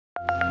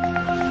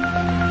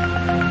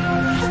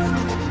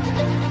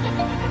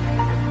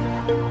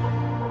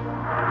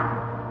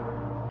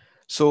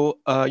So,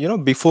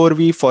 before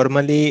we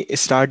formally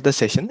start the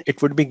session,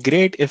 it would be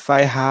great if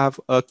I have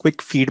a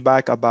quick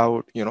feedback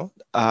about,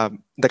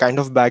 the kind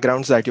of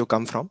backgrounds that you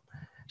come from.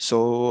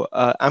 So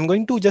I'm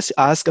going to just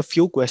ask a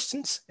few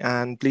questions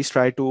and please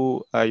try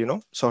to,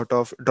 sort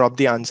of drop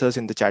the answers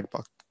in the chat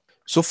box.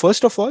 So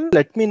first of all,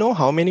 let me know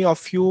how many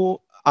of you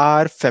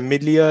are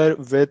familiar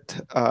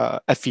with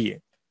FEA,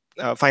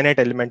 finite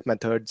element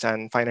methods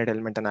and finite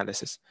element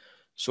analysis.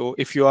 So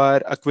if you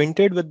are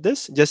acquainted with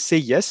this, just say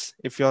yes.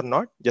 If you're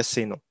not, just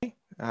say no.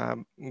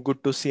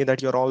 Good to see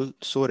that you're all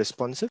so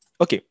responsive.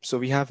 Okay, so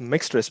we have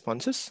mixed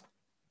responses.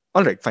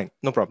 All right, fine,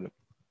 no problem.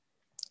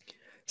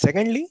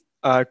 Secondly,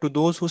 to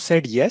those who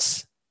said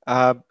yes,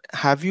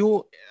 have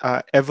you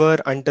ever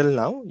until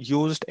now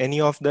used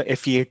any of the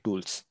FEA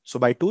tools? So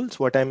by tools,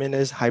 what I mean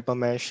is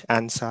Hypermesh,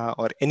 ANSA,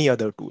 or any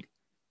other tool.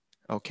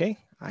 Okay,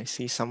 I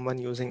see someone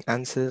using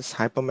ANSYS,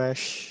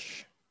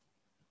 Hypermesh.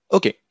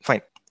 Okay,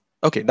 fine.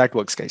 Okay, that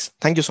works, guys.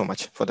 Thank you so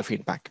much for the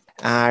feedback.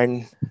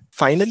 And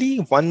finally,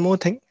 one more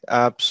thing.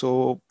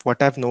 So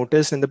what I've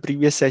noticed in the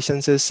previous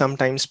sessions is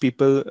sometimes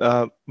people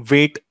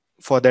wait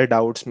for their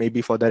doubts,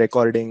 maybe for the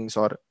recordings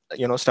or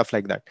stuff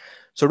like that.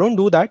 So don't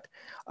do that.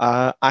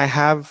 I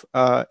have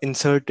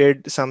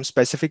inserted some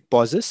specific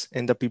pauses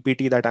in the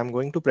PPT that I'm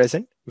going to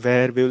present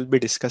where we will be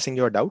discussing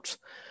your doubts.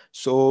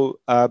 So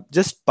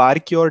just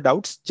park your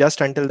doubts just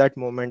until that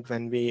moment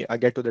when we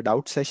get to the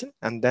doubt session,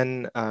 and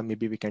then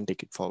maybe we can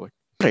take it forward.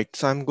 Right,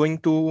 so I'm going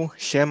to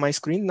share my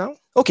screen now.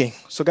 Okay,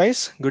 so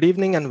guys, good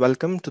evening and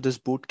welcome to this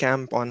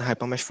bootcamp on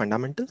Hypermesh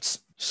fundamentals.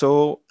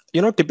 So,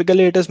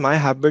 typically it is my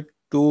habit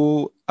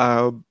to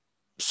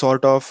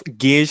sort of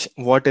gauge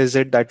what is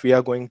it that we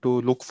are going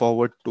to look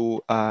forward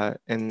to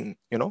in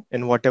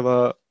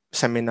whatever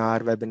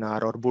seminar,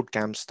 webinar, or boot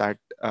camps that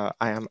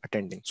I am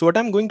attending. So what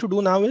I'm going to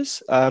do now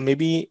is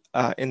maybe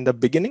in the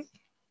beginning,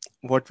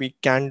 what we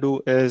can do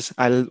is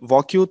I'll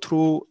walk you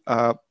through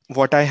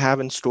what I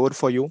have in store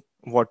for you,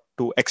 what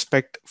to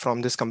expect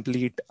from this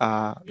complete,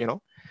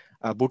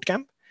 boot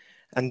camp,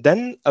 and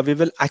then we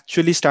will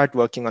actually start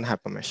working on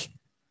Hypermesh.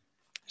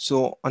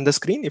 So on the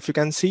screen, if you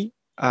can see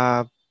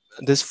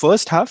this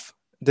first half,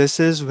 this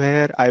is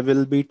where I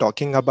will be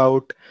talking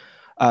about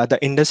the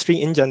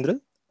industry in general.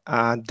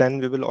 Then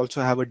we will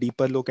also have a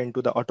deeper look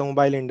into the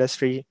automobile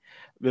industry.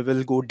 We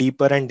will go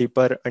deeper and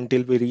deeper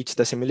until we reach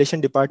the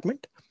simulation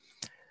department.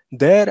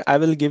 There, I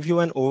will give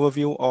you an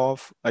overview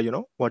of,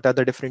 what are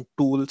the different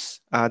tools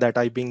that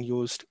are being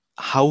used,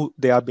 how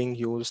they are being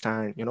used,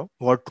 and,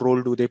 what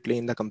role do they play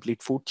in the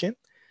complete food chain.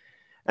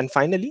 And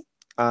finally,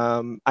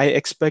 I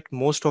expect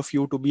most of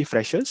you to be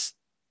freshers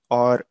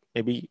or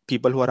maybe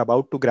people who are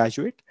about to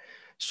graduate.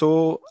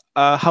 So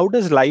how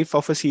does life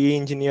of a CAE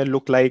engineer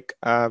look like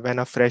when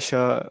a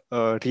fresher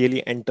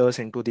really enters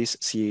into this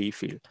CAE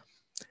field?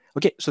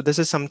 Okay, so this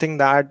is something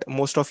that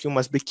most of you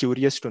must be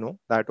curious to know,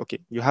 that, okay,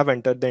 you have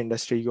entered the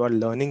industry, you are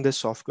learning this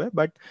software,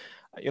 but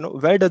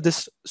where does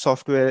this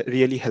software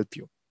really help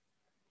you,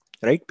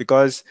 right?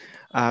 Because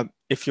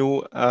if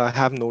you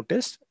have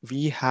noticed,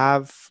 we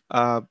have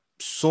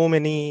so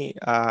many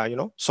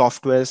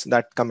softwares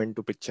that come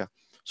into picture.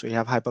 So you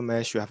have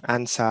Hypermesh, you have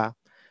ANSA,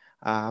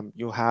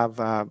 you have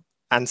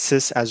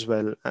ANSYS as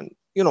well, and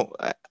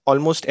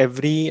almost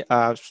every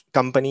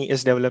company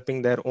is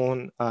developing their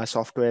own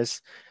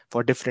softwares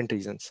for different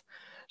reasons.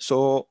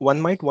 So one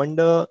might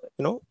wonder,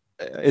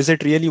 is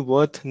it really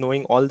worth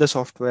knowing all the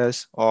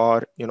softwares,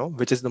 or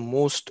which is the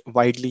most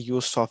widely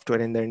used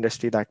software in the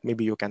industry that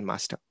maybe you can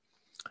master?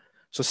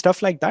 So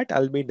stuff like that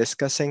I'll be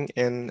discussing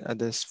in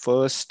this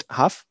first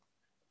half.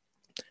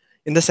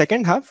 In the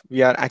second half,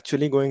 we are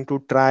actually going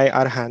to try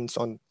our hands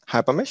on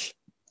Hypermesh.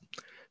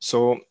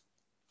 So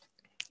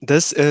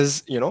this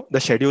is the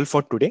schedule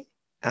for today,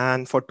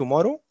 and for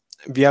tomorrow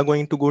we are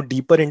going to go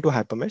deeper into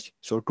Hypermesh.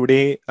 So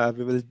today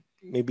we will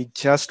maybe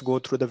just go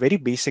through the very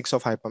basics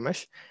of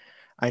Hypermesh,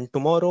 and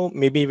tomorrow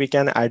maybe we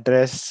can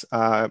address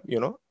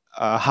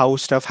how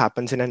stuff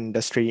happens in an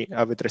industry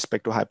with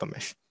respect to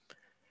Hypermesh.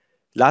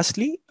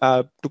 Lastly,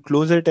 to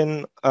close it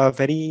in a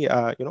very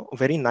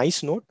very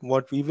nice note,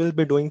 what we will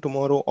be doing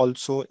tomorrow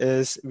also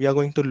is we are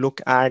going to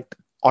look at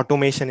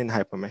automation in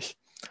Hypermesh.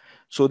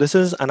 So this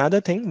is another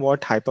thing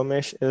what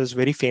Hypermesh is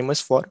very famous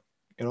for.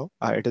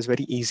 It is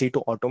very easy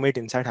to automate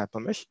inside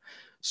Hypermesh.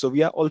 So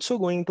we are also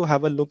going to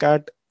have a look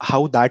at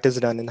how that is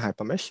done in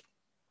Hypermesh.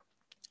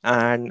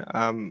 And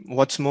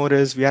what's more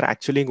is we are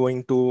actually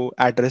going to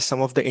address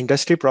some of the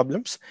industry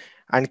problems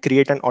and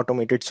create an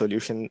automated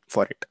solution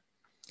for it.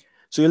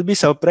 So you'll be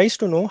surprised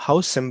to know how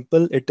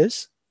simple it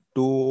is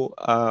to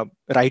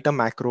write a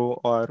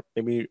macro or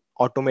maybe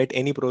automate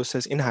any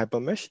process in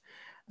Hypermesh,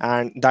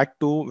 and that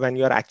too when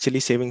you're actually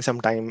saving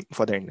some time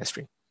for the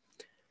industry.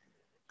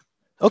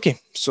 Okay,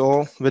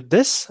 so with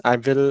this, I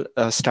will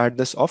start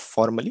this off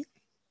formally.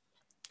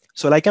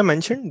 So like I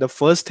mentioned, the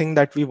first thing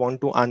that we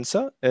want to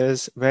answer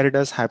is, where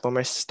does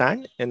Hypermesh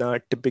stand in a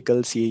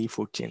typical CAE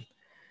food chain?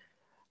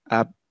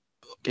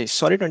 Okay,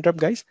 sorry to interrupt,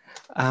 guys.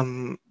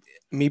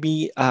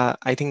 maybe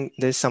I think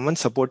there's someone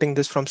supporting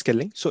this from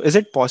Skill-Lync. So is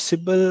it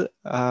possible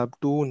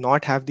to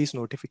not have these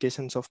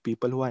notifications of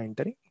people who are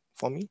entering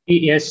for me?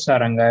 Yes,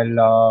 Sarang,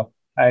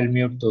 I'll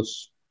mute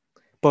those.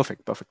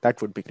 Perfect, perfect.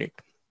 That would be great.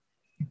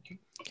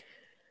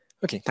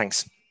 Okay,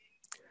 thanks.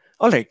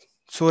 All right.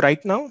 So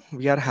right now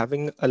we are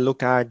having a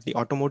look at the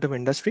automotive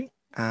industry,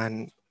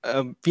 and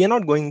we are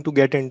not going to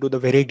get into the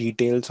very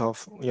details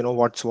of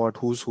what's what,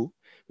 who's who.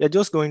 We are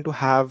just going to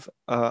have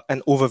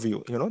an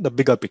overview, the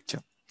bigger picture.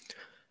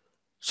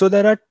 So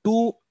there are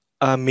two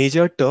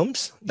major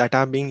terms that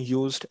are being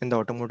used in the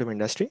automotive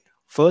industry.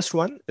 First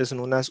one is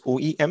known as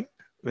OEM,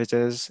 which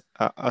is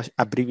a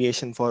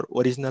abbreviation for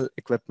original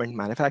equipment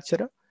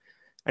manufacturer,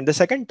 and the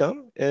second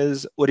term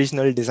is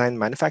original design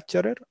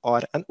manufacturer,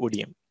 or an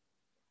ODM.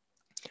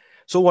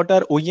 So what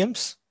are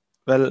OEMs?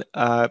 Well,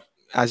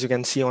 as you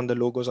can see on the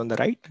logos on the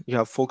right, you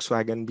have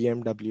Volkswagen,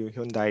 BMW,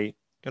 Hyundai,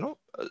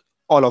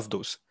 all of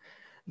those.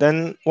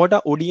 Then what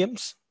are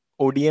ODMs?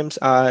 ODMs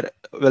are,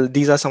 well,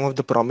 these are some of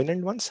the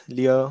prominent ones: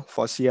 Lear,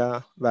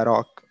 Faurecia,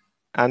 Varroc,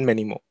 and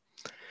many more.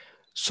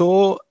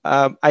 So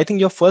I think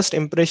your first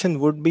impression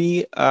would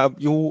be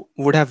you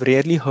would have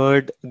rarely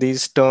heard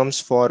these terms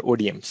for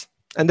ODMs.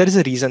 And there is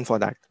a reason for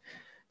that.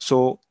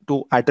 So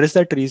to address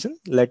that reason,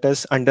 let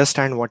us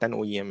understand what an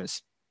OEM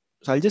is.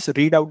 So I'll just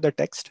read out the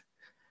text.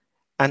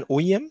 An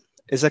OEM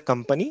is a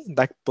company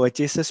that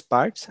purchases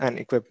parts and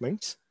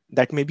equipments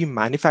that may be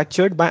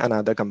manufactured by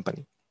another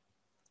company.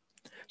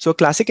 So a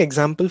classic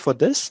example for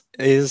this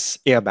is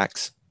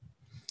airbags.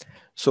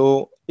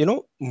 So,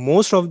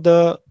 most of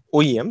the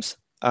OEMs,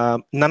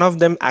 none of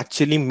them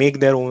actually make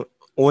their own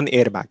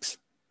airbags.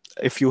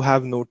 If you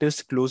have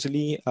noticed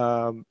closely,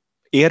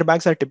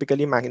 airbags are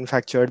typically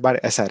manufactured by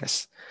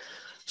SRS.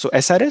 So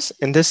SRS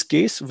in this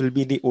case will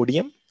be the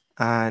ODM,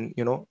 and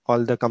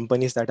all the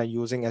companies that are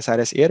using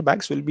SRS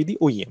airbags will be the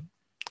OEM.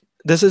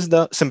 This is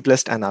the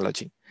simplest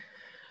analogy.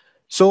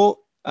 So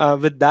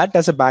with that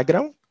as a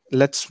background,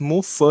 let's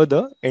move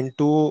further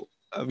into.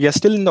 We are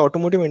still in the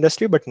automotive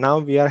industry, but now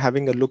we are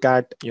having a look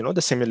at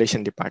the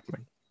simulation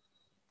department.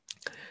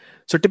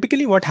 So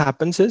typically, what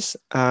happens is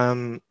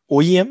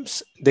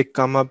OEMs, they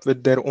come up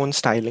with their own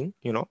styling.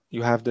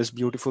 You have this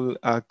beautiful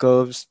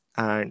curves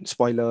and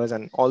spoilers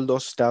and all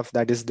those stuff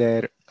that is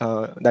there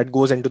that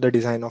goes into the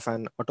design of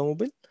an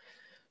automobile.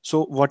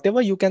 So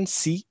whatever you can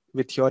see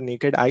with your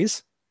naked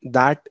eyes,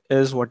 that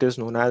is what is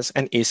known as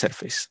an A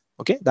surface.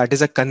 Okay, that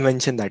is a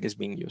convention that is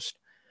being used.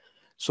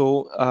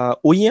 So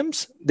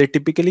OEMs, they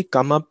typically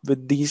come up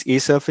with these A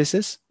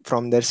surfaces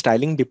from their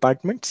styling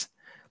departments,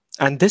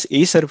 and this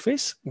A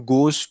surface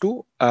goes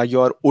to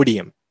your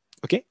ODM.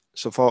 Okay,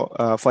 so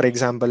for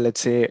example,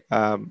 let's say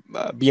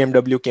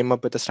BMW came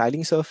up with a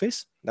styling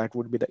surface that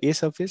would be the A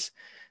surface.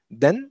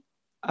 Then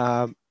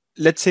uh,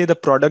 let's say the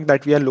product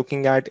that we are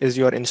looking at is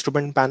your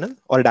instrument panel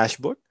or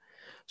dashboard.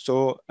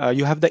 So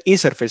you have the A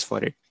surface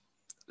for it.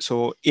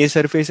 So A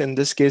surface in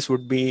this case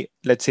would be,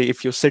 let's say,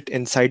 if you sit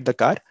inside the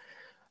car,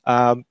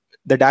 um,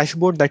 the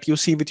dashboard that you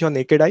see with your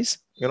naked eyes,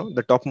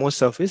 the topmost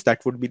surface,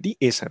 that would be the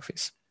A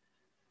surface.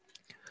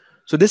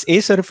 So this A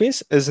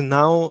surface is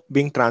now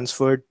being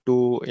transferred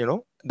to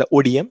the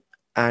ODM,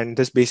 and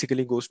this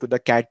basically goes to the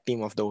CAD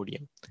team of the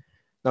ODM.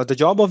 Now the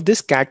job of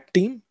this CAD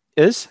team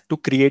is to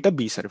create a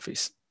B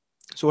surface.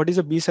 So what is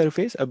a B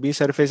surface? A B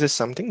surface is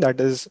something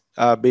that is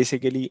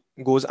basically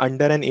goes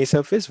under an A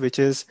surface, which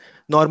is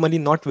normally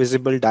not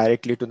visible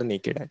directly to the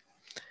naked eye.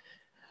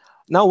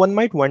 Now, one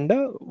might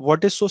wonder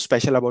what is so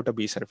special about a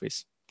B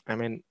surface. I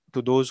mean,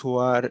 to those who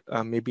are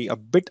maybe a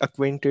bit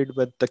acquainted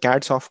with the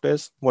CAD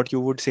softwares, what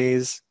you would say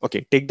is,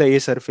 okay, take the A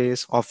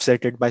surface,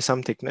 offset it by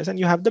some thickness, and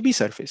you have the B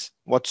surface.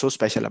 What's so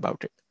special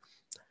about it?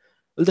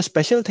 Well, the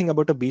special thing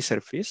about a B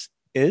surface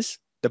is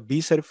the B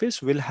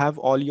surface will have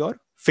all your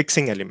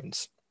fixing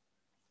elements.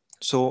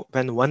 So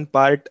when one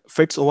part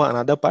fits over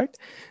another part,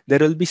 there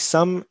will be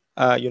some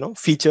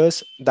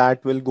features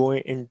that will go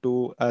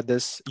into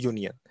this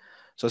union.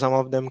 So some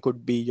of them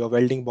could be your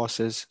welding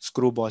bosses,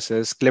 screw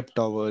bosses, clip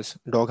towers,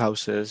 dog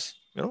houses,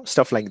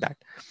 stuff like that.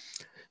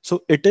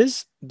 So it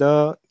is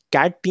the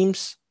CAD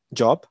team's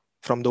job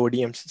from the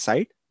ODM's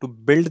side to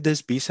build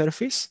this B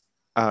surface,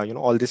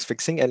 all these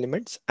fixing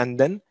elements, and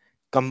then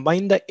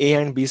combine the A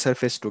and B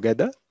surface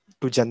together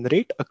to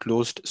generate a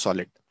closed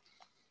solid.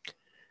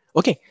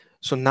 Okay,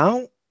 so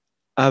now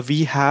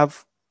we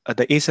have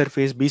the A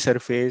surface, B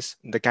surface,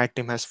 the CAD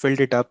team has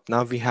filled it up.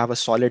 Now we have a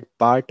solid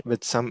part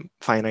with some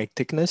finite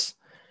thickness.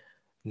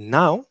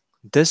 Now,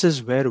 this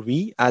is where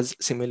we as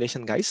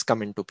simulation guys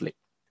come into play.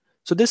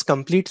 So this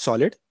complete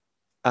solid,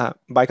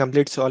 by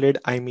complete solid,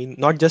 I mean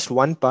not just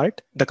one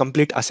part, the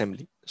complete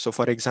assembly. So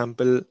for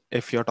example,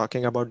 if you're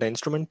talking about the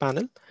instrument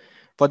panel,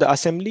 for the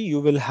assembly,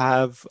 you will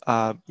have,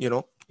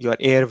 your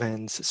air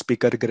vents,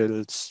 speaker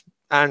grills,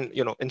 and,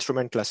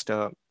 instrument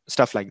cluster,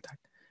 stuff like that.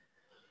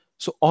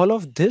 So all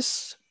of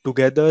this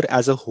together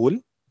as a whole,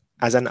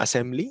 as an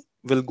assembly,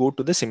 will go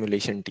to the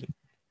simulation team.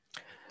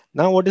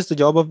 Now, what is the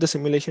job of the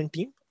simulation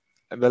team?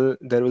 Well,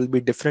 there will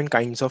be different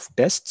kinds of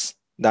tests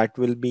that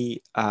will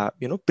be,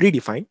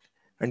 predefined.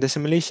 And the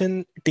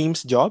simulation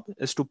team's job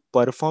is to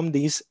perform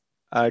these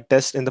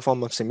tests in the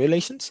form of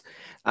simulations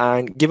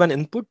and give an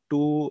input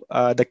to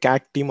the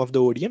CAT team of the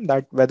ODM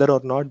that whether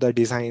or not the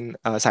design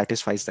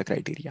satisfies the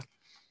criteria.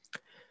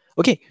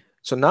 Okay,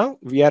 so now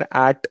we are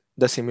at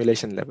the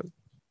simulation level.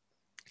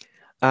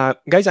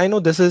 Guys, I know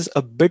this is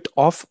a bit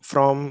off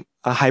from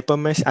a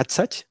Hypermesh as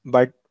such,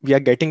 but we are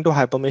getting to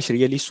Hypermesh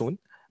really soon.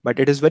 But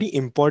it is very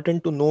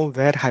important to know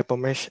where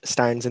Hypermesh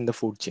stands in the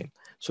food chain.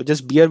 So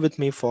just bear with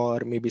me for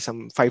maybe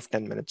some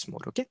 5-10 minutes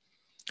more, okay?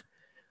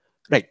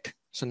 Right.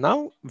 So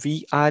now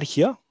we are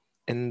here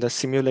in the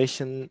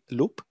simulation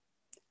loop.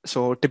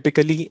 So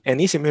typically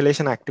any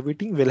simulation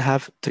activity will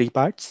have three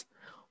parts.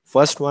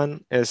 First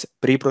one is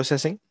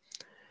pre-processing.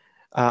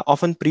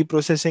 Often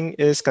pre-processing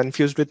is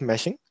confused with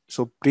meshing.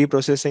 So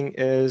pre-processing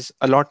is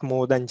a lot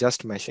more than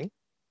just meshing.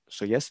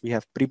 So yes, we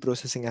have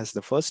pre-processing as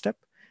the first step.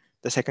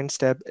 The second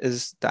step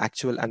is the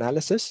actual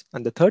analysis.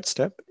 And the third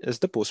step is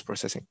the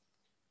post-processing.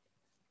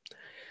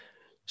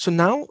 So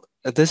now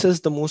this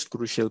is the most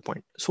crucial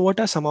point. So what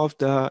are some of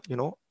the,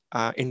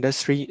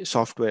 industry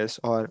softwares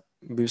or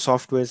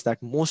softwares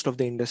that most of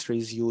the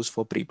industries use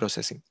for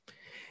pre-processing?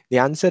 The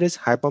answer is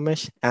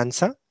Hypermesh,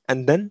 ANSA,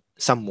 and then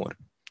some more.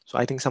 So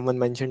I think someone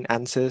mentioned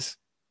ANSYS.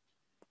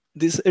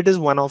 It is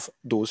one of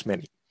those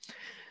many.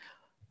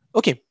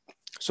 Okay,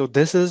 so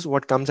this is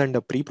what comes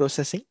under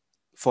pre-processing.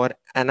 For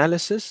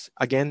analysis,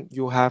 again,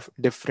 you have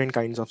different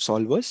kinds of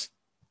solvers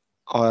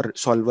or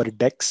solver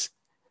decks,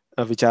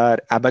 which are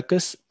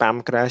Abacus,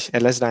 PAMCrash,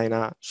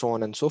 LSDyna, so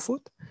on and so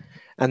forth.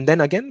 And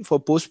then again, for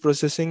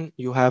post-processing,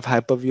 you have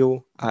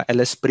Hyperview,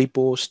 LS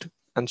Prepost,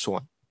 and so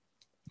on.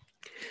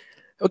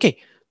 Okay,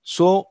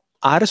 so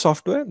our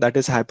software, that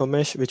is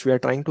Hypermesh, which we are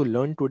trying to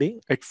learn today,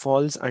 it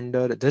falls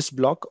under this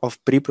block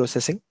of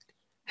pre-processing.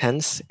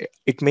 Hence,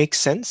 it makes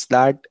sense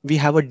that we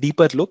have a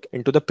deeper look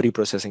into the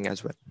pre-processing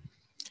as well.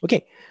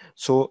 Okay,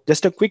 so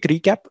just a quick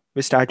recap.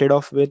 We started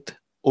off with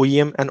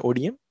OEM and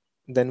ODM.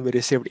 Then we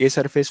received a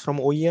surface from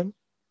OEM.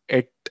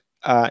 It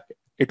uh,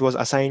 it was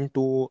assigned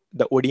to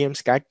the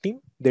ODM's CAD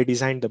team. They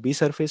designed the B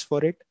surface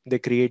for it. They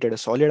created a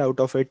solid out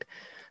of it.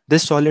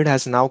 This solid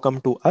has now come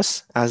to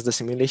us as the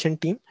simulation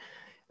team.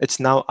 It's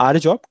now our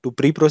job to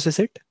pre-process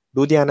it,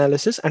 do the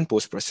analysis, and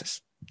post-process.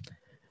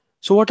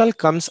 So what all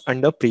comes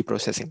under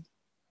pre-processing?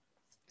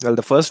 Well,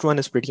 the first one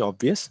is pretty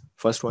obvious.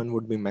 First one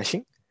would be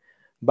meshing.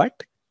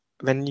 But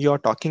when you're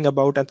talking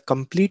about a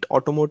complete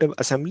automotive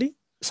assembly,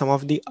 some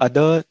of the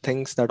other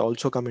things that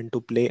also come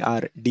into play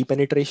are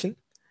depenetration.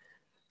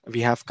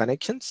 We have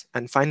connections,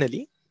 and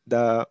finally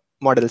the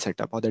model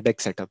setup or the deck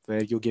setup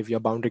where you give your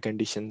boundary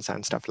conditions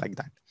and stuff like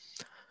that.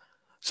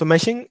 So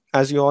meshing,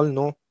 as you all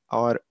know,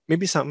 or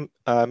maybe some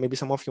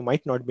of you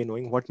might not be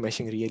knowing what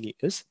meshing really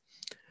is.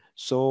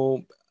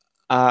 So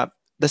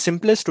the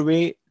simplest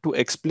way to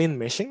explain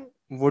meshing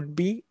would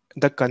be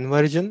the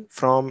conversion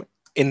from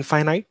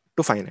infinite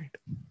to finite.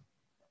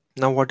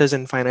 Now, what is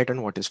infinite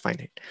and what is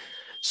finite?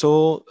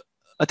 So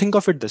think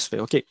of it this way.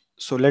 Okay,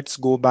 so let's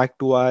go back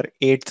to our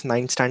 8th,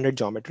 9th standard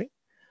geometry.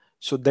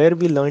 So there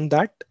we learned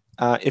that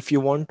if you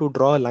want to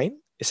draw a line,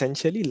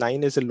 essentially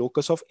line is a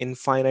locus of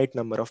infinite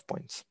number of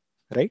points,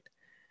 right?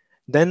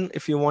 Then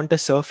if you want a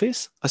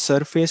surface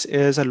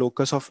is a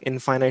locus of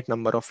infinite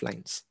number of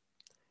lines.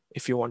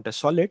 If you want a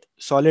solid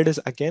is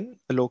again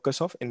a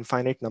locus of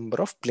infinite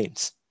number of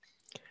planes,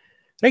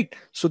 right?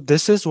 So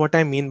this is what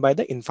I mean by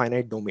the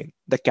infinite domain,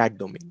 the CAD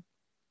domain.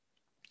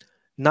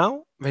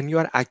 Now, when you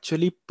are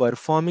actually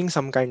performing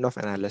some kind of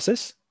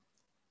analysis,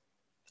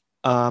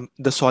 the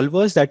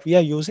solvers that we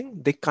are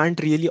using, they can't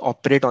really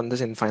operate on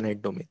this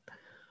infinite domain.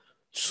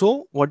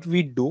 So what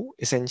we do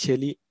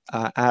essentially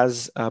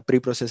as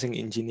pre-processing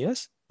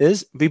engineers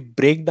is we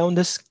break down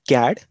this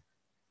CAD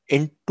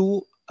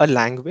into a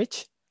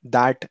language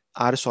that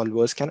our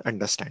solvers can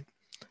understand.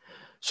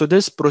 So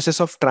this process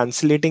of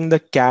translating the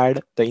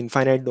CAD, the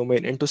infinite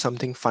domain, into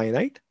something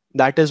finite,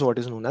 that is what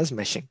is known as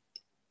meshing.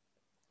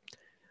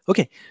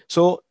 Okay,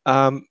 so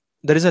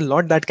there is a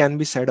lot that can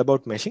be said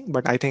about meshing,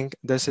 but I think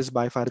this is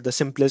by far the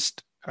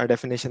simplest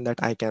definition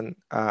that I can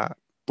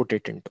put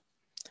it into.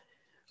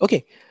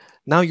 Okay,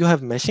 now you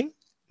have meshing.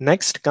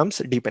 Next comes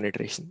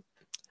depenetration.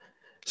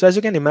 So as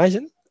you can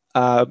imagine,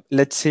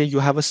 let's say you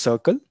have a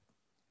circle,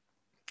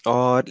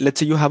 or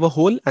let's say you have a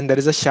hole and there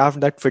is a shaft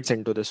that fits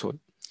into this hole.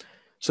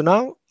 So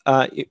now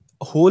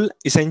hole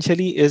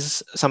essentially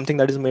is something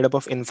that is made up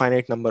of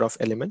infinite number of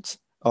elements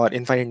or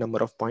infinite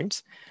number of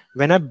points.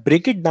 When I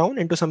break it down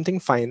into something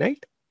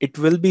finite, it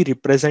will be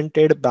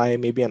represented by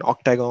maybe an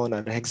octagon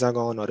or a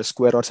hexagon or a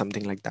square or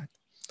something like that.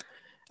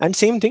 And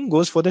same thing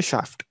goes for the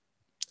shaft.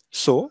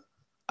 So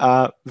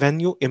when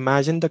you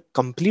imagine the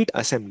complete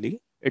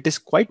assembly, it is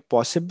quite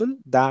possible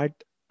that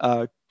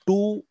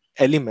two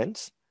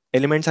elements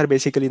are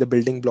basically the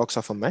building blocks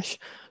of a mesh.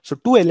 So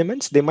two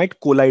elements, they might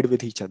collide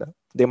with each other.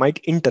 They might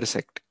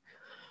intersect.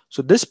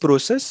 So this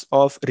process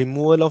of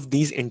removal of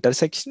these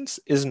intersections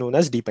is known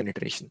as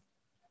depenetration.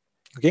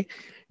 Okay,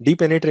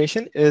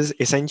 depenetration is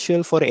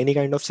essential for any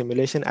kind of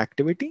simulation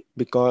activity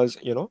because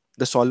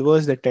the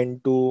solvers, they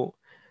tend to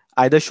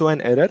either show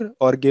an error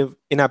or give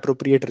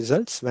inappropriate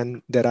results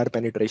when there are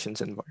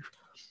penetrations involved.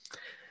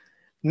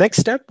 Next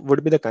step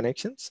would be the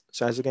connections.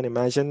 So as you can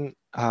imagine,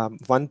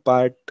 one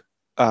part,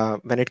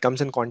 when it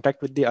comes in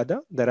contact with the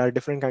other, there are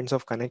different kinds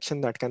of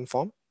connection that can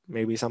form.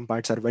 Maybe some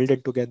parts are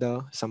welded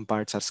together, some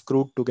parts are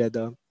screwed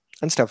together,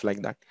 and stuff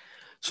like that.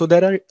 So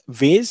there are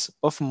ways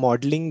of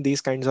modeling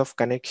these kinds of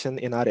connection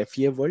in our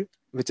FEA world,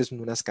 which is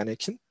known as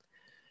connection.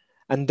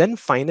 And then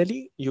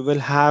finally, you will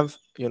have,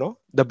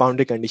 the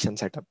boundary condition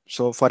setup.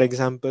 So for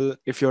example,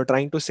 if you're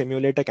trying to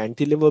simulate a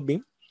cantilever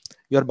beam,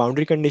 your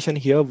boundary condition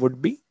here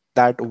would be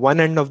that one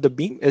end of the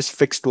beam is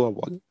fixed to a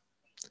wall,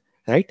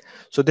 right?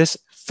 So this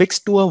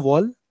fixed to a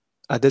wall,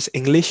 this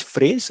English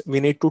phrase, we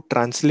need to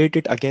translate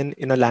it again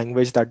in a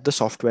language that the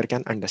software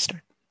can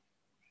understand.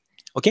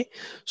 Okay,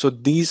 so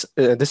this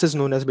is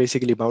known as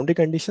basically boundary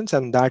conditions,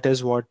 and that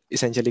is what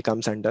essentially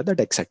comes under the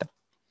deck setup.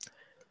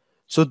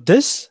 So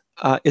this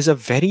is a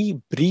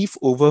very brief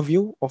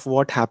overview of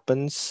what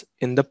happens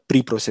in the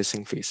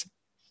pre-processing phase.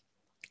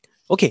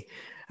 Okay,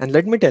 and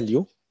let me tell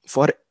you,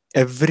 for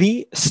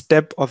every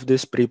step of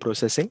this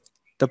pre-processing,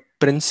 the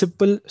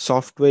principal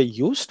software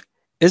used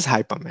is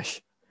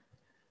Hypermesh.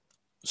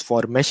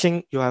 For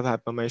meshing, you have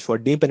Hypermesh. For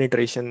deep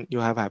penetration, you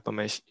have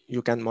Hypermesh.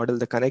 You can model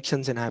the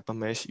connections in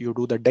Hypermesh. You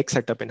do the deck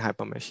setup in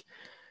Hypermesh.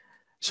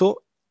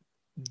 So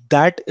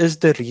that is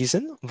the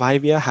reason why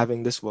we are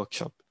having this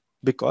workshop,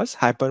 because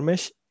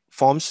Hypermesh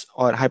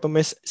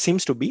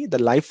seems to be the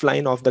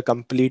lifeline of the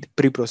complete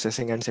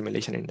pre-processing and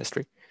simulation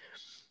industry.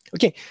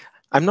 Okay,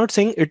 I'm not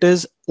saying it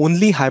is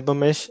only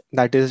Hypermesh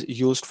that is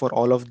used for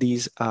all of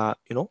these,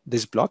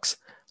 these blocks,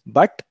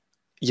 but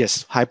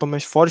yes,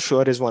 Hypermesh for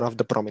sure is one of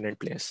the prominent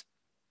players.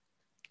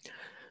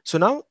 So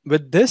now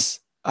with this,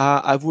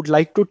 I would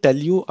like to tell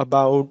you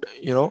about,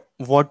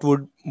 what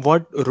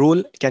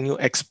role can you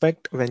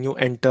expect when you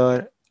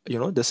enter,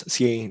 this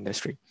CAE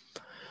industry.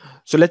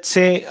 So let's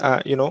say,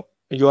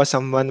 you are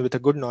someone with a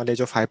good knowledge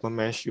of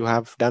Hypermesh, you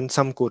have done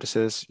some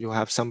courses, you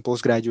have some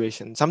post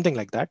graduation, something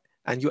like that,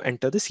 and you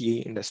enter the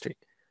CAE industry.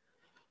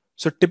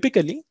 So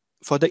typically,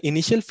 for the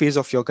initial phase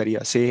of your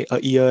career, say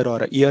a year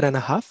or a year and a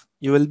half,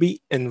 you will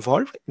be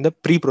involved in the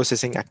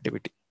pre-processing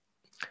activity.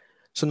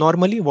 So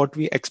normally, what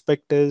we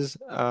expect is,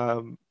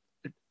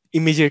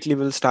 immediately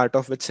we'll start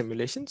off with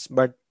simulations,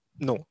 but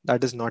no,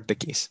 that is not the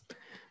case.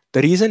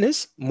 The reason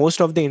is, most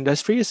of the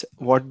industries,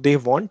 what they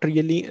want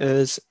really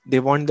is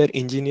they want their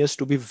engineers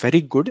to be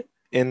very good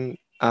in,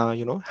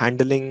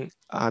 handling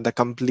the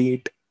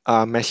complete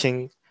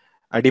meshing,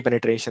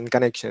 depenetration,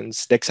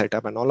 connections, deck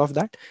setup, and all of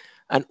that.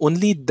 And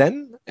only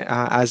then,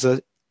 as a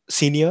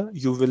senior,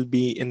 you will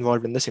be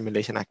involved in the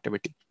simulation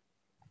activity.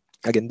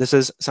 Again, this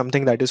is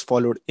something that is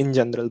followed in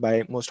general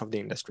by most of the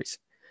industries.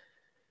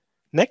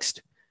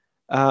 Next,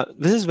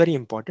 this is very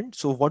important.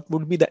 So, what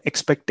would be the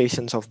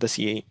expectations of the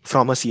CA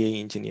from a CA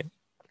engineer?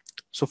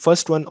 So,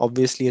 first one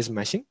obviously is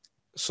meshing.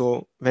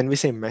 So, when we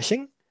say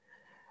meshing,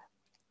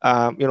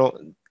 um, you know,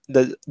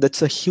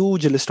 that's a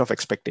huge list of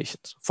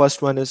expectations.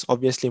 First one is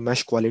obviously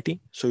mesh quality.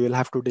 So, you'll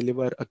have to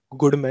deliver a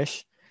good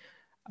mesh.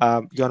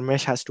 Your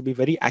mesh has to be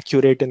very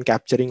accurate in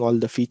capturing all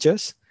the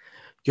features.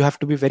 You have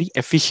to be very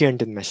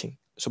efficient in meshing.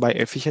 So, by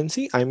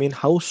efficiency, I mean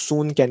how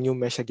soon can you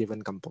mesh a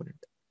given component.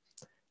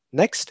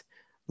 Next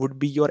would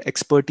be your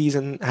expertise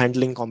in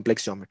handling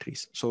complex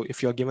geometries. So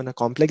if you're given a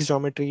complex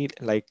geometry,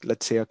 like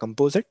let's say a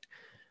composite,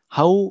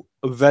 how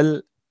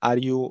well are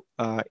you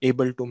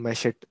able to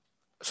mesh it?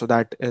 So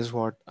that is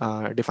what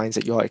defines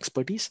your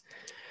expertise.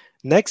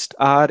 Next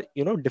are,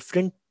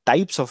 different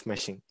types of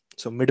meshing.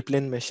 So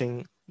mid-plane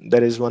meshing,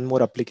 there is one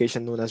more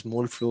application known as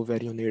mold flow,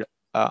 where you need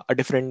a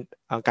different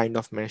kind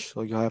of mesh.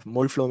 So you have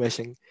mold flow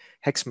meshing,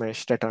 hex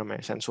mesh, tetra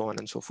mesh, and so on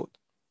and so forth.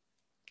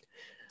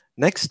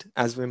 Next,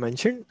 as we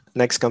mentioned,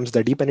 next comes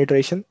the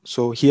depenetration.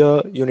 So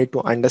here you need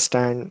to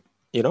understand,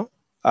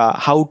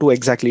 how to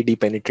exactly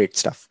depenetrate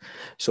stuff.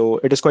 So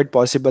it is quite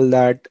possible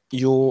that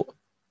you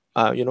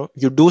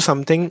do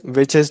something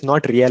which is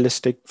not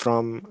realistic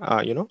from,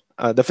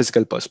 the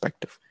physical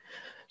perspective.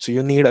 So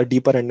you need a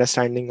deeper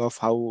understanding of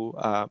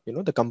how,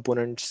 the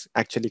components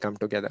actually come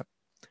together.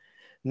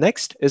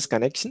 Next is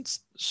connections.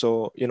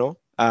 So,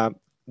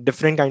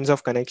 different kinds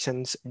of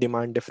connections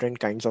demand different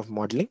kinds of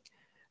modeling.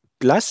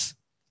 Plus,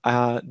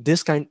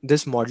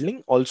 this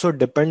modeling also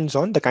depends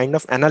on the kind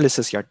of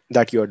analysis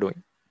that you are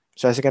doing.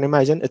 So as you can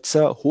imagine, it's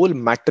a whole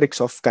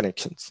matrix of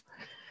connections.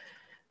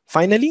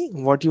 Finally,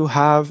 what you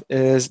have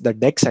is the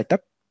deck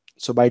setup.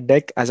 So by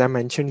deck, as I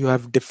mentioned, you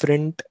have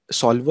different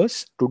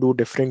solvers to do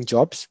different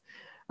jobs.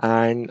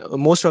 And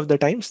most of the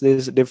times,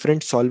 these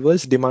different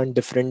solvers demand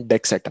different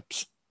deck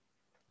setups.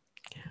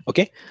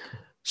 Okay.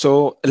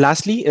 So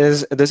lastly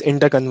is this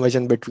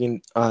interconversion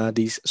between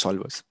these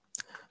solvers.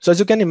 So as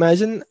you can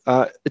imagine,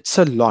 it's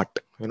a lot.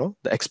 The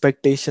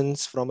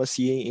expectations from a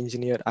CA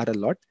engineer are a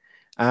lot.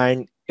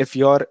 And if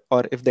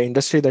the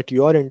industry that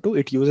you are into,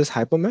 it uses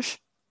Hypermesh,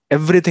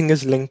 everything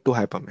is linked to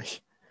Hypermesh.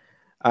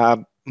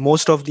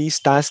 Most of these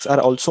tasks are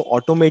also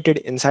automated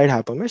inside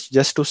Hypermesh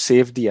just to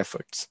save the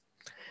efforts.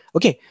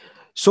 Okay.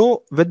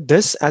 So with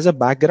this as a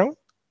background,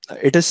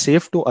 it is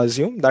safe to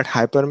assume that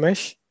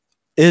Hypermesh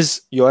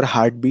is your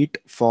heartbeat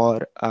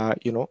for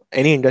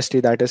any industry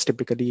that is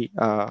typically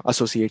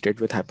associated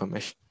with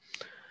Hypermesh.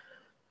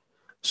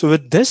 So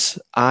with this,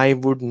 I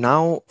would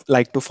now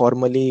like to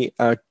formally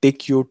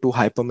take you to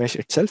Hypermesh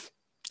itself,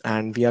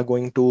 and we are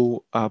going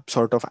to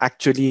sort of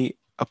actually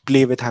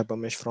play with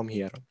Hypermesh from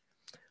here on.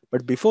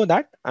 But before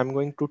that, I'm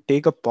going to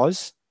take a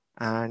pause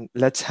and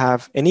let's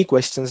have any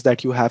questions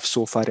that you have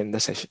so far in the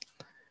session.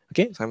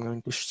 Okay, so I'm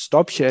going to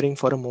stop sharing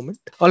for a moment.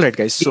 All right,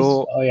 guys. Please,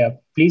 So,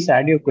 please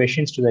add your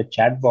questions to the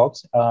chat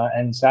box.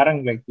 And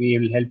Sarang, like we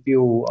will help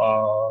you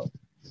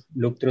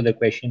look through the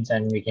questions,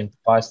 and we can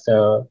pass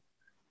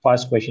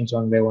questions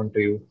one by one to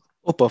you.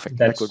 oh, perfect.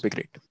 That would That's be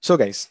great. So,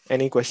 guys,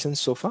 any questions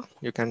so far?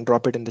 You can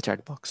drop it in the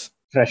chat box.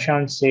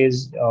 Prashant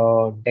says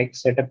deck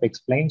setup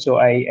explained. So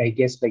I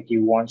guess like he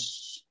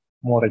wants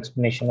more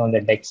explanation on the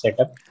deck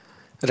setup.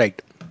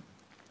 Right.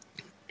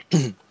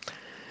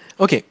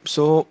 Okay,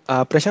 so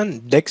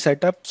Prashant, deck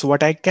setup. So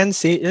what I can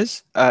say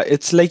is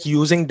it's like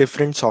using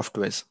different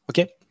softwares.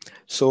 Okay,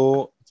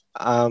 so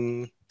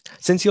um,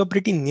 since you're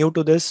pretty new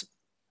to this,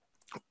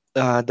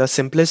 the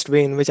simplest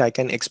way in which I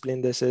can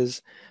explain this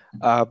is,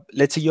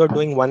 let's say you're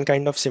doing one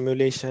kind of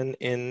simulation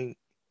in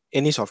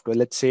any software.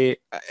 Let's say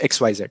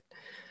XYZ.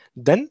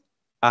 Then,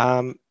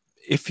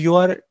 if you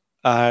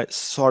are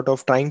sort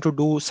of trying to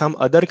do some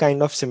other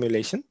kind of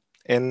simulation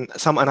in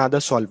some another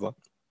solver,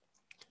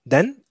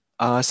 then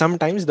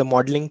sometimes the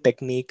modeling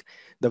technique,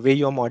 the way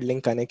you're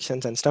modeling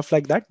connections and stuff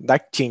like that,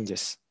 that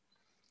changes.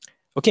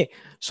 Okay,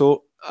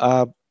 so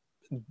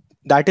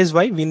that is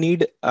why we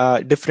need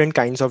different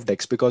kinds of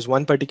decks, because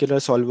one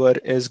particular solver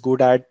is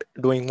good at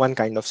doing one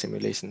kind of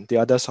simulation, the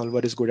other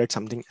solver is good at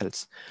something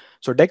else.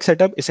 So deck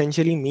setup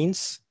essentially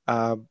means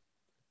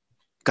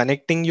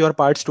connecting your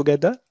parts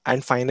together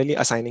and finally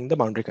assigning the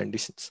boundary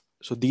conditions.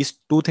 So these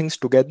two things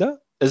together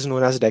is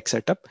known as deck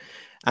setup,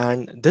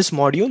 and this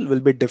module will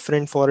be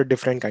different for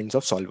different kinds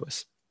of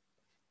solvers.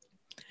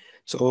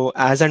 So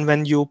as and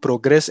when you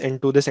progress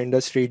into this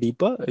industry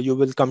deeper, you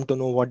will come to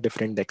know what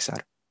different decks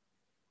are.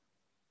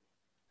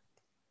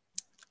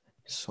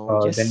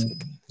 So yes, Then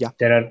yeah.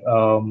 there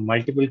are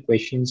multiple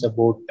questions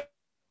about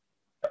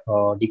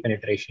deep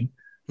penetration.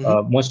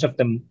 Mhm. Most of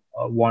them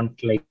want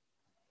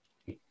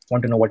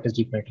to know what is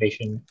deep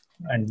penetration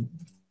and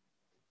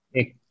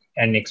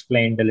and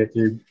explained a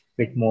little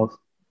bit more.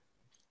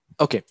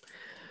 Okay.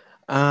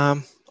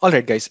 All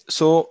right, guys.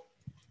 So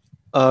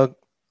uh,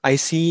 I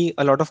see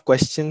a lot of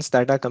questions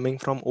that are coming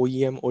from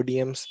OEM,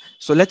 ODMs.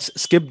 So let's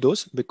skip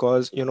those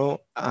because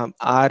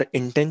our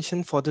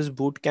intention for this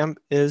bootcamp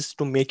is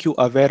to make you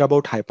aware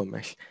about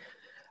Hypermesh.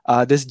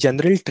 This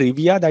general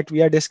trivia that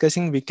we are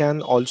discussing, we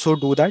can also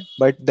do that,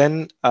 but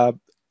then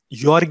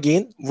your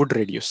gain would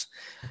reduce.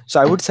 So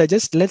I would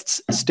suggest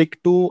let's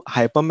stick to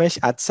Hypermesh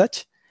as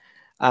such,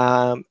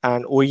 and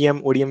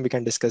OEM, ODM, we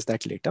can discuss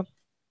that later.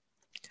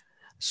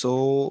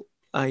 So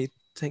I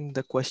think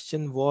the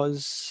question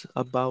was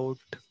about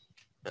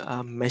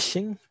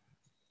meshing.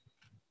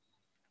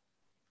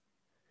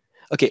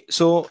 Okay,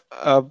 so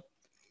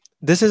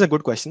this is a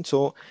good question.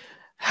 So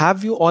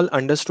have you all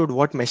understood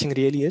what meshing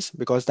really is?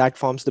 Because that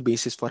forms the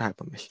basis for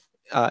Hypermesh.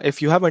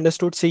 If you have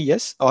understood, say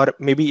yes, or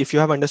maybe if you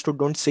have understood,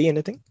 don't say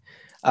anything.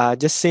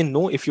 Just say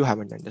no if you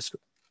haven't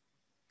understood.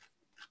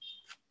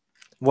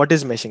 What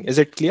is meshing? Is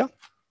it clear?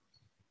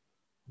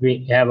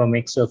 We have a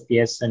mix of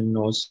yes and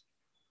no's.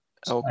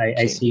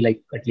 I see like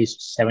Okay, at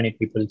least 7, 8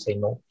 people say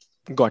no.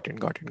 got it,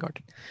 got it, got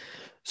it.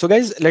 So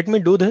guys, let me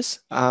do this.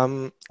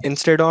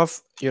 Instead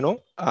of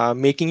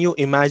making you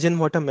imagine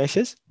what a mesh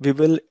is, we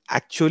will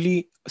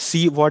actually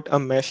see what a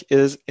mesh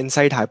is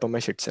inside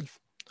Hypermesh itself.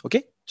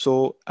 Okay,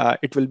 so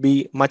it will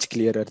be much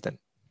clearer then.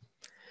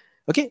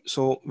 Okay,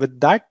 so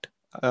with that,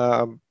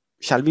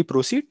 shall we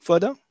proceed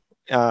further?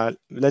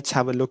 Let's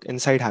have a look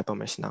inside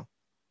Hypermesh now.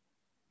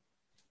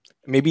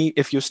 Maybe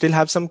if you still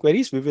have some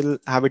queries, we will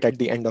have it at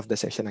the end of the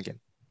session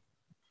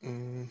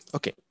again.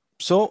 Okay,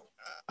 so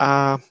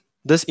uh,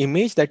 this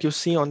image that you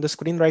see on the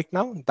screen right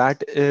now,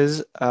 that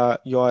is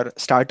your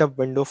startup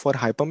window for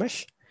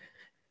Hypermesh.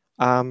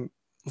 Um,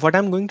 what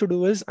I'm going to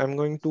do is I'm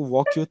going to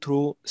walk you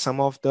through some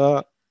of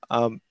the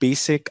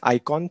basic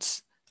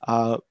icons,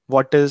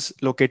 what is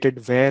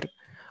located where,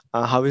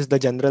 how is the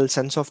general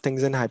sense of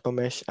things in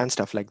Hypermesh and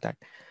stuff like that.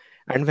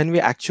 And when we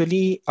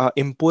actually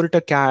import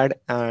a CAD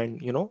and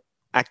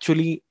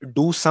actually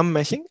do some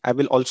meshing, I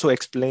will also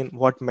explain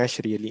what mesh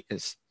really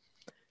is.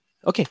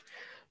 Okay,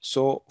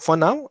 so for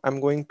now, I'm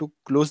going to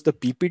close the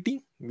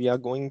PPT. We are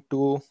going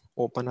to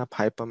open up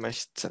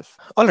Hypermesh itself.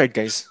 All right,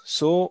 guys.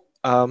 So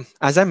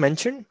as I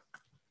mentioned,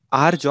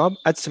 our job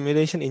as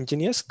simulation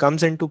engineers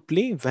comes into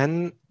play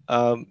when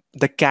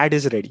the CAD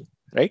is ready,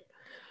 right?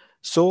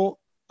 So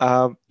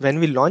when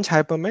we launch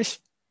Hypermesh,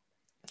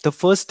 the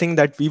first thing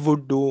that we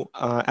would do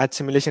as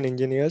simulation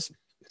engineers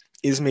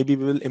is maybe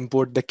we will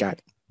import the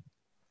CAD.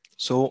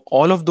 So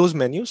all of those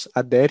menus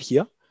are there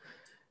here.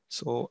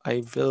 So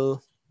I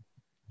will,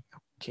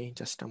 okay,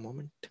 just a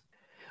moment.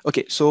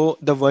 Okay, so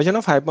the version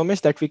of Hypermesh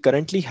that we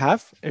currently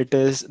have, it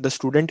is the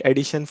student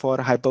edition for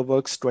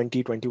HyperWorks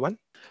 2021.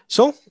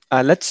 So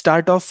let's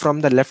start off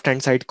from the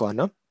left-hand side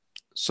corner.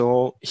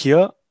 So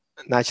here,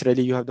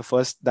 naturally, you have the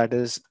first, that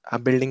is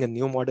building a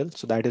new model.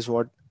 So that is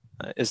what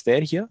is there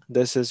here.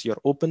 This is your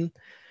open.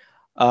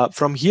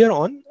 From here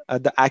on,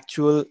 the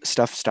actual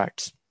stuff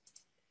starts.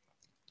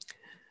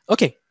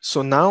 Okay,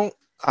 so now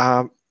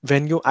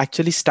when you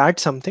actually start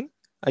something,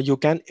 you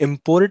can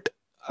import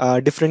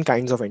different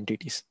kinds of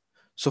entities.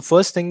 So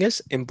first thing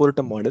is import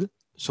a model.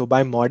 So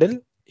by model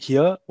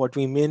here, what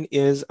we mean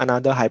is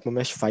another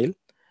Hypermesh file.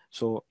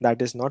 So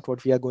that is not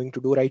what we are going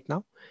to do right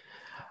now.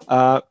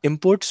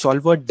 Import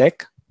solver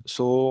deck.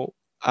 So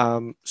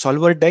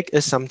solver deck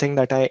is something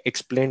that I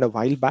explained a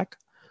while back.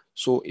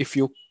 So if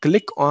you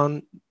click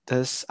on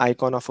this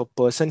icon of a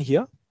person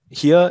here,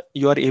 here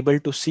you are able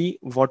to see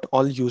what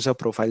all user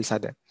profiles are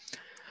there.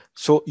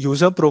 So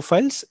user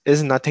profiles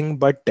is nothing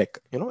but deck.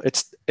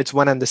 It's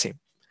one and the same.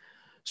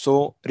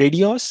 So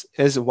Radios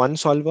is one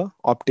solver,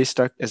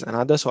 OptiStruct is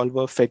another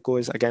solver,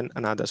 FECO is again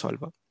another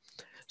solver.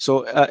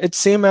 So it's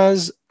same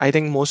as, I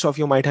think most of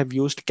you might have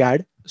used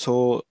CAD.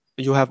 So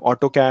you have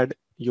AutoCAD,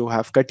 you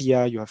have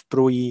CATIA, you have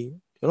ProE,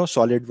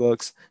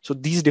 SolidWorks. So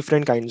these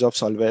different kinds of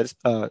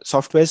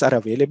softwares are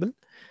available.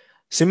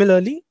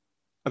 Similarly,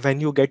 when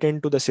you get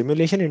into the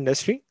simulation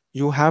industry,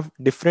 you have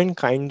different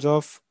kinds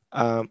of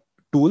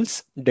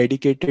tools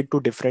dedicated to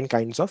different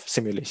kinds of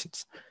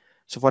simulations.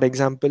 So for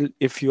example,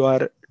 if you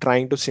are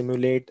trying to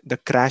simulate the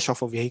crash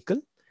of a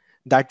vehicle,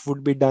 that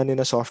would be done in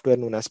a software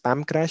known as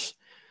PAM crash.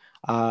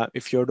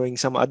 If you're doing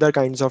some other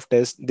kinds of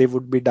tests, they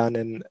would be done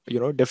in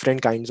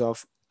different kinds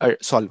of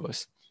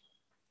solvers.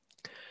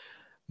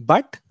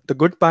 But the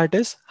good part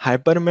is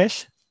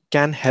Hypermesh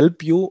can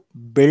help you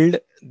build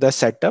the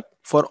setup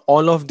for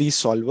all of these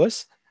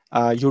solvers.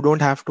 You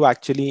don't have to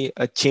actually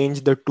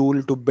change the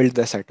tool to build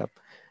the setup.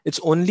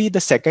 It's only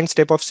the second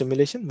step of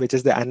simulation, which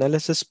is the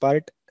analysis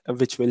part,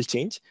 which will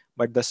change,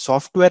 but the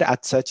software as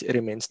such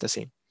remains the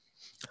same.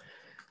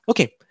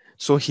 Okay,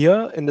 so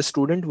here in the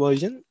student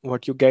version,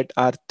 what you get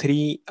are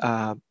three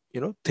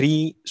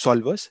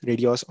solvers: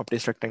 Radios,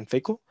 OptiStruct, and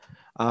FECO.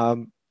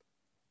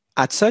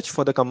 As such,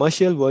 for the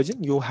commercial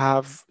version, you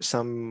have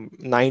some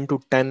 9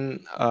 to 10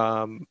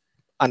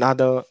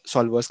 another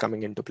solvers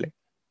coming into play.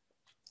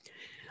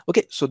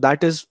 Okay, so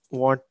that is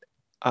what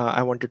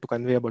I wanted to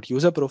convey about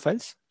user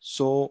profiles.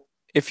 So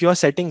if you are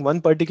setting one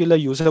particular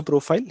user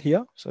profile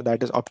here, so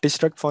that is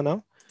OptiStruct for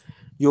now,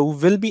 you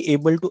will be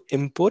able to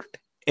import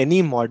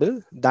any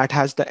model that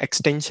has the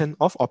extension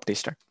of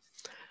OptiStruct.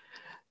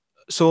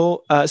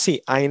 So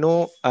see, I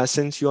know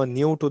since you are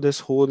new to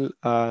this whole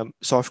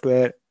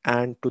software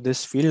and to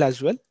this field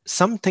as well,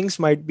 some things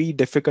might be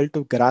difficult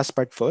to grasp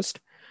at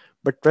first.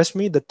 But trust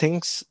me, the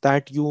things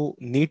that you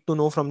need to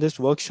know from this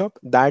workshop,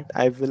 that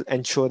I will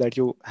ensure that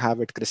you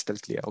have it crystal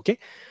clear. Okay.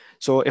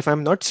 So if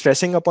I'm not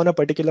stressing upon a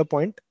particular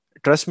point,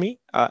 trust me,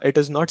 it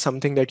is not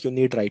something that you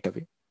need right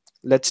away.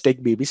 Let's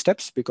take baby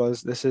steps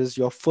because this is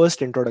your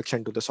first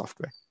introduction to the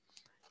software.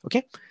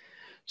 Okay.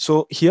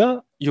 So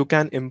here you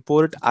can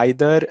import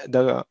either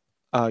the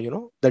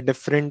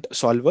different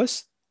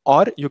solvers,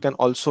 or you can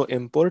also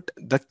import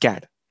the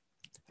CAD,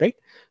 right?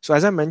 So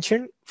as I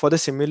mentioned, for the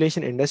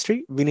simulation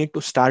industry, we need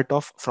to start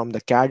off from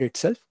the CAD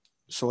itself.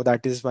 So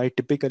that is why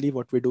typically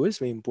what we do is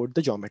we import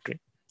the geometry.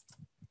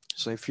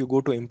 So if you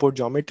go to import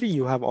geometry,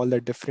 you have all the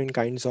different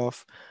kinds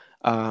of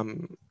file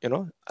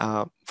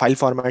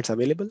formats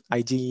available: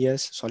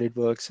 IGES,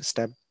 SolidWorks,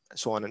 STEP,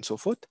 so on and so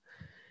forth.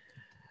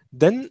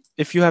 Then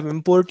if you have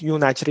import, you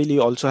naturally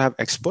also have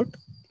export.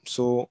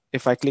 So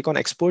if I click on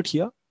export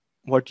here,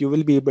 what you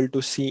will be able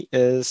to see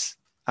is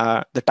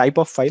the type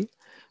of file.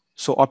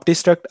 So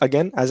OptiStruct,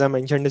 again, as I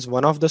mentioned, is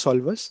one of the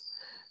solvers.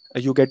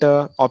 You get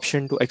a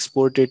option to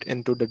export it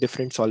into the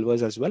different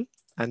solvers as well.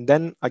 And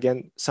then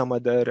again, some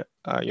other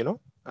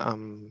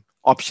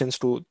options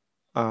to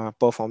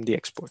perform the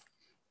export.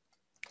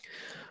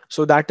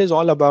 So that is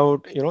all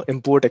about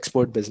import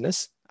export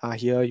business.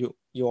 Here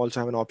you also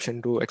have an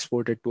option to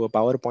export it to a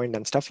PowerPoint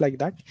and stuff like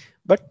that.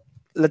 But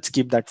let's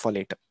keep that for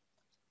later.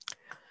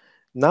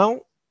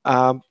 Now,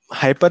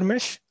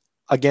 Hypermesh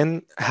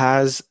again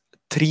has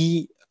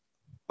three,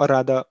 or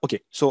rather,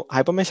 okay. So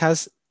Hypermesh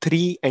has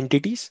three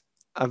entities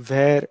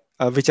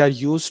which are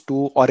used to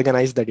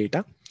organize the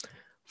data.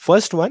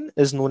 First one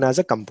is known as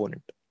a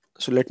component.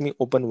 So let me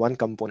open one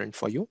component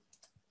for you.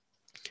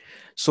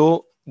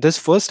 So this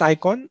first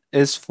icon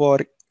is for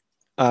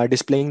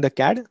displaying the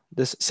CAD.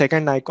 This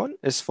second icon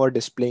is for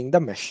displaying the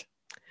mesh.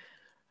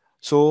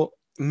 So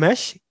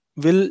mesh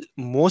will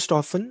most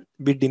often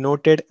be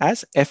denoted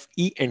as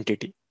FE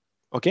entity.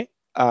 Okay.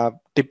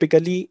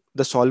 Typically,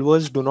 the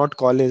solvers do not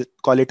call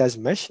it as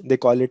mesh. They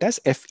call it as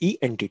FE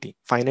entity,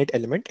 finite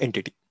element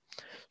entity.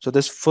 So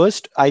this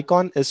first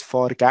icon is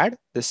for CAD.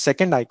 The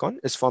second icon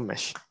is for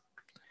mesh.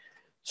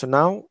 So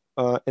now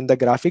in the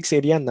graphics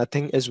area,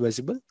 nothing is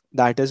visible.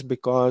 That is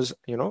because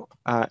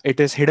it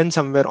is hidden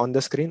somewhere on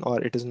the screen,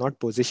 or it is not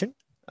positioned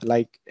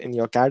like in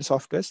your CAD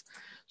softwares.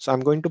 So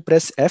I'm going to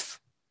press F.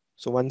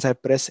 So once I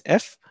press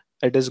F,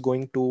 it is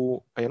going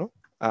to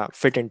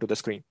fit into the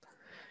screen.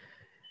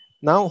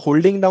 Now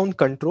holding down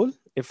control,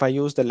 if I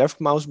use the left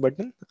mouse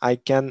button, I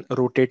can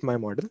rotate my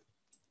model.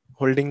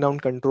 Holding down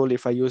control,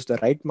 if I use the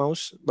right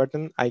mouse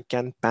button, I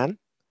can pan.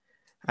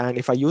 And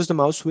if I use the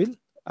mouse wheel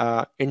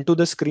into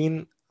the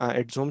screen,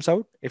 it zooms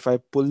out. If I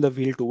pull the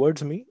wheel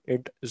towards me,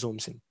 it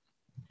zooms in.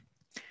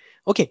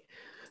 Okay,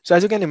 so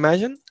as you can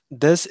imagine,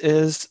 this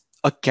is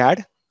a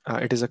CAD.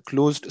 It is a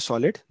closed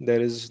solid.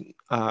 There is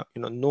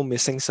no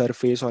missing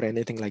surface or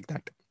anything like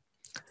that.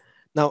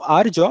 Now,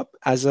 our job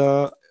as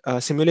a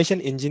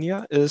simulation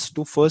engineer is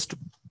to first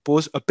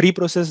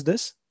pre-process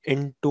this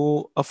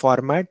into a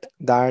format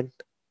that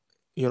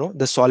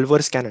the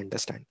solvers can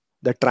understand,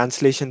 the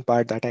translation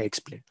part that I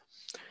explained.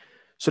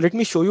 So let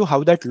me show you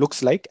how that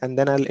looks like, and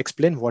then I'll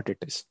explain what it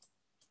is.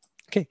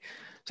 Okay.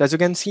 So as you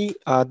can see,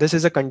 this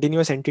is a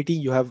continuous entity.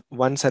 You have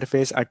one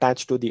surface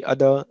attached to the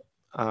other.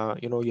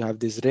 You have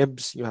these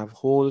ribs, you have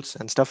holes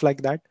and stuff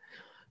like that.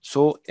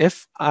 So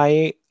if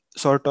I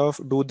sort of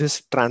do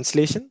this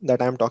translation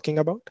that I'm talking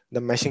about,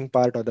 the meshing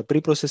part or the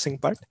pre-processing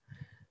part,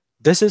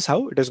 this is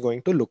how it is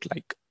going to look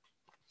like.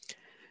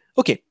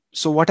 Okay,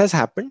 so what has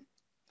happened?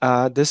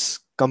 This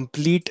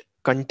complete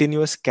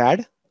continuous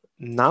CAD,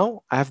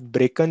 now I have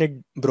broken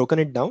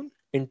it down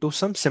into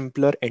some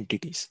simpler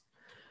entities.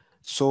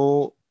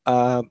 So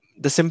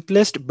the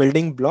simplest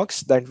building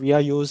blocks that we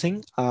are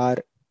using are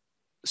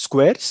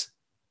squares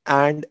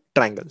and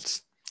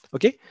triangles.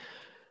 Okay,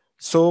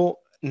 so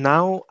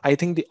now I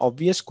think the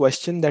obvious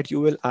question that you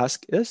will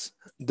ask is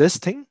this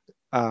thing,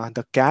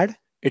 the CAD,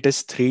 it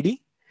is 3D,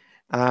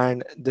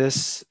 and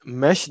this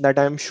mesh that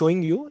I'm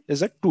showing you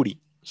is a 2D.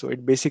 So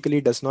it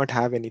basically does not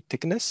have any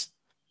thickness.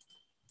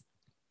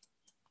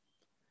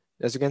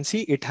 As you can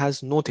see, it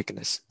has no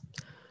thickness.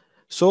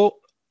 So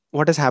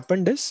what has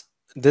happened is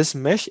this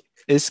mesh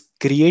is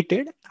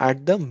created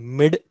at the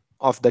mid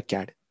of the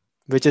CAD,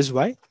 which is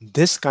why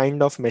this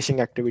kind of meshing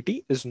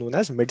activity is known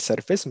as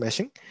mid-surface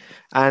meshing.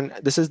 And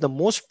this is the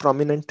most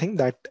prominent thing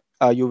that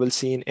you will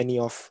see in any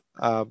of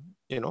the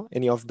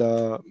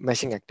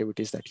meshing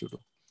activities that you do.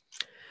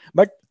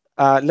 But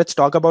let's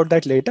talk about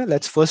that later.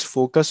 Let's first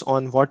focus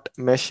on what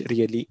mesh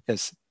really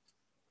is.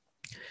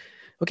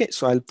 Okay,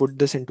 so I'll put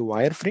this into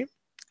wireframe.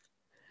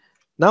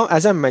 Now,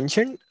 as I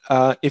mentioned,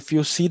 if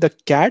you see the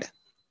CAD,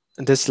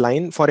 this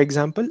line, for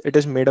example, it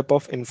is made up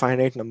of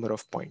infinite number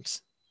of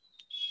points.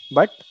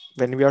 But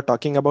when we are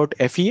talking about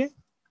FEA,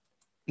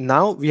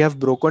 now we have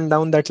broken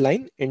down that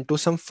line into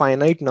some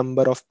finite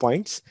number of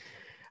points.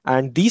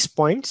 And these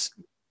points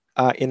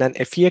in an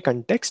FEA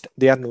context,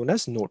 they are known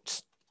as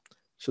nodes.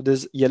 So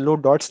these yellow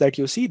dots that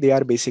you see, they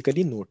are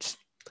basically nodes.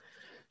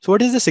 So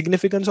what is the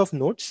significance of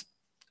nodes?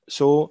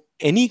 So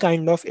any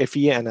kind of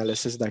FEA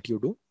analysis that you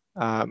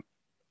do,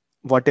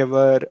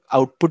 whatever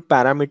output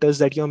parameters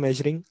that you're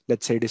measuring,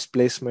 let's say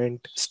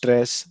displacement,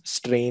 stress,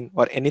 strain,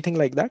 or anything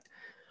like that,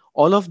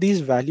 all of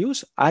these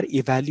values are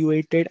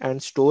evaluated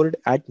and stored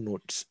at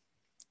nodes.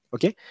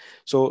 Okay,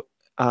 so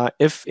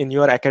if in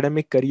your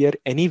academic career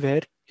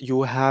anywhere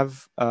you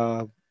have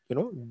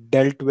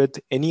dealt with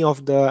any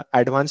of the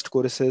advanced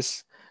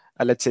courses,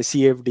 let's say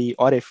CFD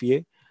or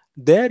FEA,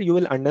 there you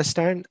will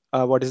understand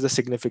what is the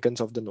significance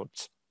of the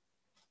nodes.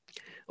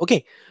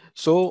 Okay,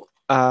 so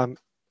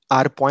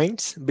our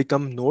points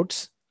become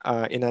nodes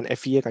in an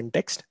FEA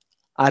context.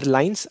 Our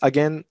lines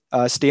again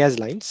stay as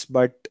lines,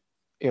 but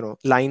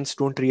lines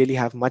don't really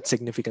have much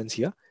significance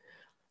here.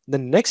 The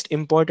next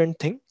important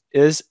thing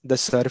is the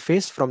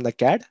surface from the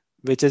CAD,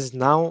 which is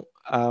now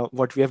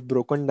what we have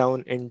broken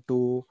down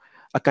into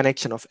a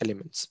connection of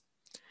elements.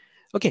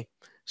 Okay,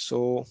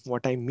 so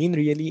what I mean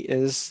really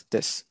is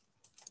this.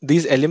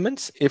 These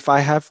elements, if I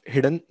have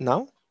hidden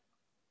now,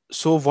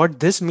 so what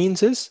this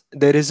means is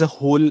there is a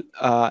hole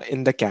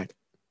in the CAD.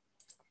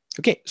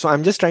 Okay, so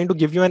I'm just trying to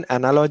give you an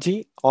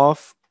analogy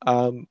of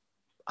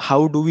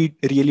how do we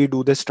really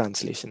do this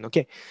translation.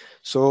 Okay,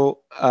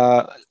 so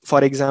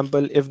for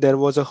example, if there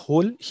was a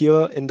hole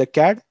here in the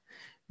CAD,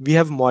 we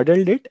have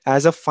modeled it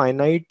as a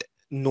finite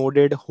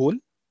noded hole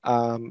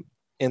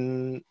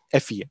in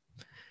FEA.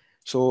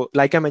 So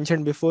like I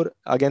mentioned before,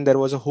 again, there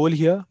was a hole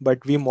here,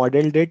 but we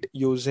modeled it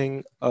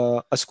using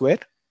a square.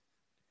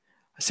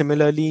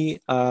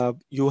 Similarly,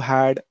 you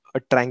had a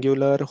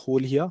triangular hole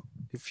here,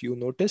 if you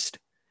noticed.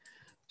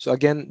 So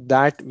again,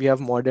 that we have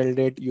modeled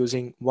it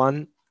using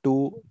 1,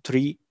 2,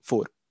 3,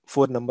 4,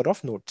 four number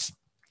of nodes.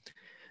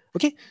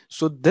 Okay,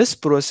 so this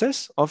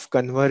process of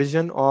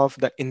conversion of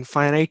the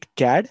infinite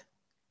CAD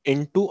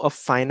into a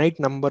finite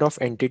number of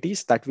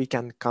entities that we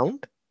can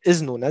count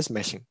is known as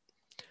meshing.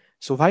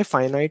 So why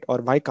finite or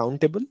why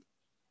countable?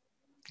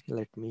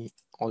 Let me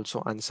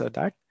also answer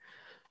that.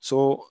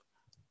 So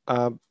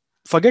uh,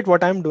 forget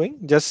what I'm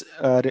doing. Just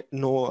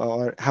know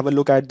or have a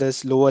look at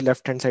this lower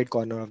left-hand side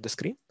corner of the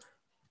screen.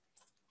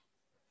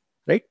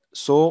 Right.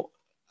 So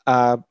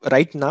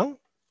right now,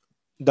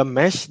 the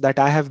mesh that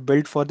I have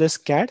built for this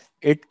CAD,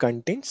 it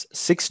contains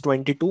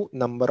 622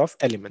 number of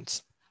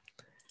elements.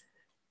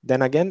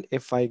 Then again,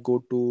 if I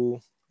go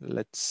to,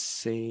 let's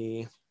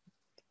say,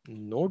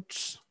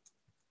 nodes,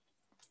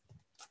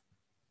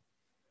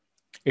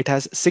 It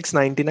has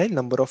 699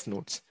 number of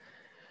nodes.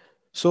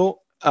 So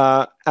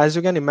as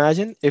you can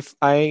imagine, if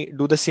I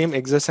do the same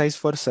exercise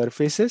for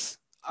surfaces,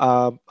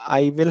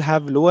 I will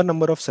have lower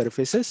number of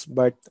surfaces,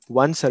 but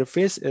one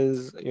surface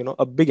is,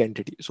 a big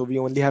entity. So we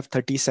only have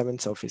 37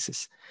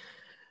 surfaces.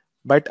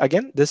 But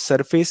again, this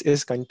surface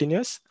is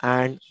continuous,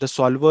 and the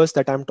solvers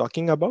that I'm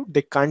talking about,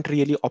 they can't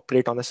really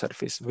operate on a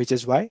surface, which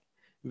is why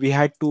we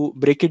had to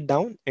break it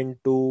down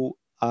into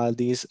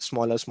these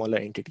smaller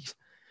entities.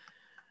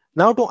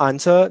 Now to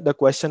answer the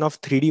question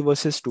of 3D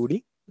versus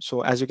 2D.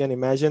 So as you can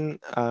imagine,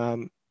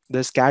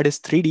 this CAD is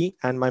 3D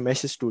and my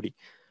mesh is 2D.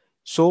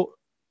 So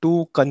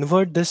to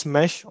convert this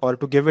mesh or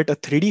to give it a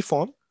 3D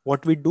form,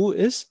 what we do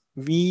is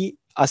we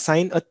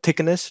assign a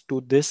thickness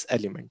to this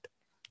element.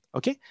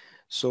 Okay.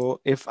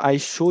 So if I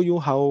show you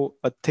how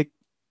a thick,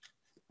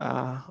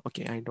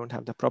 okay, I don't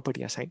have the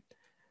property assigned.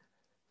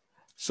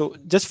 So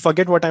just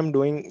forget what I'm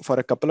doing for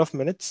a couple of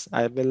minutes.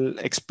 I will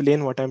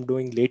explain what I'm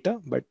doing later,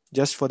 but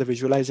just for the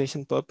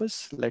visualization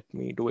purpose, let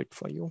me do it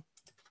for you.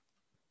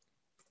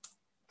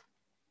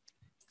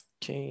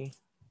 Okay.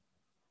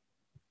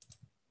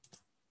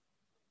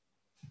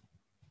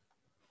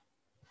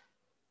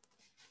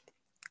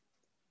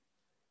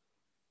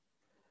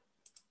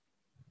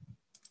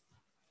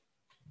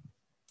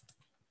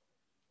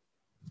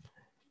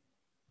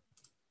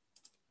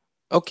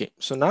 Okay,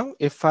 so now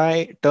if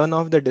I turn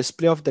off the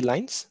display of the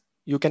lines,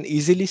 you can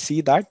easily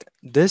see that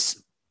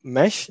this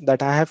mesh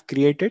that I have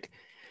created,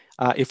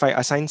 if I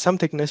assign some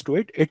thickness to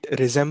it, it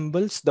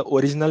resembles the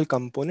original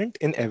component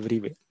in every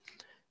way.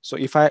 So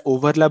if I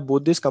overlap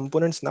both these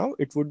components now,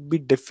 it would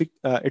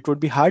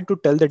be hard to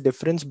tell the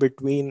difference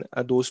between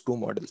those two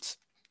models.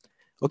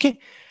 Okay,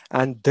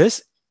 and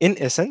this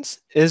in essence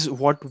is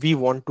what we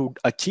want to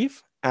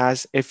achieve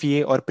as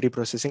FEA or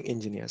pre-processing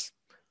engineers.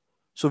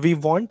 So we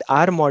want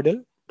our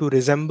model to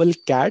resemble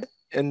CAD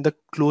in the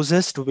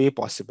closest way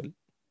possible.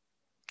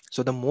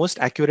 So the most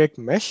accurate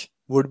mesh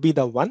would be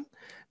the one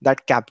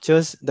that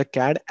captures the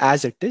CAD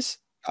as it is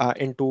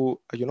into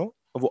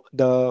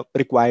the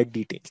required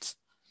details.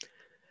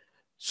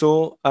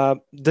 So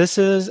this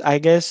is, I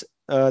guess,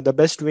 the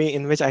best way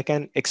in which I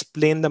can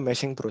explain the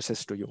meshing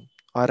process to you,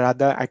 or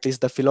rather, at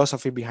least the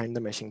philosophy behind the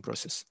meshing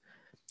process.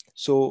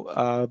 So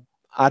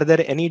are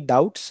there any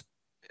doubts?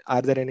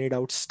 Are there any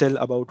doubts still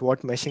about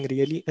what meshing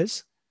really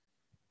is?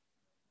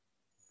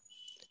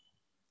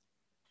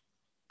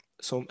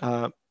 So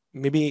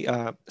maybe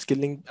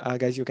Skill-Lync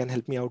guys, you can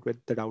help me out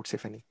with the doubts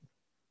if any.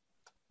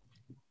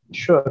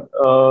 Sure.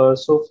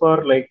 So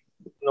far, like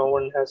no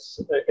one has.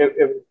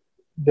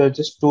 There are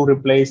just two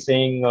replies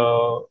saying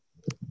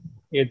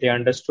yeah, they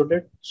understood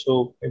it.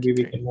 So Okay, maybe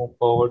we great. can move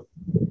forward.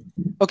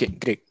 Okay,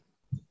 great.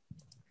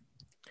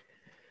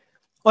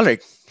 All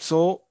right.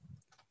 So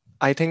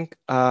I think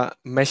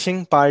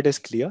meshing part is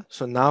clear.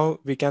 So now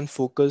we can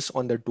focus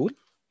on the tool.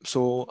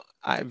 So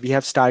we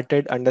have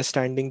started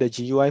understanding the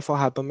GUI for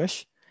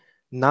Hypermesh.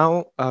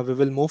 Now we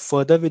will move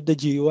further with the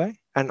GUI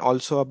and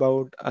also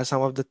about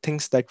some of the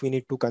things that we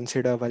need to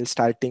consider while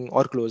starting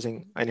or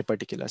closing any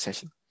particular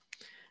session.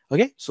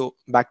 Okay, so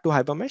back to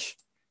Hypermesh.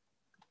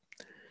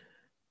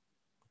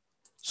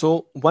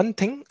 So one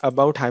thing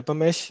about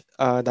Hypermesh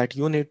that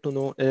you need to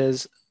know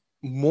is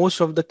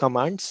most of the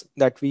commands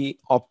that we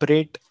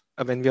operate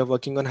when we are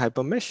working on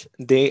Hypermesh,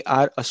 they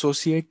are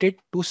associated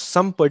to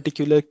some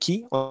particular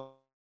key on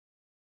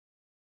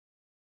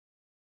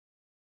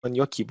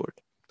your keyboard.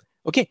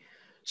 Okay,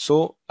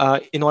 so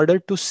in order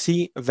to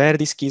see where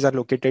these keys are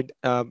located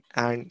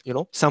and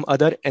some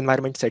other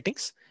environment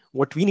settings,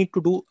 what we need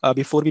to do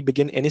before we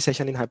begin any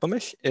session in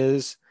Hypermesh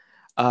is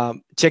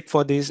check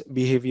for these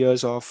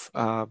behaviors of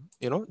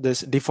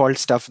this default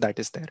stuff that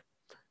is there.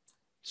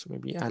 So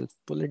maybe I'll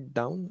pull it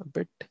down a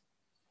bit.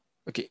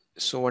 Okay,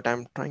 so what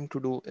I'm trying to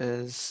do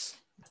is,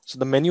 so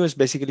the menu is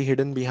basically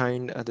hidden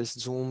behind this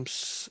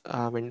zooms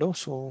window.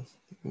 So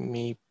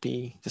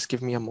maybe just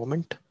give me a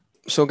moment.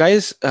 So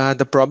guys,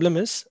 the problem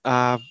is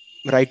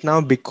right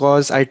now,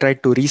 because I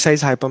tried to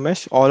resize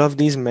Hypermesh, all of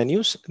these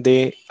menus,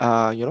 they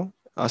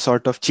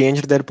sort of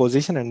changed their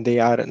position and they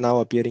are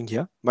now appearing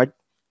here. But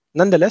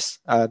nonetheless,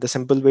 the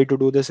simple way to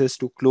do this is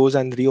to close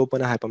and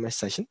reopen a Hypermesh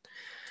session.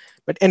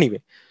 But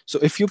anyway, so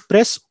if you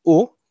press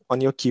O on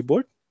your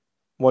keyboard,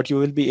 what you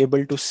will be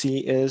able to see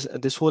is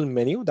this whole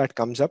menu that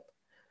comes up.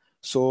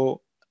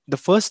 So the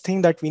first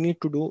thing that we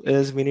need to do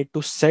is we need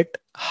to set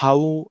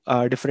how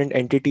different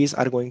entities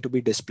are going to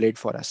be displayed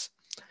for us.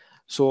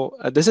 So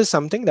this is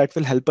something that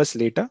will help us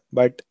later,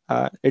 but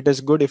it is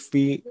good if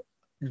we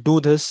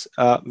do this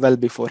well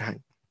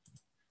beforehand.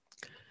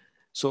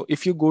 So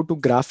if you go to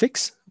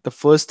graphics, the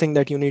first thing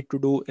that you need to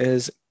do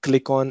is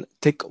click on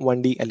thick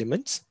 1D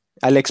elements.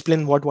 I'll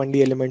explain what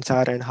 1D elements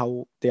are and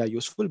how they are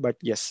useful, but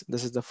yes,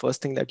 this is the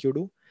first thing that you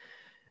do.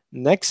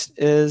 Next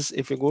is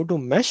if you go to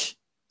mesh,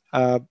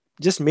 uh,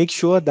 just make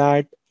sure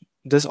that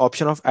this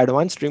option of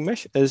advanced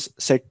remesh is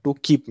set to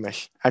keep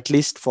mesh, at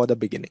least for the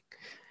beginning.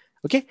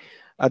 Okay.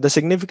 The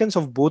significance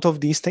of both of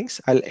these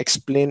things I'll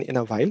explain in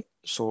a while,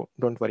 so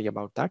don't worry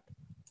about that.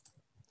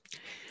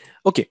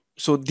 Okay,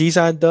 so these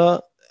are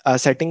the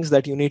settings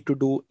that you need to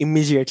do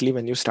immediately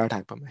when you start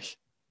Hypermesh.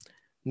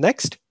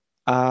 Next,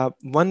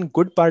 one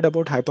good part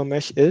about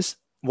Hypermesh is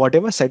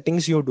whatever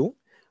settings you do,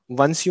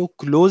 once you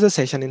close a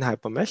session in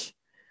Hypermesh,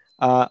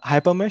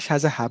 Hypermesh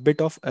has a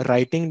habit of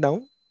writing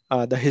down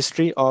the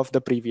history of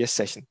the previous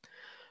session.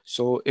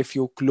 So if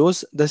you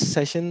close this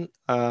session,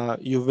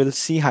 you will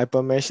see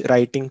Hypermesh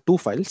writing two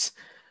files.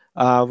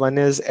 One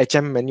is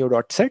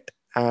hmmenu.set,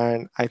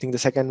 and I think the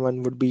second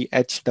one would be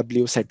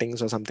hw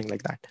settings or something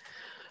like that.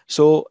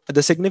 So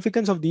the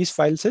significance of these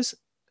files is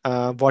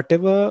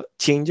whatever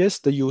changes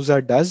the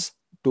user does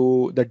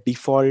to the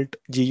default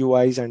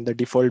GUIs and the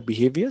default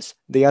behaviors,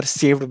 they are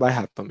saved by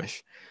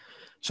Hypermesh.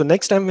 So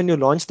next time when you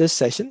launch this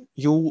session,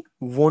 you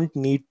won't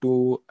need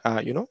to,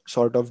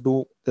 sort of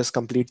do this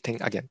complete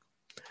thing again.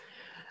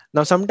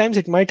 Now, sometimes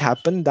it might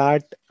happen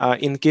that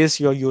in case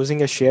you're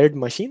using a shared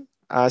machine,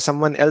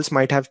 someone else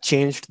might have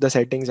changed the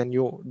settings and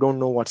you don't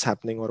know what's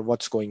happening or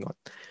what's going on.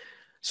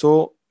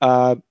 So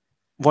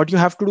what you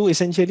have to do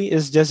essentially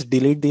is just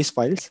delete these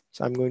files.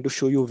 So I'm going to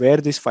show you where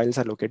these files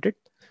are located.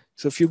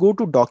 So if you go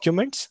to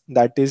documents,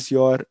 that is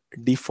your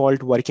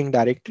default working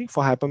directory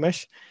for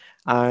Hypermesh.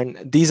 And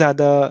these are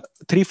the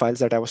three files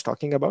that I was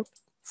talking about.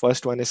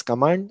 First one is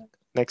command,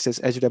 next is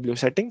HW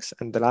settings,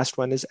 and the last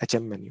one is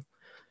HM menu.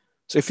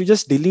 So if you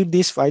just delete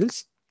these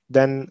files,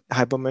 then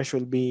Hypermesh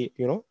will be,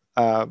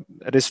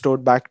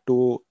 restored back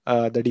to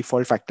the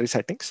default factory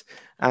settings,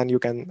 and you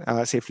can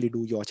safely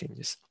do your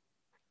changes.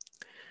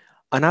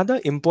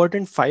 Another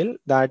important file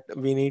that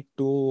we need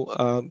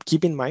to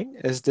keep in mind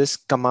is this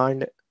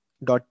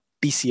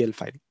command.tcl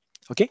file.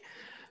 Okay.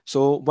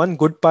 So one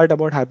good part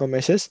about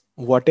Hypermesh is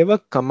whatever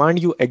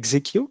command you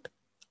execute,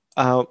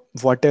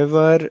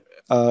 whatever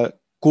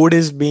code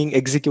is being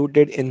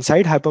executed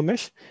inside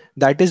Hypermesh,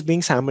 that is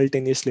being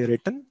simultaneously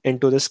written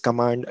into this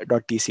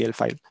command.tcl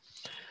file.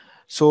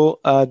 So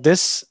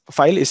this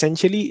file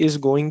essentially is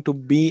going to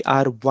be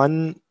our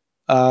one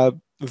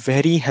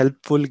very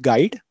helpful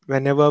guide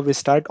whenever we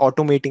start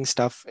automating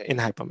stuff in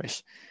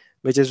Hypermesh,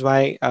 which is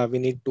why we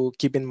need to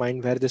keep in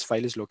mind where this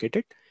file is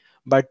located.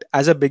 But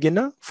as a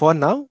beginner, for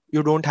now,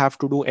 you don't have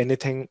to do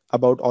anything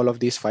about all of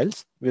these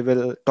files. We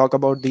will talk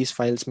about these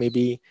files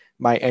maybe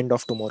by end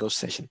of tomorrow's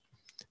session.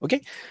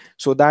 Okay,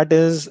 so that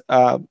is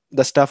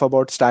the stuff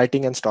about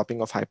starting and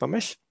stopping of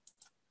Hypermesh.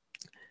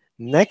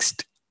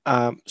 Next,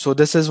 so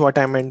this is what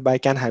I meant by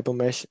can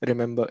Hypermesh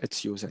remember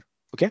its user.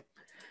 Okay,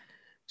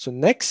 so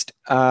next,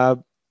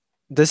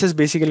 this is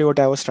basically what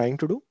I was trying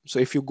to do. So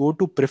if you go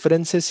to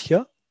preferences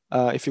here,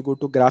 if you go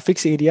to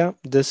graphics area,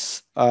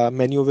 this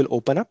menu will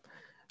open up.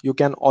 You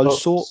can Oh,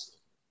 also, yes.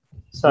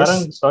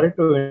 Sarang, sorry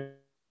to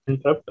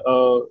interrupt.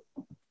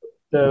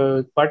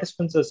 The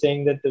participants are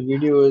saying that the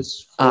video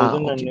is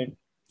frozen and it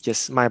Okay.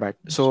 Yes, my bad.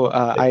 it's not So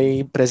clicking.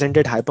 I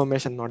presented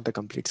Hypermesh and not the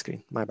complete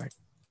screen. My bad.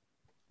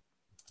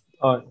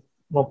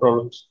 No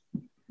problems.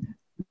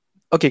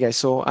 Okay, guys.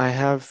 So I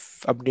have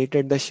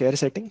updated the share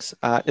settings.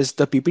 Is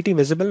the PPT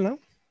visible now?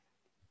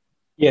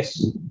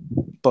 Yes.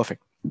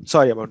 Perfect.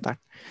 Sorry about that.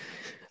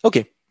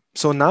 Okay.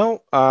 So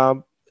now,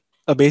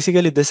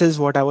 basically, this is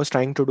what I was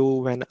trying to do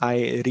when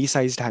I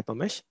resized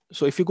Hypermesh.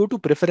 So if you go to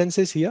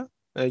preferences here,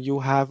 you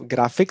have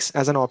graphics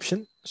as an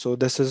option. So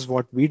this is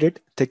what we did,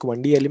 thick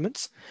 1D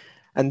elements.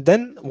 And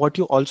then what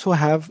you also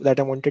have that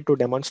I wanted to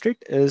demonstrate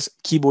is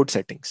keyboard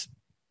settings.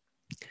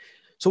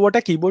 So what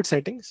are keyboard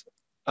settings?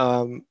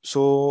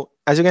 So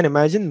as you can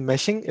imagine,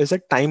 meshing is a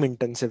time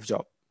intensive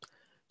job.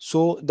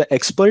 So the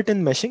expert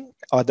in meshing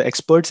or the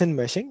experts in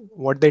meshing,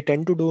 what they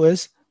tend to do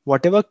is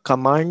whatever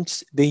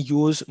commands they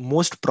use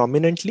most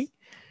prominently,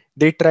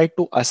 they try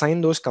to assign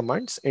those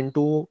commands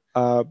into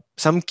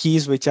some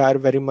keys which are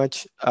very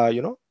much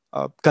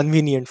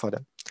convenient for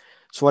them.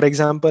 So for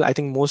example, I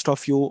think most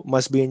of you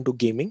must be into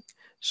gaming.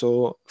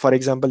 So for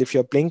example, if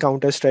you're playing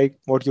Counter Strike,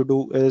 what you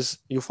do is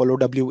you follow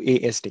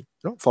WASD,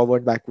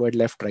 forward, backward,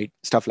 left, right,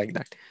 stuff like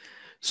that.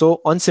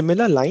 So on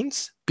similar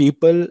lines,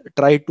 people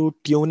try to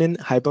tune in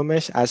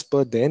Hypermesh as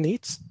per their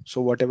needs.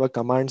 So whatever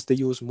commands they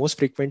use most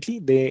frequently,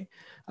 they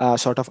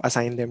sort of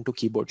assign them to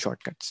keyboard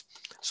shortcuts.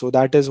 So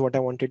that is what I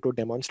wanted to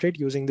demonstrate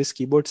using this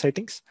keyboard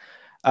settings.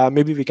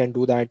 Maybe we can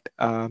do that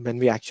when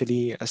we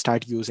actually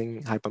start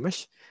using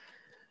Hypermesh.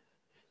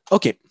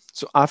 Okay,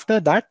 so after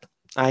that,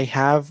 I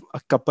have a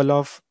couple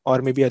of,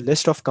 or maybe a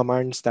list of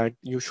commands that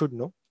you should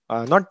know.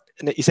 Not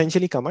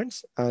essentially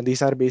commands,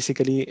 these are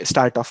basically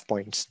start off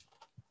points.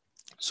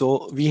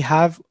 So we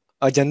have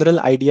a general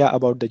idea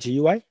about the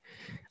GUI.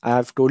 I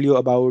have told you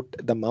about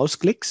the mouse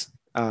clicks,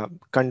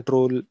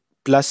 control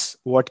plus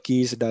what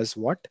keys does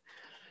what.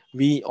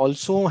 We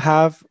also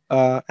have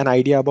an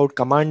idea about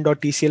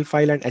command.tcl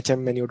file and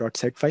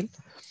hmmenu.set file.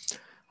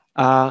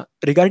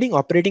 Regarding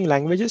operating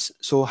languages,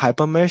 so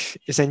Hypermesh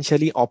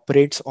essentially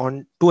operates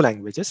on two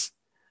languages.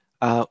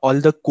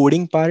 All the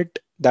coding part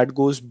that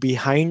goes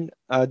behind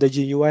the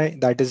GUI,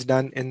 that is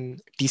done in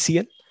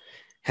TCL.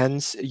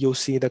 Hence, you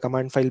see the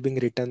command file being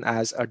written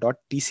as a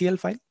 .tcl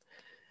file.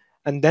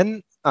 And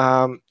then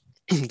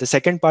the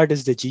second part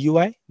is the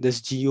GUI.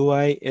 This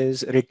GUI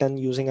is written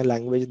using a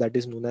language that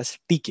is known as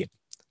TK.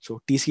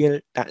 So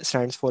TCL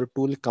stands for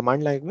tool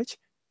command language.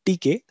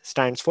 TK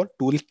stands for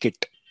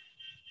toolkit.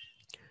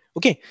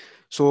 Okay,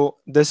 so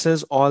this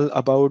is all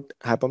about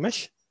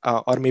Hypermesh,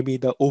 or maybe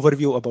the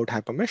overview about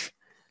Hypermesh.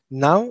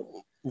 Now,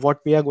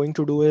 what we are going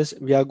to do is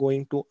we are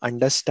going to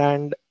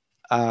understand,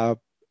 uh,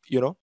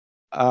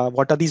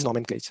 what are these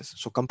nomenclatures?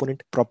 So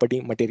component, property,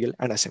 material,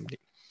 and assembly.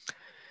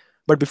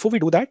 But before we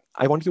do that,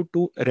 I want you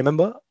to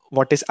remember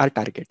what is our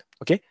target.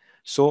 Okay,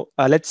 so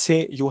let's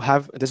say you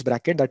have this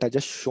bracket that I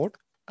just showed,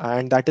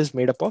 and that is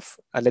made up of,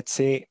 let's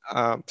say,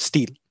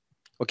 steel.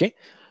 Okay,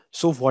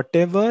 so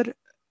whatever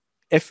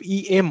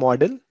FEA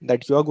model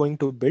that you are going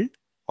to build,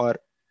 or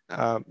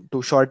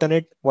to shorten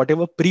it,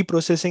 whatever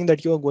pre-processing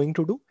that you are going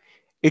to do,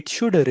 it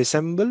should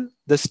resemble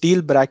the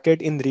steel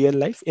bracket in real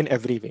life in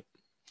every way.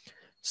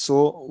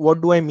 So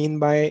what do I mean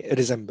by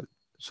resemble?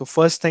 So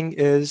first thing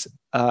is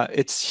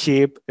its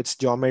shape, its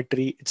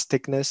geometry, its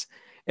thickness,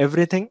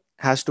 everything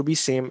has to be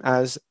same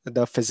as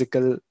the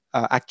physical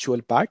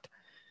actual part.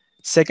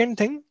 Second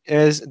thing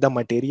is the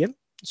material.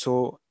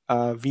 So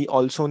we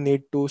also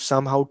need to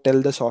somehow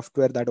tell the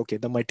software that, okay,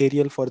 the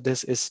material for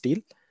this is steel.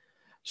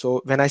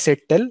 So when I say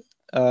tell,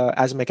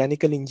 as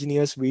mechanical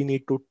engineers, we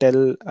need to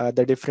tell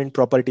the different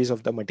properties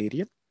of the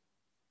material.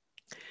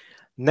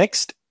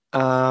 Next,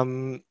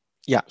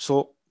 yeah,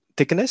 so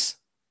thickness,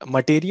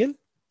 material,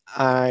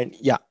 and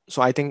yeah,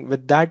 so I think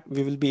with that,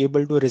 we will be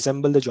able to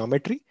resemble the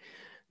geometry.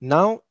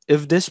 Now,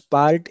 if this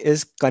part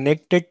is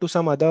connected to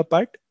some other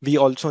part, we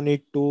also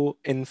need to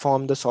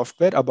inform the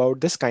software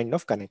about this kind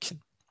of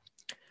connection.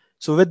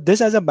 So with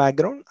this as a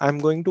background, I'm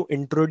going to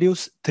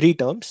introduce three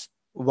terms.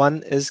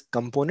 One is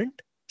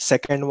component,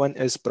 second one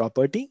is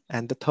property,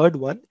 and the third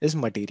one is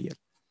material.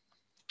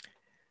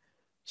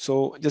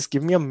 So just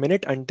give me a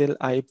minute until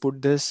I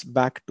put this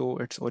back to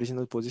its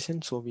original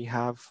position, so we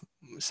have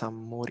some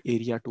more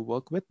area to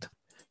work with.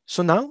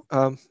 So now,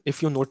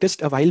 if you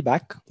noticed a while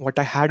back, what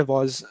I had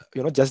was,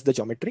 just the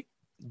geometry.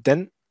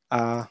 Then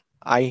uh,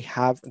 I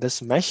have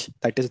this mesh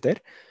that is there,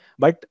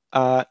 but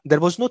there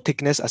was no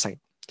thickness assigned.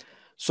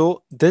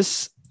 So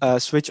this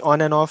switch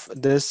on and off,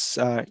 this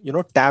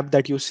tab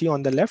that you see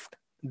on the left,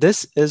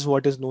 this is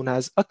what is known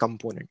as a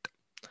component.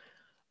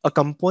 A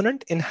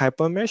component in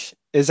Hypermesh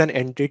is an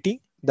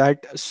entity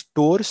that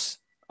stores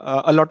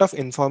a lot of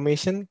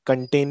information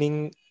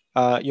containing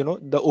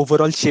the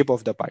overall shape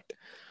of the part.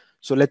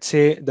 So let's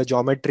say the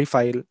geometry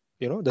file,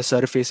 the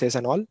surfaces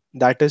and all,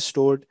 that is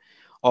stored.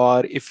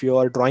 Or if you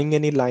are drawing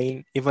any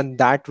line, even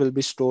that will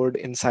be stored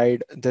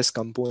inside this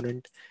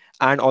component.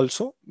 And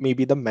also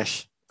maybe the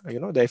mesh,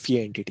 the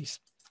FEA entities.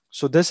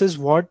 So this is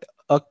what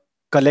a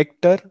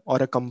collector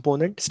or a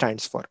component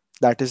stands for.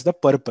 That is the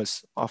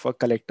purpose of a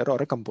collector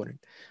or a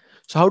component.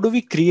 So how do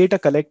we create a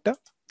collector?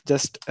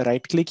 Just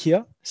right click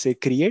here, say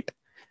create,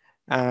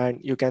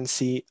 and you can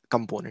see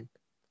component.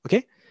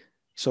 Okay.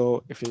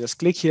 So if you just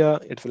click here,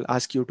 it will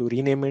ask you to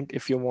rename it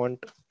if you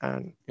want,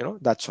 and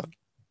that's all.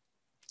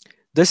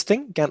 This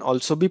thing can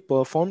also be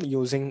performed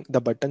using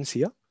the buttons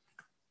here.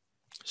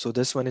 So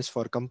this one is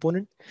for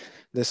component,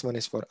 this one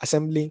is for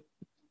assembly,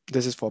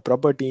 this is for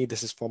property,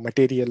 this is for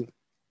material,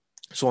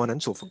 so on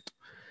and so forth.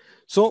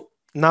 So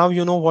now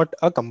you know what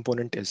a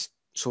component is.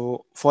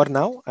 So for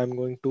now, I'm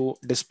going to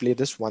display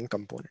this one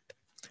component.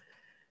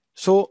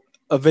 So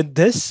with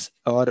this,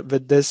 or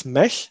with this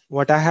mesh,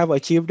 what I have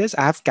achieved is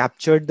I have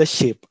captured the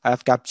shape, I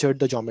have captured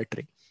the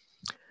geometry.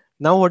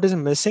 Now what is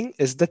missing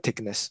is the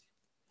thickness.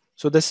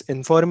 So this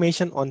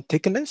information on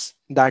thickness,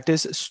 that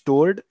is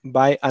stored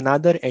by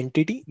another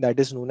entity that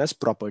is known as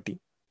property.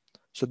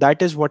 So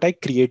that is what I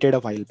created a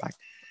while back.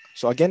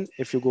 So again,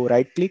 if you go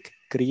right click,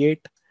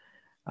 create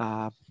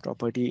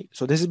property.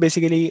 So this is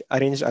basically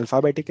arranged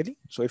alphabetically.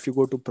 So if you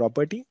go to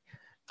property,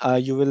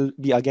 you will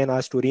be again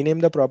asked to rename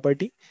the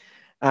property.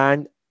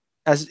 And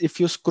as if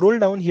you scroll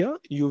down here,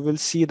 you will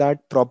see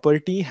that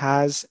property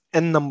has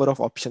n number of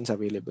options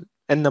available,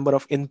 n number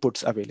of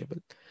inputs available.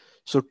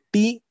 So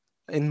T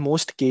in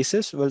most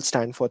cases will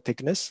stand for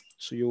thickness.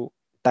 So you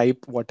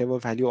type whatever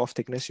value of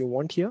thickness you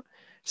want here,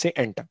 say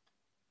enter.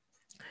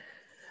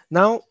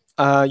 Now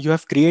you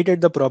have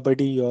created the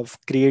property, you have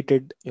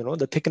created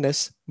the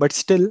thickness, but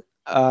still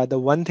the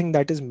one thing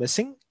that is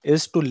missing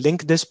is to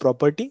link this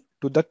property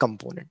to the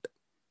component.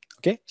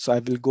 Okay, so I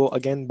will go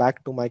again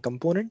back to my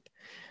component.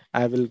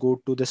 I will go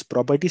to this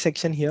property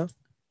section here.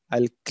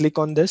 I'll click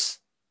on this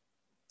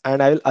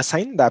and I will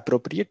assign the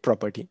appropriate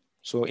property.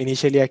 So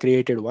initially I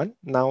created one,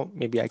 now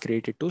maybe I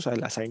created two, so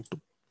I'll assign two.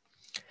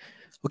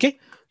 Okay,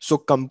 so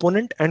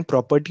component and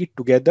property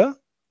together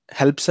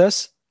helps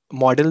us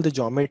model the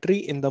geometry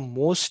in the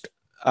most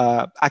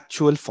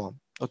actual form.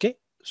 Okay,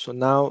 so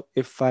now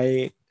if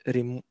I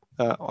remove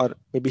or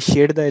maybe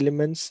shade the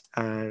elements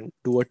and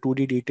do a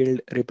 2D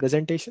detailed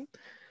representation.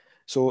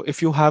 So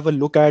if you have a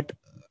look at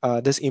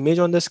this image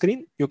on the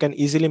screen, you can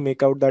easily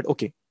make out that,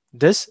 okay,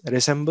 this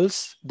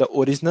resembles the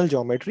original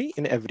geometry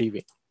in every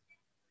way,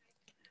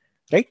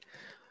 right?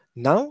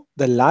 Now,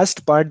 the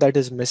last part that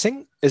is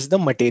missing is the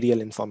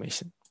material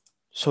information.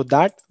 So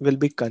that will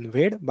be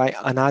conveyed by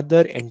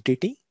another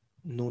entity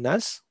known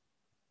as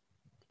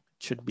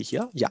should be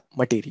here. Yeah,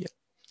 material.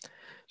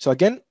 So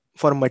again,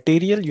 for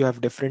material, you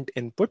have different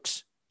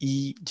inputs,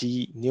 E,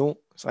 G, nu.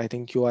 So I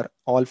think you are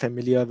all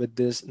familiar with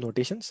these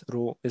notations.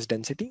 Rho is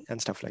density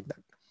and stuff like that.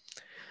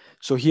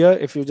 So here,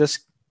 if you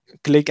just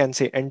click and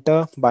say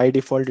enter, by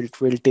default,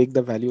 it will take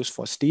the values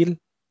for steel.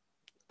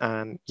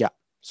 And yeah,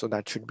 so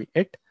that should be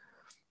it.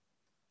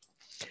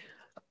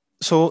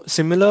 So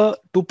similar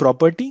to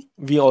property,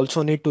 we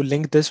also need to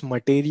link this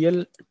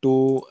material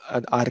to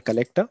our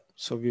collector.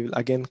 So we will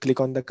again click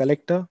on the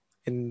collector.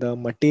 In the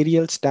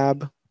materials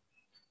tab,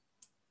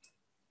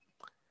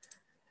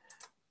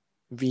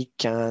 we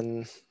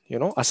can,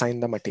 assign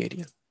the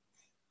material.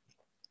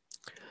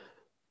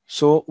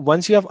 So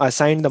once you have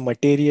assigned the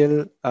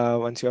material,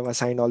 once you have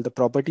assigned all the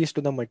properties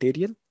to the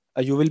material,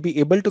 you will be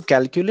able to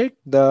calculate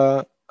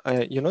the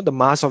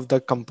mass of the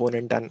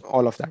component and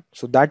all of that.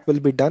 So that will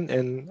be done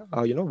in,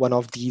 one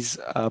of these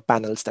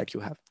panels that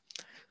you have.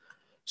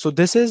 So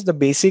this is the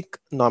basic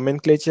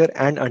nomenclature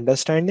and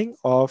understanding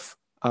of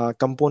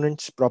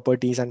components,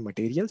 properties, and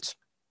materials.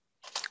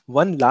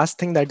 One last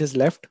thing that is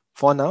left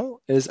for now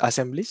is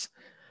assemblies.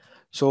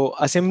 So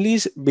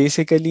assemblies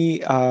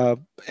basically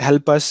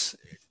help us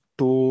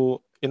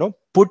to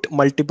put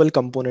multiple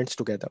components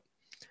together.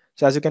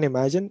 So as you can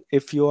imagine,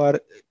 if you are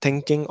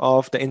thinking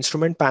of the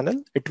instrument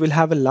panel, it will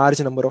have a large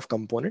number of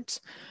components.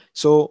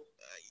 So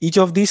each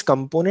of these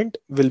component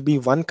will be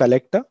one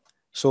collector.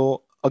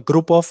 So a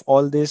group of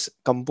all these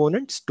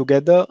components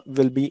together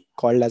will be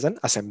called as an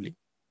assembly.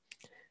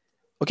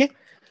 Okay,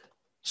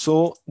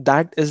 so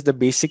that is the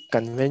basic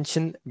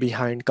convention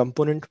behind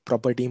component,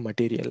 property,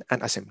 material,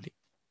 and assembly.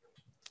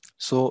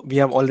 So we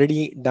have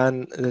already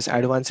done this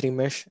advanced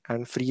remesh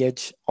and free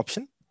edge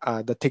option,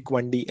 the thick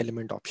 1D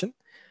element option.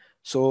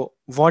 So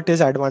what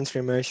is advanced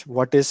remesh?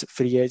 What is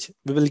free edge?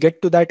 We will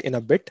get to that in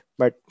a bit,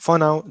 but for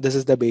now, this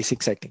is the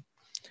basic setting.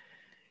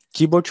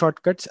 Keyboard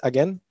shortcuts,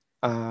 again,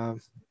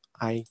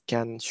 I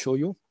can show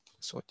you.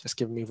 So just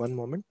give me one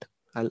moment.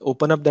 I'll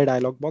open up the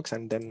dialog box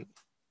and then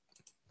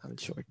I'll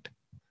show it.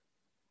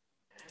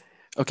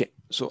 Okay,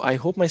 so I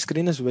hope my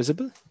screen is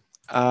visible.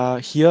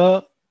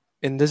 Here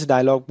in this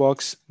dialog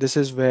box, this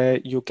is where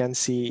you can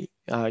see,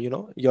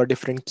 your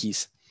different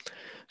keys.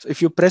 So if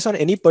you press on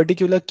any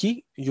particular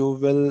key, you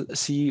will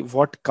see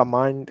what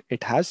command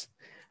it has.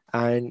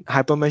 And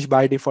Hypermesh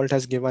by default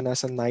has given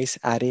us a nice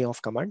array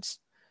of commands.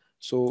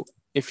 So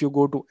if you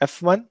go to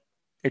F1,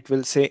 it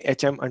will say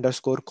hm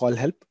underscore call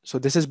help. So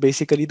this is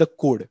basically the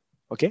code.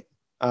 Okay.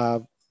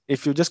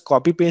 If you just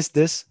copy paste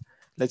this,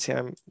 let's say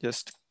I'm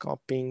just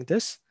copying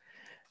this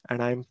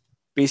and I'm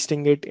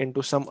pasting it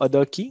into some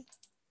other key.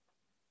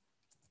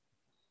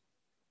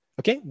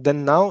 Okay,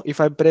 then now if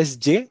I press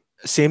J,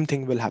 same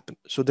thing will happen.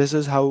 So this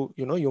is how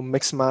you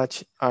mix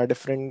match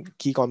different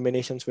key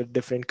combinations with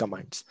different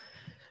commands.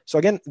 So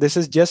again, this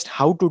is just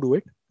how to do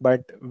it,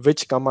 but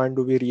which command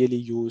do we really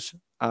use,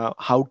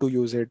 how to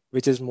use it,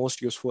 which is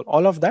most useful,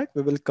 all of that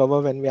we will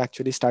cover when we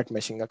actually start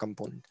meshing a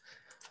component.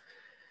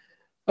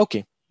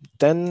 Okay,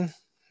 then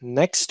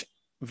next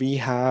we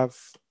have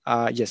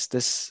yes,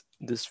 this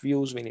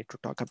views we need to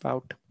talk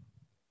about.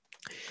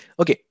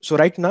 Okay, so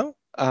right now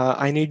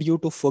I need you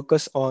to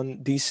focus on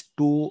these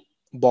two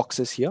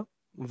boxes here.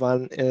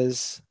 One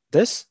is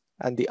this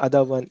and the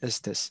other one is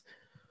this.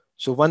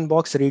 So one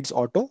box reads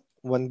auto,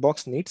 one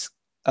box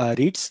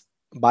reads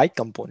by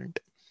component.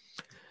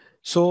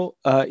 So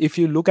if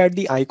you look at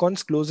the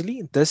icons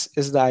closely, this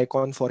is the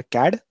icon for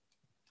CAD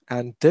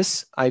and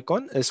this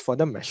icon is for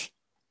the mesh.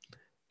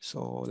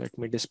 So let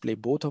me display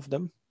both of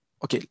them.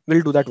 Okay,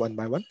 we'll do that one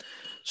by one.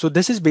 So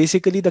this is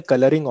basically the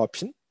coloring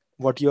option.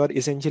 What you are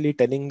essentially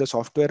telling the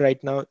software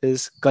right now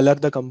is color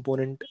the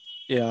component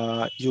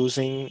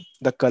using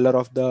the color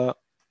of the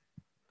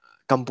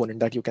component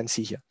that you can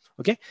see here.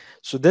 Okay,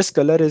 so this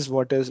color is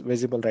what is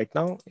visible right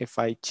now. If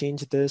I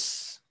change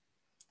this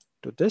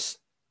to this,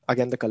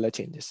 again the color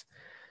changes.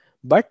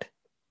 But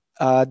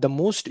the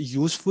most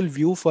useful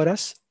view for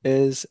us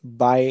is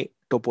by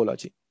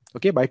topology.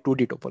 Okay, by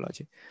 2D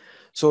topology.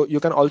 So you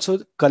can also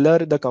color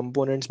the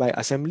components by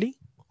assembly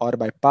or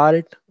by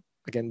part.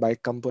 Again, by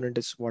component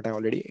is what I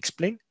already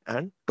explained,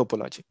 and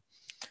topology.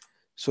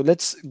 So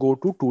let's go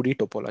to 2D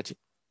topology.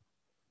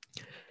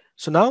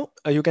 So now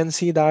you can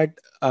see that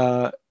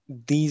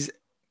these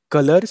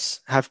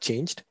colors have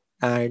changed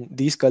and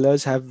these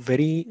colors have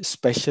very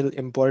special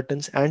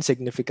importance and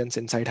significance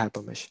inside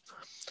Hypermesh.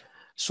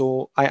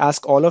 So I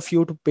ask all of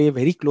you to pay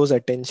very close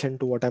attention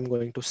to what I'm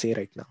going to say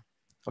right now.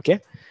 Okay.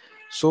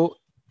 So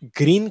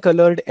green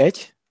colored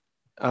edge,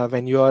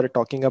 when you are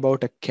talking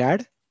about a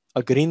CAD,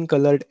 a green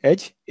colored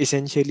edge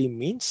essentially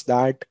means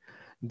that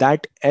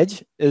that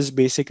edge is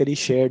basically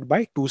shared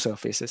by two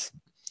surfaces.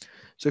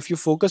 So if you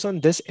focus on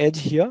this edge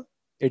here,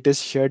 it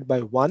is shared by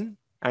 1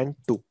 and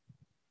 2,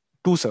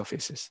 two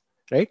surfaces,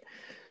 right?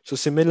 So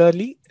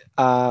similarly,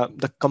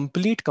 the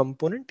complete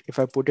component, if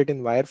I put it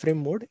in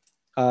wireframe mode,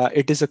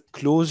 it is a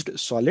closed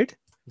solid,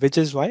 which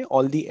is why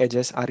all the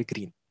edges are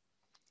green.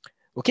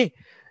 Okay,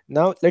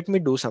 now let me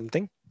do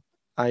something.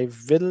 I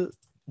will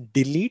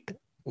delete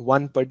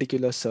one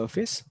particular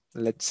surface,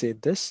 let's say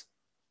this,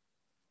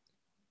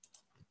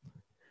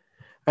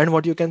 And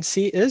what you can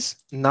see is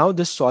now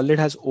this solid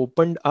has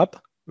opened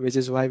up, which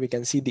is why we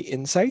can see the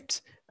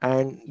insides,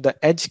 and the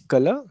edge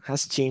color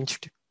has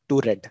changed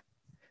to red,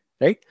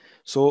 right?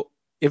 So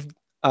if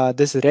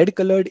this red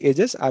colored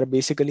edges are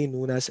basically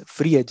known as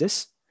free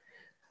edges.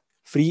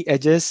 Free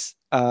edges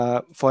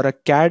for a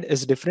CAD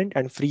is different,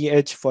 and free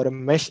edge for a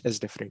mesh is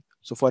different.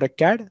 So for a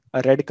CAD,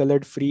 a red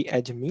colored free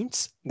edge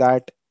means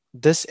that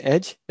this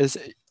edge is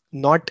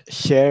not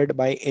shared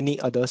by any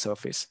other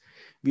surface.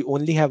 We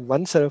only have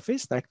one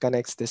surface that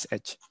connects this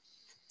edge.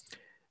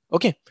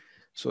 Okay,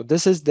 so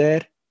this is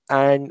there.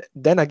 And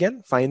then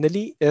again,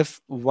 finally, if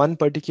one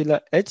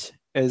particular edge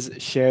is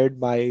shared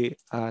by,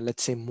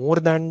 let's say, more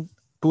than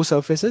two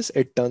surfaces,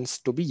 it turns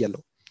to be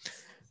yellow.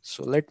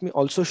 So let me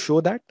also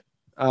show that.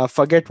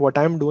 Forget what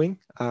I'm doing.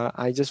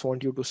 I just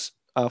want you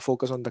to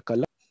focus on the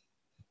color.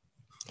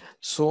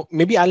 So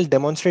maybe I'll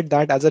demonstrate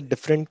that as a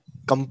different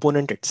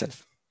component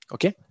itself.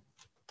 Okay.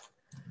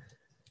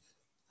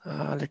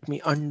 Let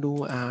me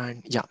undo,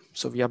 and yeah,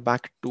 so we are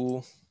back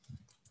to,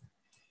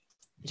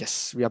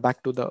 yes, we are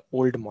back to the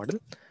old model.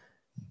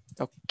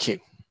 Okay.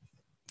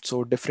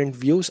 So different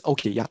views.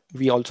 Okay, yeah,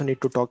 we also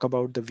need to talk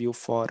about the view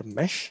for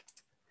mesh.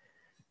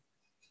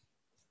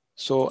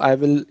 So I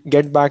will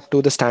get back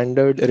to the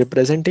standard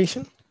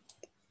representation.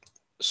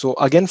 So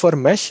again, for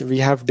mesh, we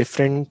have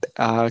different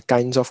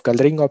kinds of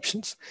coloring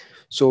options.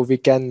 So we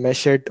can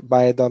mesh it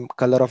by the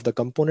color of the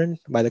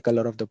component, by the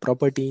color of the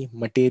property,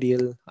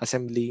 material,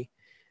 assembly.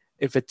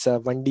 If it's a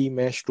 1D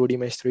mesh, 2D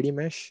mesh, 3D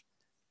mesh,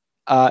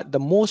 the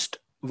most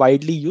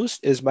widely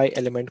used is by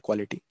element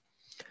quality.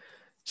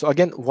 So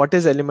again, what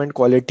is element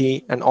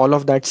quality and all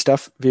of that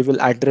stuff, we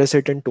will address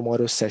it in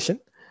tomorrow's session.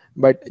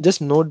 But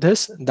just note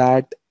this,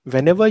 that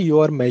whenever you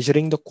are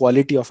measuring the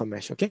quality of a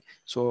mesh, okay,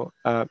 so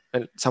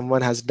and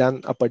someone has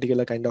done a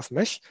particular kind of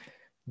mesh,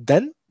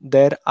 then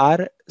there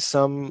are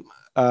some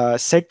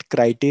set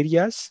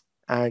criterias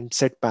and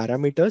set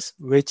parameters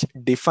which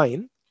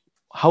define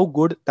how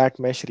good that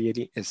mesh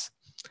really is.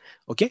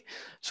 Okay,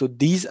 so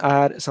these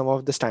are some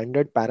of the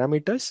standard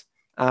parameters,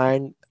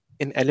 and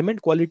in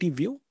element quality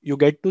view you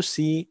get to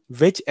see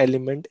which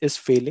element is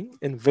failing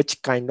in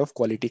which kind of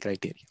quality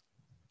criteria.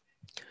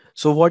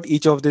 So what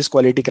each of these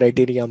quality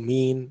criteria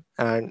mean,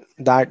 and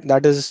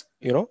that is,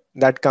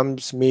 that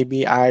comes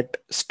maybe at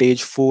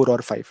stage 4 or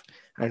 5,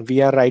 and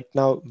we are right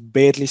now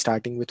barely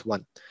starting with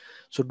 1.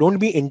 So don't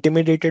be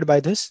intimidated by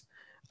this.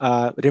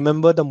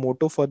 Remember the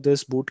motto for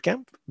this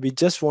bootcamp: we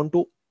just want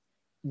to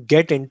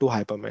get into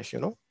Hypermesh.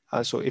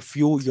 So if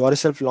you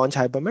yourself launch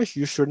Hypermesh,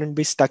 you shouldn't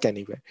be stuck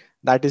anywhere.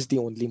 That is the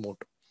only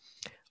motto.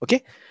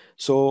 Okay,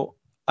 so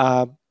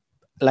uh,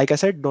 like I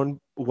said,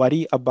 don't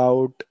worry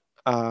about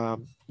uh,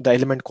 the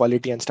element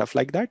quality and stuff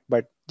like that,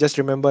 but just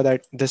remember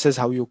that this is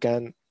how you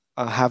can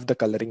have the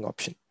coloring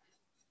option.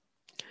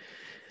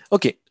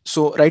 Okay,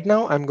 so right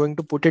now I'm going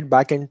to put it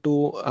back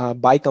into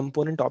by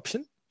component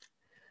option.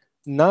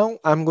 Now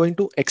I'm going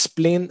to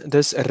explain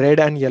this red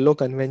and yellow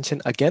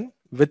convention again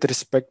with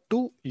respect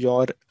to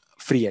your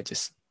free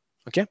edges.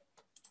 Okay,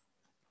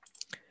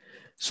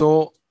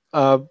 so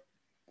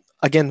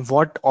again,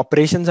 what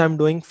operations I'm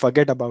doing,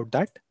 forget about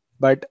that.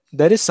 But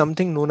there is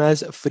something known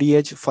as free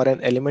edge for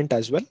an element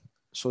as well.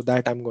 So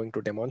that I'm going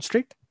to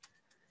demonstrate.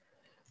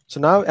 So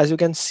now, as you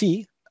can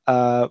see,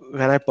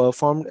 when I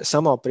performed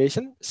some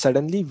operation,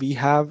 suddenly we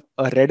have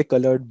a red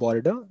colored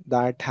border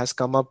that has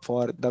come up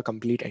for the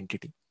complete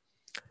entity.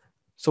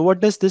 So what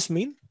does this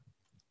mean?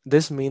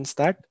 This means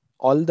that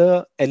all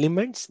the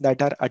elements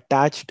that are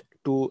attached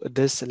to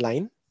this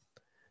line,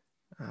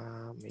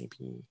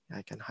 maybe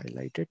I can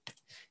highlight it.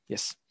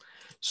 Yes.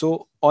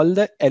 So all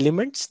the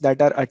elements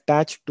that are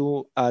attached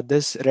to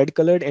this red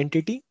colored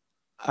entity,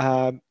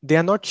 they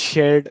are not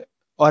shared,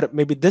 or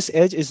maybe this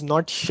edge is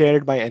not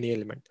shared by any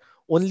element.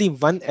 Only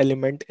one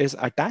element is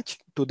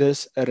attached to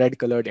this red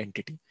colored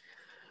entity.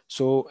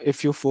 So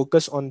if you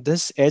focus on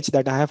this edge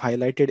that I have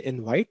highlighted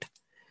in white,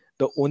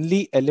 the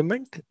only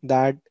element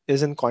that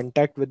is in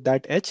contact with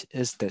that edge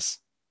is this.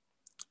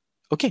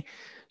 Okay,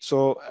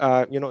 so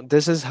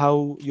this is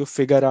how you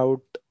figure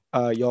out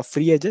your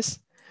free edges.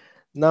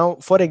 Now,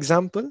 for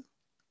example,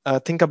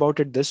 think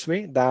about it this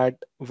way,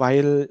 that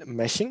while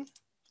meshing,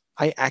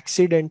 I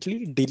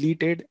accidentally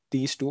deleted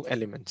these two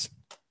elements.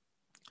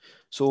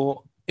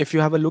 So if you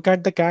have a look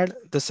at the CAD,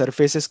 the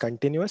surface is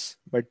continuous.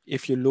 But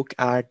if you look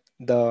at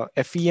the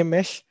FEM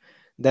mesh,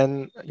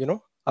 then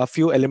a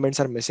few elements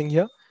are missing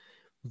here,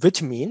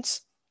 which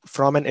means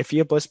from an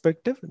FEA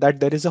perspective that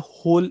there is a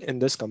hole in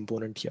this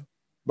component here.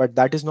 But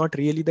that is not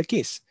really the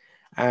case.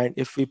 And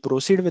if we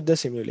proceed with the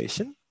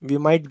simulation, we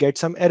might get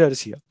some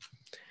errors here,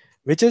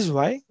 which is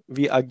why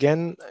we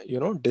again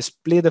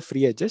display the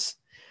free edges,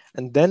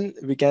 and then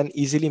we can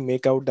easily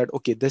make out that,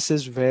 okay, this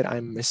is where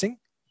I'm missing.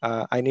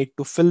 I need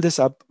to fill this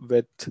up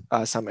with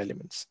some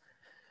elements.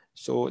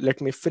 So let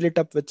me fill it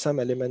up with some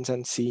elements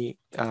and see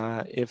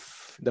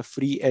if the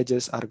free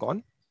edges are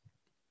gone.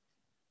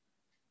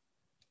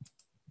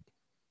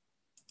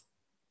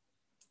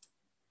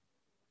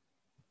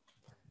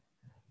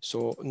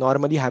 So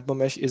normally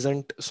Hypermesh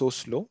isn't so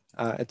slow.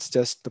 It's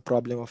just the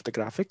problem of the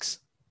graphics.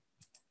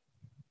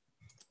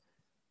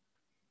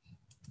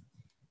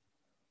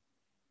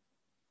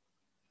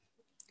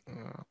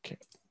 Okay.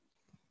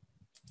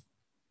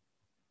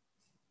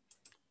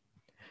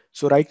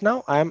 So right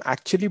now I am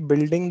actually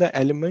building the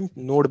element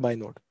node by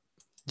node,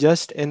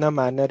 just in a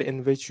manner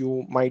in which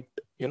you might,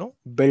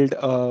 build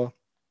a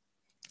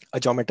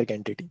geometric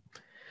entity.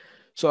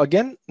 So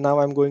again, now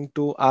I'm going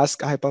to ask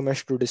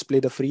Hypermesh to display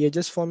the free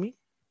edges for me.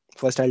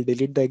 First, I'll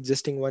delete the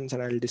existing ones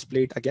and I'll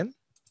display it again.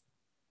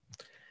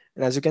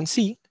 And as you can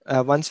see,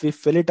 once we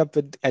fill it up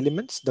with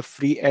elements, the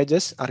free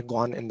edges are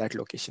gone in that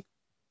location.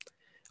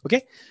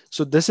 Okay,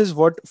 so this is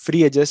what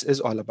free edges is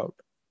all about.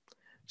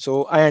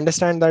 So I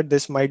understand that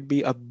this might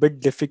be a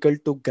bit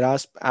difficult to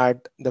grasp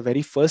at the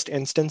very first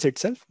instance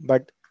itself,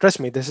 but trust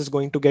me, this is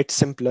going to get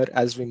simpler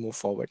as we move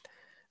forward.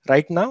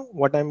 Right now,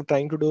 what I'm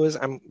trying to do is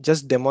I'm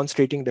just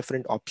demonstrating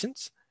different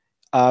options.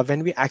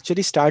 When we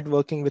actually start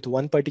working with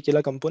one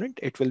particular component,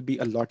 it will be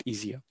a lot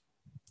easier.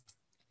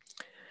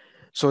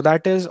 So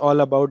that is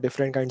all about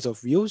different kinds of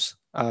views,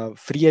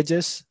 free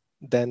edges,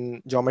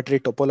 then geometry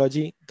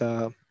topology,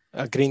 the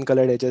green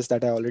colored edges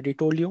that I already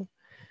told you.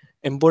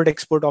 Import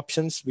export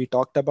options we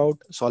talked about,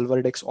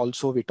 solver decks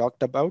also we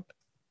talked about,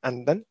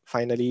 and then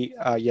finally,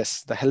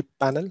 yes, the help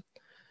panel.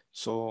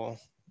 So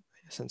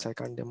since I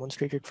can't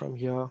demonstrate it from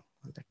here,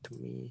 let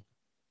me,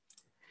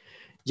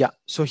 yeah.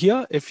 So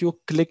here, if you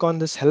click on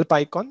this help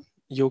icon,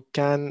 you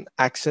can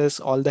access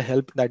all the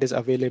help that is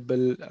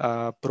available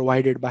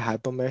provided by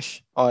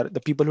Hypermesh or the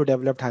people who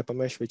developed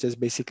Hypermesh, which is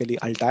basically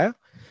Altair.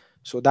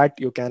 So that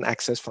you can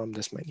access from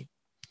this menu.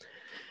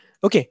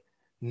 Okay,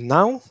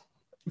 now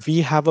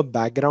we have a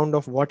background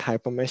of what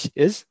Hypermesh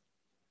is.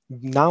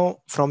 Now,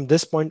 from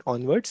this point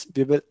onwards,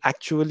 we will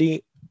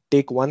actually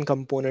take one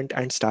component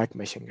and start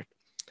meshing it.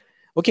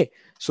 Okay,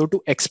 so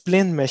to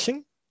explain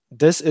meshing,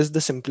 this is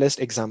the simplest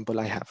example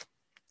I have.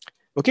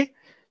 Okay,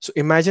 so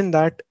imagine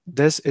that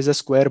this is a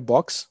square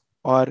box,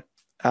 or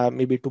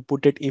maybe to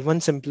put it even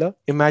simpler,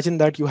 imagine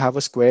that you have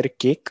a square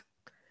cake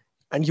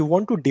and you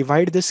want to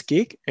divide this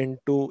cake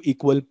into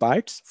equal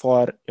parts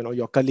for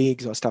your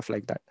colleagues or stuff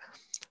like that.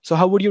 So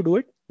how would you do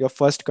it? Your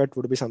first cut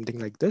would be something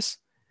like this,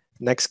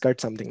 next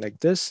cut something like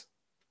this,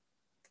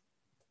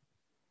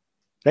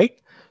 right?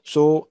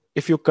 So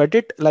if you cut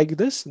it like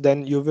this,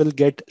 then you will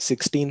get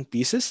 16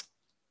 pieces,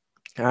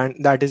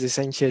 and that is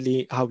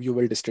essentially how you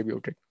will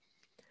distribute it.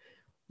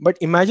 But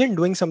imagine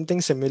doing something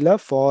similar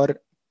for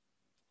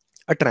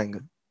a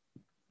triangle.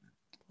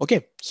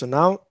 Okay, so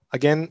now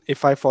again,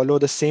 if I follow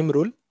the same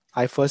rule,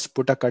 I first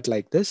put a cut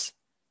like this,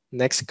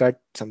 next cut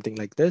something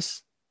like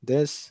this.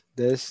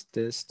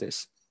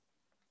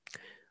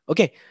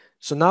 Okay,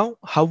 so now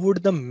how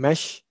would the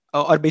mesh,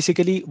 or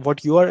basically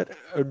what you are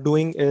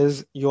doing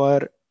is you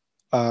are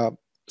uh,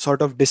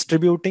 sort of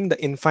distributing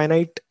the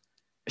infinite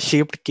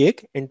shaped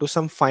cake into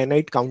some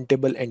finite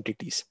countable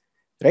entities,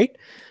 right?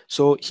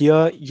 So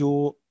here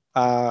you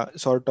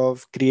sort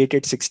of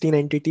created 16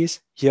 entities.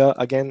 Here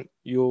again,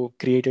 you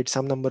created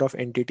some number of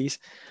entities.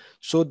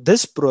 So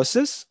this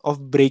process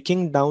of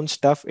breaking down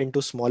stuff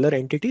into smaller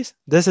entities,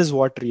 this is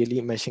what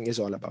really meshing is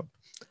all about.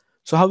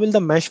 So how will the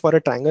mesh for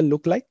a triangle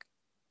look like?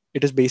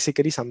 It is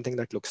basically something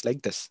that looks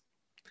like this.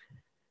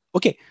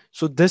 Okay,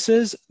 so this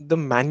is the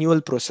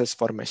manual process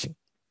for meshing.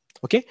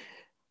 Okay,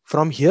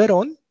 from here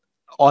on,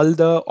 all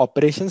the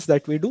operations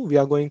that we do, we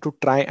are going to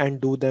try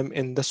and do them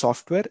in the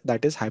software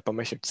that is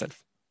Hypermesh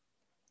itself.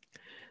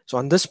 So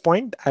on this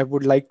point, I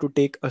would like to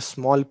take a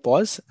small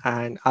pause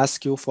and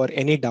ask you for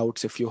any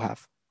doubts if you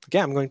have. Okay,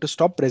 I'm going to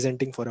stop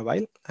presenting for a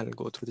while and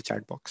go through the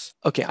chat box.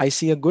 Okay, I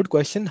see a good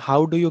question.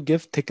 How do you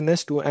give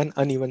thickness to an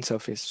uneven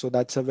surface? So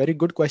that's a very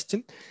good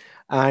question.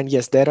 And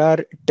yes, there are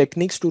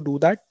techniques to do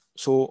that.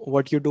 So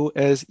what you do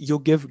is you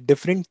give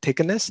different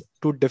thickness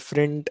to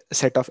different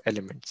set of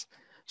elements.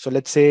 So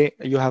let's say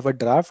you have a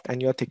draft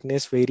and your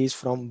thickness varies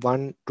from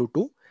 1 to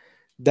 2.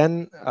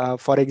 Then,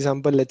 for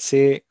example, let's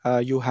say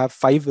you have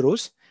 5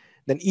 rows.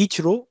 Then each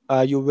row,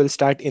 you will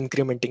start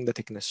incrementing the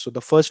thickness. So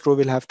the first row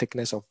will have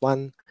thickness of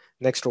 1,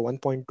 next row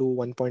 1.2,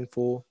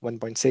 1.4,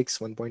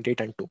 1.6,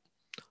 1.8, and 2.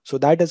 So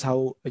that is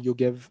how you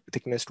give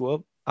thickness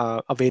to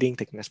a varying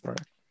thickness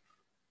product.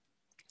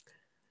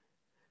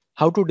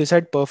 How to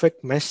decide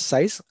perfect mesh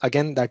size?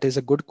 Again, that is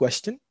a good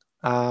question.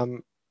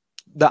 Um,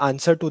 the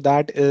answer to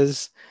that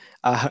is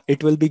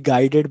it will be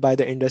guided by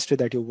the industry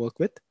that you work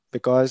with,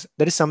 because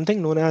there is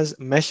something known as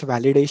mesh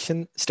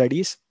validation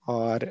studies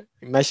or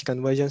mesh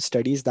conversion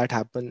studies that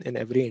happen in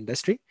every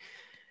industry.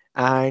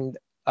 And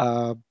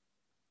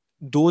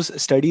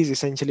those studies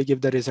essentially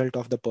give the result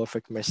of the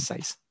perfect mesh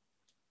size.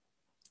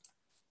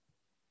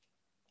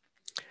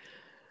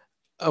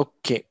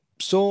 Okay,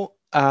 so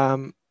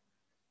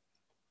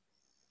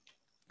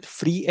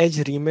free edge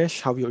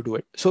remesh, how you do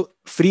it. So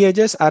free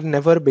edges are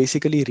never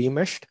basically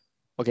remeshed.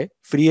 Okay,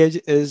 free edge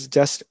is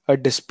just a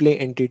display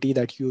entity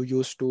that you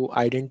use to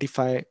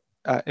identify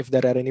if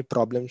there are any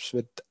problems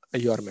with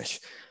your mesh.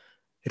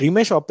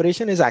 Remesh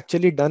operation is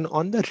actually done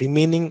on the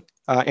remaining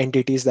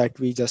entities that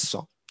we just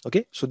saw.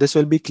 Okay, so this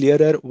will be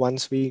clearer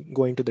once we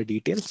go into the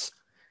details.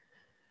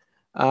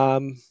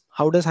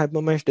 How does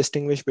Hypermesh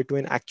distinguish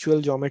between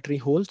actual geometry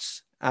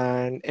holes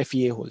and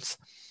FEA holes?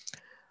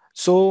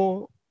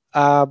 So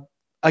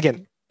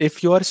again,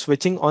 if you are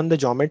switching on the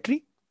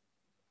geometry,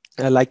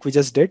 like we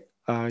just did,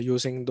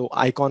 using the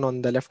icon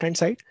on the left hand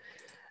side,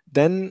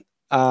 then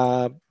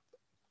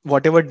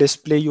whatever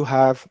display you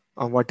have,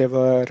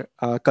 whatever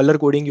color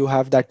coding you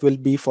have, that will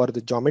be for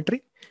the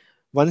geometry.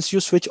 Once you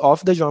switch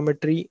off the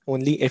geometry,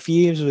 only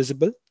FEA is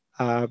visible.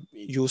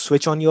 You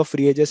switch on your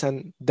free edges,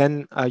 and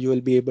then you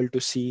will be able to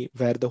see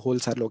where the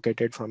holes are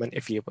located from an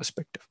FEA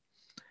perspective.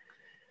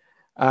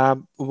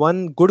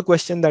 One good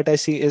question that I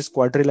see is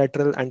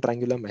quadrilateral and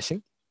triangular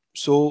meshing.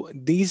 So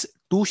these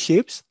two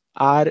shapes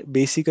are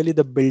basically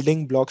the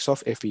building blocks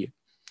of FEA.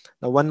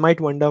 Now, one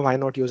might wonder why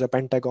not use a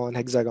pentagon,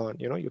 hexagon,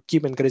 you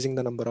keep increasing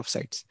the number of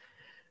sides.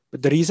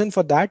 But the reason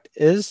for that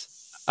is,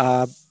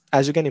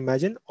 as you can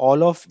imagine,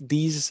 all of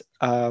these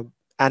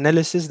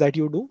analysis that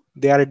you do,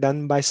 they are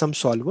done by some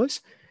solvers,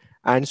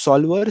 and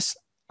solvers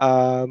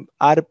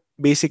are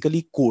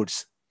basically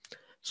codes.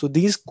 So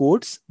these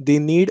codes, they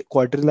need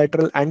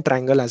quadrilateral and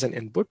triangle as an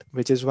input,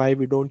 which is why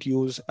we don't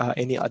use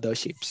any other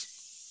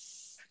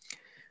shapes.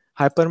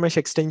 Hypermesh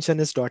extension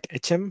is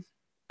 .hm.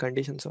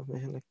 Conditions of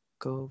mesh like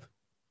curve.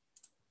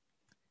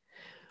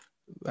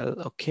 Well,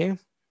 okay.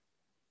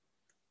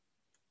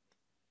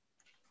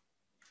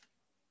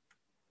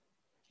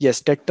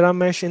 Yes,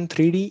 tetramesh in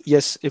 3D.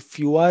 Yes, if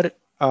you are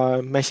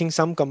meshing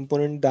some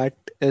component that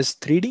is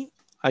 3D,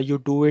 you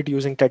do it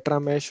using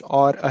tetramesh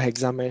or a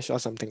hexamesh or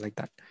something like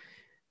that.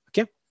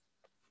 Okay.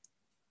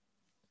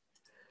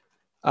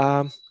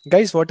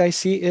 Guys, what I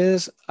see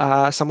is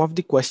some of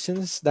the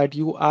questions that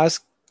you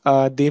ask,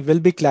 they will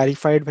be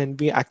clarified when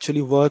we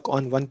actually work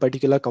on one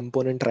particular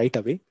component right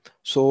away.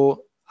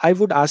 So I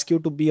would ask you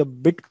to be a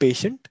bit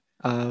patient.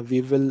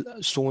 We will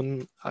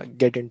soon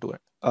get into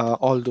it,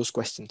 all those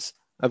questions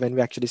when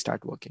we actually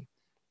start working.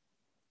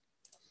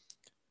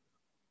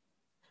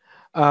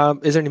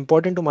 Is it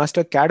important to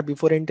master CAD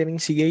before entering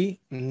CAE?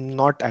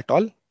 Not at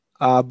all.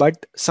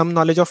 But some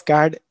knowledge of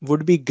CAD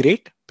would be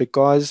great,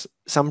 because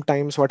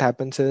sometimes what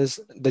happens is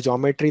the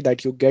geometry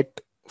that you get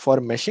for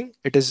meshing,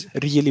 it is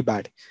really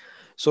bad.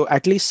 So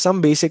at least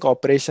some basic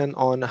operation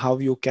on how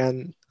you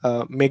can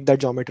make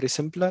that geometry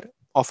simpler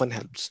often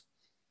helps.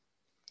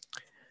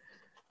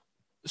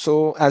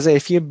 So as a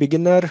FEA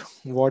beginner,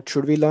 what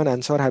should we learn?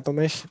 ANSYS or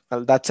Hypermesh?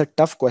 Well, that's a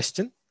tough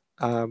question.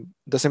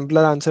 The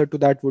simpler answer to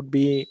that would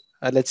be,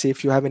 let's say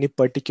if you have any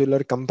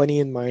particular company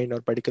in mind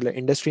or particular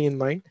industry in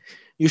mind,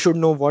 you should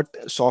know what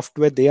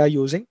software they are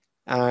using,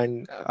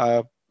 and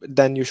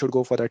then you should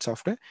go for that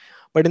software.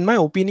 But in my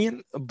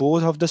opinion,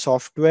 both of the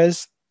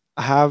softwares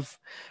have,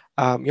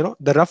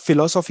 the rough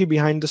philosophy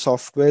behind the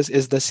softwares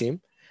is the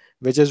same,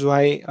 which is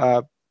why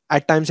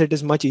at times it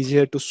is much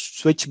easier to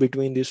switch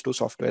between these two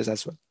softwares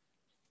as well.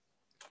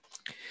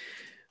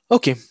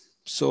 Okay,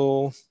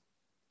 so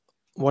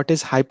what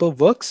is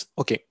HyperWorks?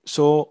 Okay,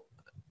 so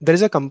there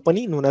is a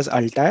company known as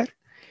Altair.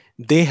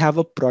 They have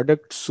a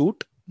product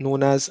suite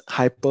known as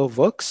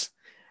HyperWorks,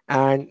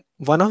 and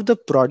one of the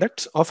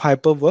products of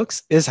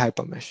HyperWorks is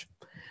Hypermesh.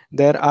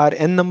 There are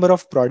n number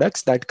of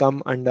products that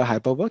come under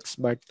HyperWorks,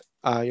 but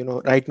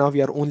right now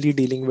we are only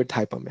dealing with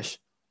Hypermesh.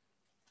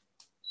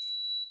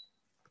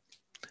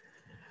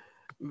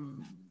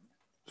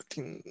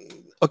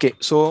 Okay,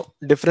 so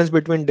difference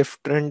between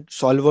different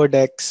solver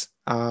decks,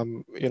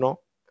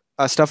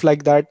 stuff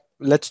like that,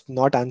 let's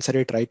not answer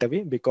it right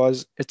away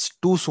because it's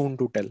too soon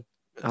to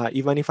tell.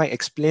 Even if I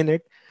explain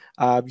it,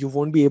 you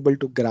won't be able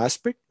to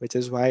grasp it, which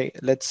is why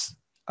let's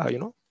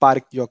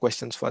park your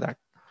questions for that.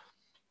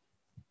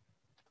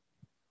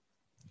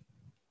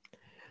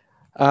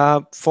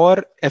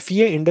 For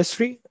FEA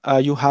industry,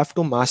 you have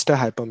to master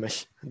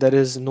Hypermesh. There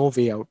is no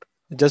way out.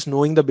 Just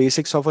knowing the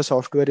basics of a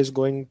software is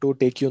going to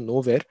take you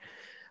nowhere.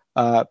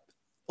 Uh,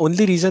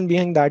 Only reason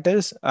behind that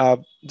is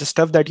the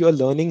stuff that you are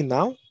learning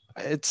now,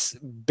 it's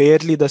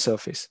barely the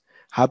surface.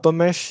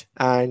 Hypermesh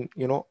and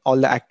all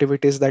the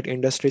activities that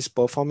industries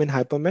perform in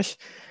Hypermesh,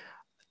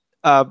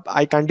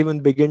 I can't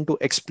even begin to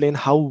explain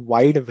how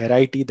wide a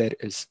variety there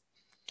is.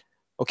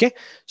 Okay,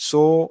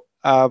 so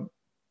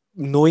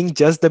knowing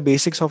just the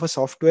basics of a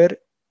software,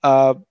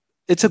 uh,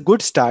 it's a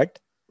good start,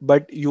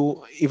 but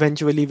you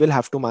eventually will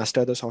have to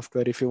master the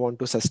software if you want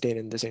to sustain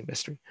in this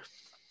industry.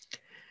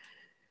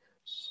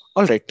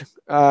 All right.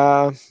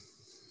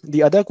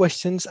 The other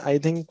questions, I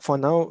think for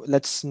now,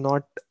 let's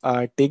not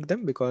take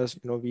them because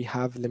we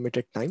have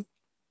limited time.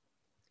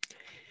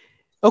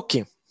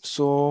 Okay,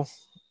 so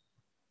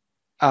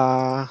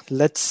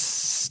let's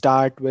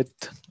start with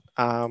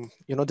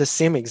the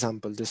same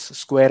example, this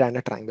square and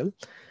a triangle.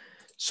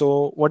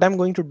 So what I'm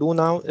going to do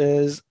now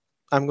is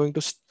I'm going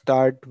to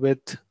start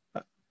with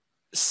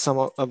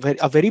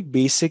a very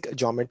basic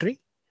geometry.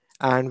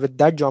 And with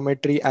that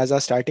geometry as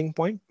our starting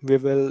point, we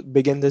will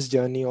begin this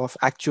journey of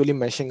actually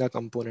meshing a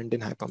component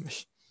in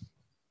Hypermesh.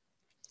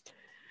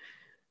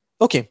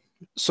 Okay,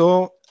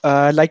 so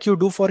like you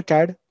do for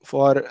CAD,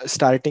 for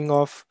starting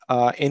off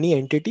any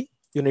entity,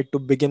 you need to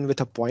begin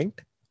with a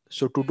point.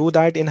 So to do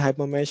that in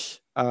Hypermesh,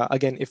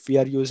 again, if we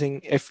are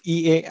using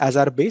FEA as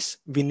our base,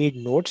 we need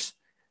nodes.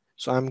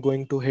 So I'm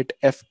going to hit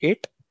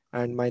F8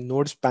 and my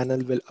nodes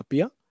panel will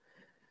appear.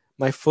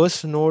 My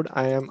first node,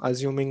 I am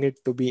assuming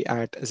it to be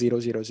at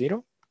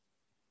 000.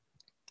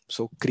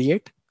 So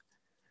create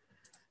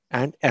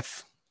and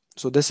F.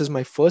 So this is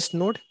my first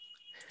node.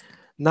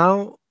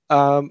 Now,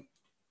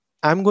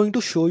 I'm going to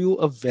show you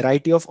a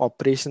variety of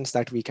operations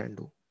that we can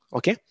do.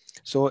 Okay.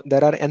 So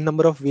there are n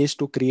number of ways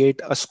to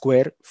create a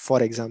square,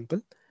 for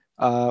example.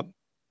 Uh,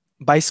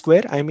 by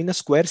square, I mean a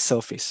square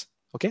surface.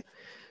 Okay.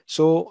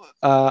 So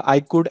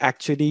I could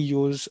actually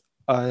use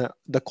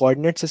the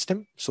coordinate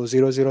system. So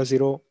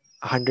 000,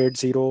 100,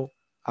 0,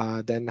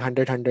 then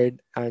 100,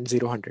 100, and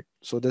 0, 100.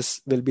 So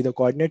this will be the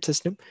coordinate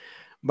system.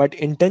 But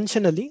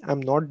intentionally,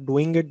 I'm not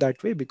doing it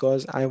that way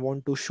because I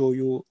want to show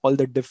you all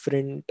the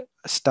different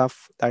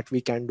stuff that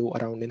we can do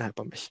around in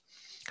Hypermesh.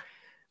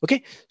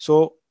 Okay,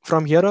 so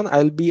from here on,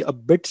 I'll be a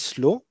bit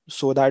slow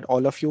so that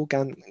all of you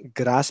can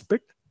grasp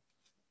it.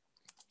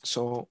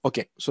 So,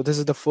 okay, so this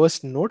is the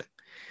first node.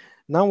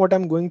 Now what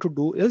I'm going to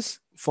do is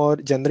for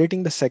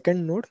generating the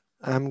second node,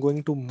 I'm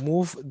going to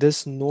move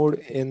this node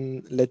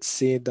in, let's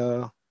say,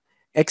 the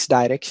X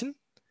direction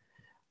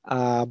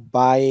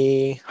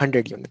by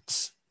 100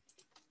 units.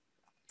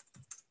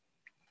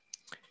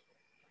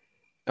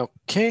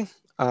 Okay,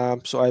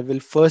 so I will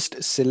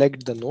first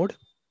select the node.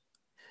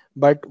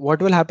 But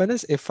what will happen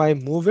is if I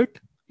move it,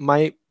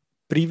 my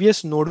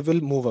previous node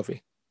will move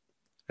away,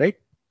 right?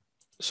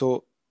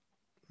 So,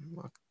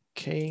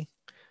 okay.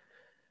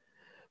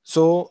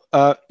 So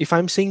if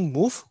I'm saying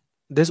move,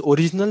 this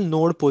original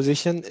node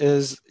position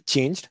is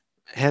changed.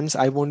 Hence,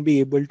 I won't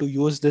be able to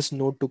use this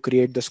node to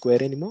create the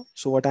square anymore.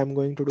 So what I'm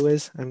going to do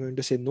is I'm going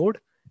to say node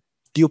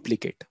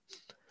duplicate.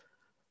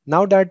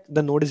 Now that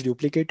the node is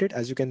duplicated,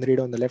 as you can read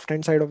on the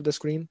left-hand side of the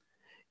screen,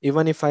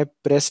 even if I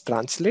press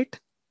translate,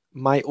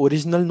 my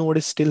original node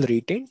is still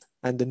retained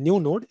and the new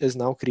node is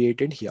now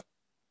created here.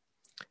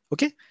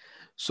 Okay.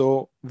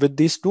 So with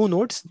these two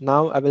nodes,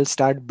 now I will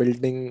start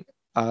building,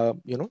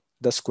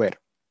 the square.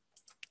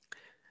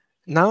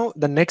 Now,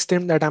 the next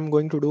thing that I'm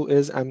going to do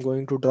is I'm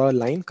going to draw a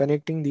line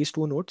connecting these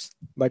two nodes.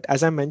 But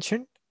as I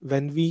mentioned,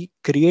 when we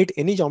create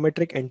any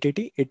geometric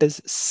entity, it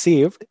is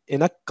saved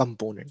in a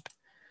component.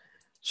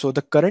 So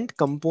the current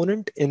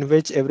component in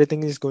which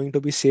everything is going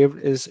to be saved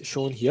is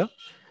shown here.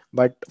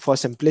 But for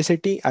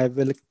simplicity, I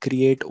will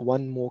create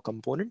one more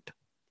component.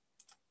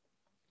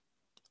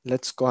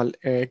 Let's call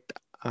it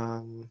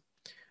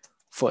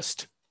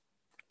first.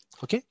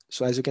 Okay,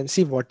 so as you can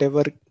see,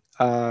 whatever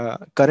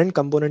current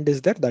component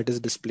is there, that is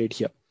displayed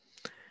here.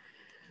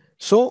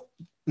 So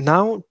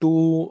now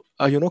to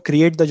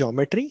create the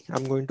geometry,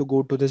 I'm going to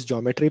go to this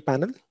geometry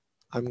panel.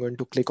 I'm going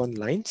to click on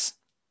lines.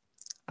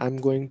 I'm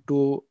going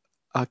to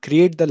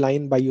create the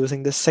line by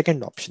using the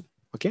second option.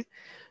 Okay,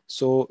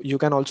 so you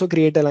can also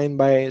create a line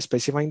by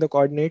specifying the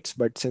coordinates,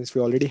 but since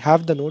we already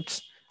have the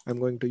nodes, I'm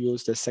going to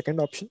use the second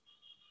option.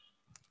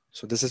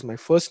 So this is my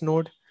first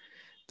node.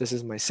 This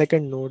is my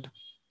second node.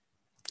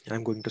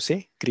 I'm going to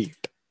say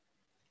create.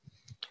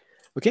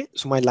 Okay,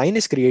 so my line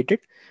is created.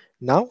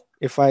 Now,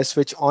 if I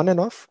switch on and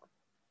off,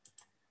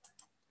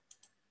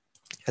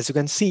 as you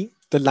can see,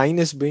 the line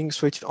is being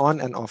switched on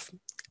and off,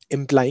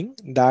 implying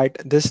that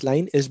this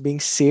line is being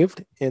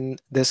saved in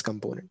this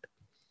component.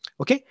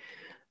 Okay,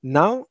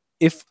 now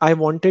if I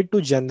wanted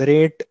to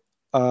generate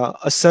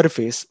a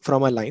surface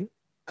from a line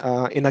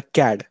in a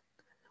CAD,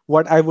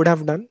 what I would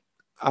have done,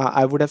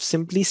 I would have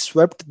simply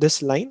swept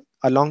this line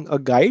along a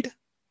guide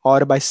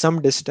or by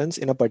some distance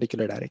in a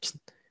particular direction,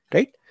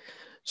 right?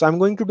 So I'm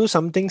going to do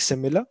something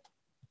similar.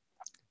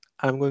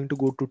 I'm going to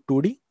go to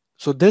 2D.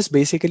 So this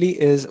basically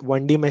is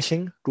 1D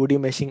meshing, 2D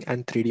meshing,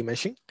 and 3D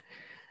meshing.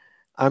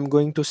 I'm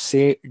going to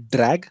say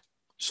drag.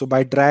 So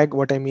by drag,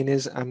 what I mean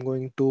is I'm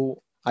going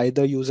to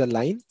either use a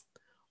line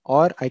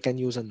or I can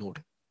use a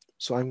node.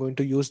 So I'm going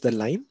to use the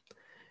line.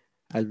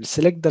 I will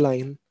select the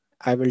line.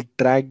 I will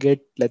drag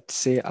it, let's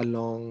say,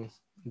 along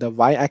the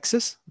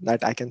y-axis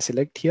that I can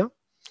select here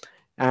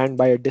and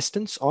by a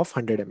distance of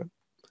 100 mm.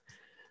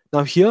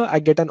 Now here I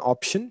get an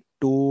option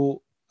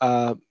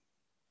uh,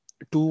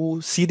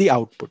 to see the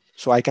output.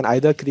 So I can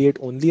either create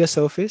only a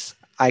surface,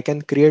 I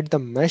can create the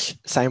mesh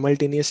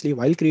simultaneously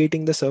while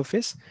creating the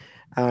surface,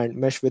 and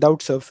mesh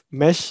without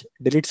mesh,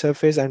 delete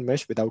surface, and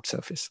mesh without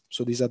surface.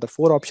 So these are the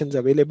four options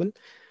available.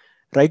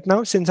 Right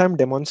now, since I'm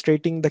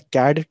demonstrating the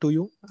CAD to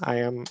you, I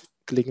am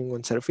clicking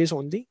on surface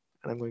only,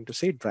 and I'm going to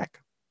say drag.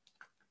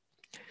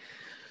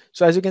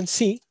 So as you can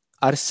see,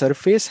 our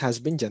surface has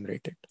been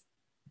generated,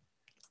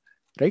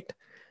 right?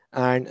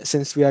 And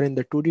since we are in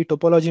the 2D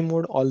topology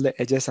mode, all the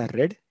edges are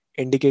red,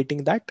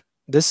 indicating that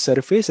this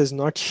surface is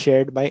not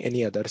shared by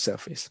any other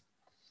surface.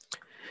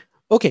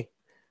 Okay,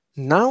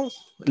 now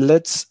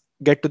let's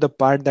get to the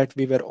part that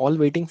we were all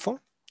waiting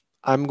for.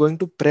 I'm going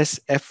to press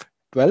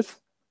F12.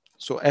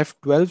 So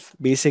F12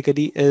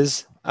 basically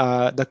is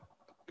the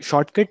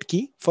shortcut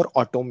key for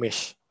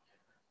automesh,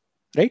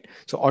 right?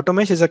 So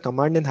automesh is a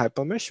command in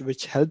Hypermesh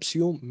which helps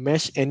you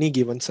mesh any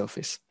given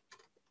surface.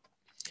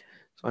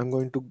 So I'm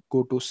going to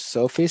go to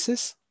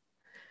surfaces.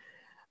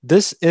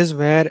 This is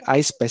where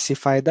I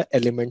specify the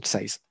element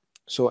size.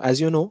 So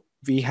as you know,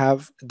 we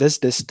have this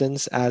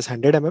distance as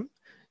 100 mm.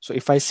 So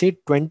if I say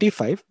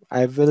 25,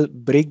 I will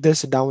break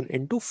this down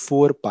into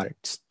 4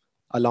 parts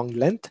along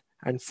length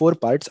and 4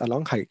 parts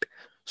along height.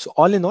 So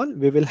all in all,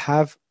 we will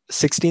have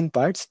 16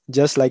 parts,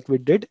 just like we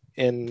did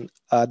in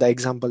the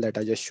example that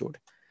I just showed.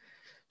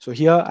 So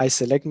here I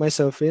select my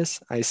surface,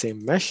 I say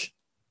mesh,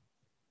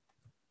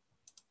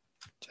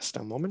 just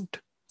a moment.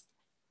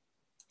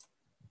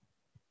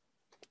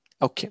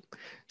 Okay,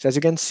 so as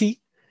you can see,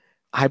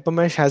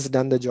 Hypermesh has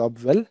done the job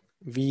well.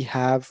 We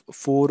have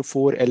four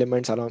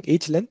elements along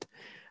each length.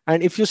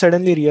 And if you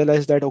suddenly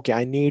realize that, okay,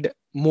 I need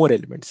more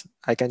elements,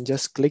 I can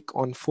just click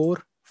on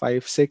 4,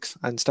 5, 6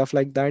 and stuff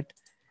like that.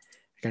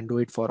 I can do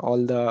it for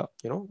all the,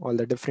 all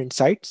the different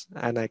sites,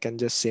 and I can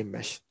just say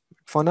mesh.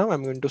 For now,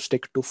 I'm going to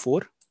stick to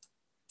 4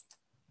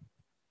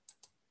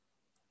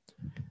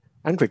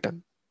 and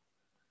return.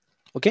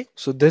 Okay,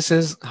 so this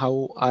is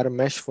how our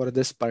mesh for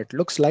this part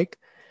looks like.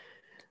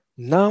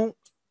 Now,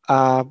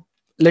 uh,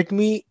 let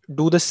me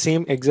do the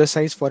same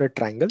exercise for a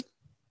triangle.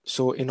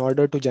 So in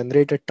order to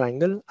generate a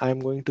triangle, I'm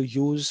going to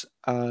use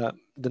the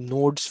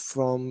nodes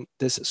from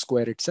this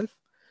square itself.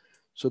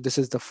 So this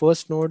is the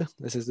first node,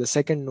 this is the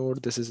second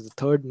node, this is the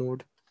third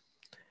node.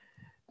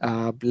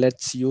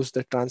 Let's use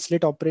the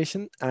translate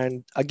operation.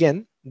 And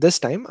again, this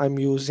time I'm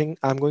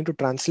going to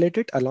translate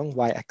it along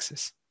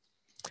y-axis.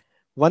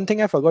 One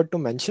thing I forgot to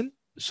mention.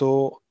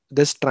 So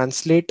this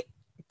translate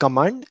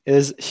command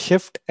is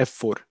Shift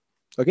F4.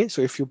 Okay,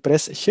 so if you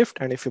press Shift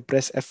and if you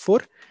press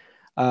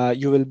F4,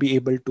 you will be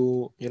able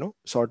to,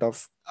 sort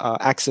of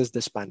access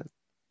this panel.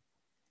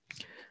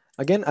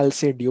 Again, I'll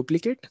say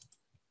duplicate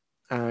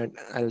and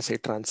I'll say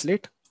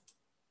translate.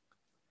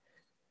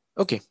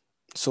 Okay,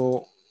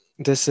 so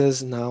this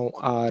is now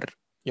our,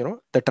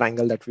 the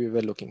triangle that we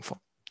were looking for.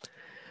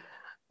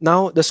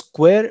 Now the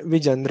square we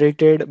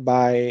generated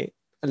by,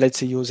 let's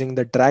say, using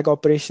the drag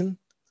operation.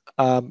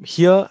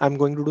 Here I'm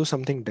going to do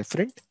something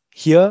different.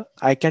 Here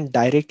I can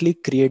directly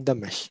create the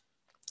mesh.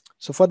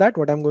 So for that,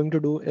 what I'm going to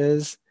do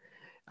is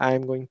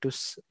I'm going to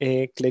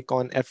click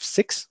on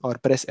F6 or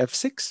press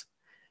F6.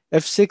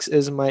 F6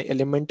 is my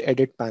element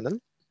edit panel.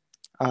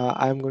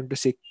 I'm going to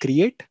say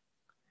create.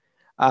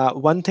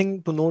 One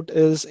thing to note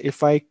is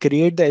if I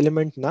create the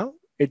element now,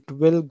 it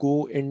will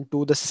go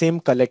into the same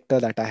collector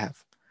that I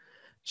have.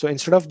 So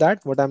instead of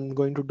that, what I'm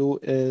going to do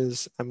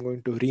is I'm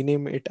going to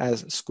rename it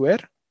as square,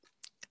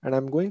 and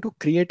I'm going to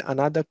create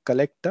another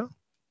collector,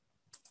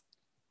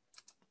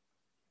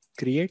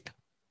 create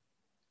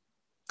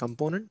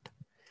component,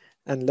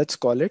 and let's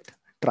call it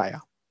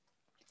tria.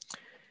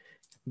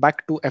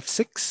 Back to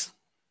F6,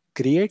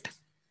 create.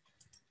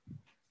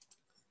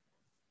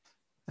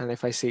 And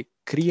if I say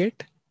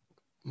create,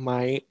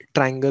 my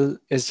triangle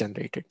is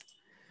generated.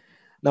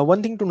 Now,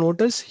 one thing to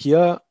notice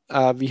here,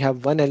 we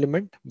have one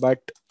element, but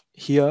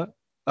here,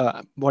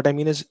 what I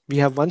mean is we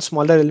have one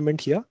smaller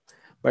element here,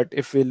 but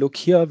if we look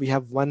here, we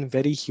have one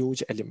very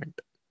huge element,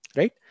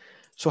 right?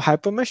 So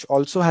Hypermesh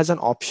also has an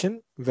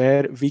option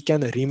where we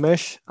can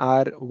remesh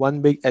our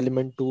one big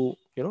element to,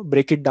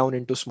 break it down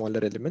into smaller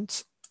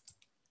elements.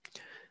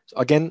 So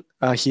again,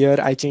 here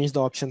I changed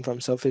the option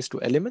from surface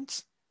to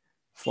elements.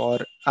 For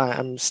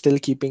I'm still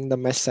keeping the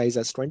mesh size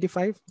as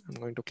 25. I'm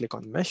going to click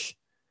on mesh.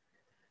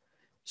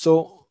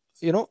 So,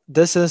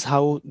 this is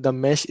how the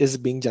mesh is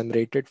being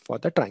generated for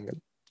the triangle.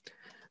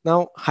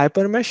 Now,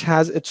 Hypermesh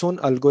has its own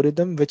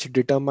algorithm which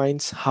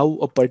determines how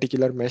a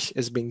particular mesh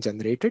is being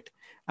generated.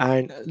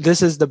 And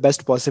this is the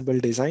best possible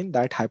design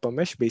that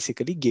Hypermesh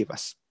basically gave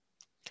us.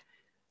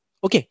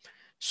 Okay,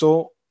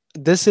 so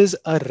this is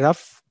a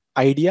rough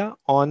idea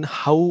on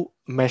how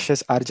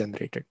meshes are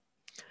generated.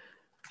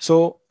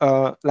 So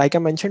like I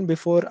mentioned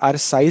before, our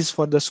size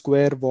for the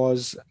square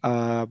was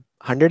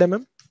 100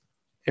 mm.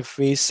 If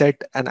we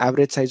set an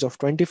average size of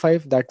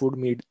 25, that would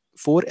need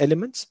 4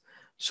 elements.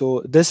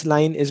 So this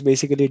line is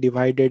basically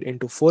divided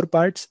into 4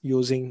 parts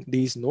using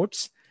these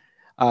nodes.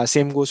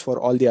 Same goes for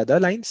all the other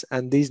lines,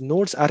 and these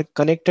nodes are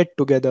connected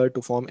together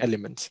to form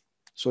elements.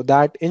 So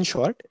that, in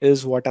short,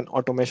 is what an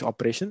automesh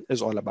operation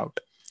is all about.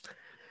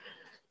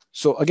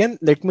 So again,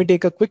 let me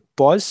take a quick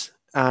pause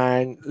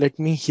and let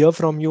me hear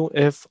from you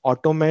if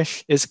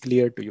automesh is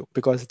clear to you,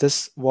 because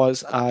this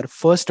was our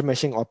first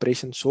meshing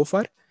operation so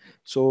far.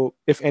 So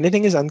if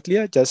anything is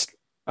unclear, just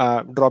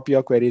drop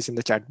your queries in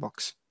the chat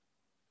box.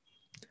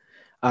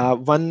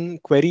 One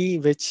query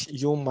which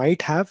you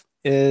might have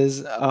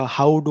is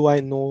how do I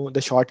know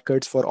the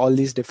shortcuts for all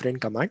these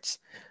different commands?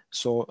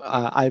 So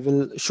I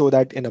will show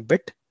that in a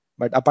bit.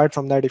 But apart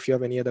from that, if you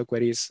have any other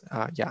queries,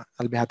 yeah,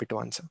 I'll be happy to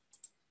answer.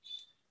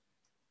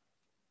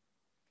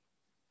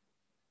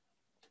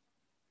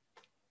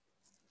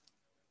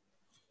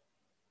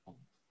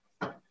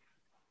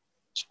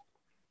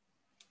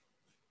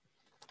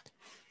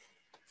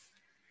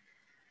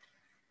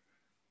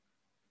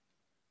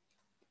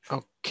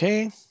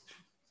 Okay.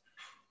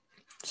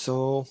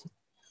 So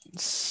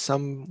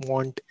some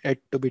want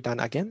it to be done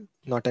again.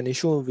 Not an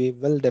issue. We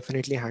will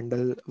definitely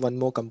handle one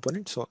more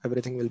component, so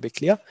everything will be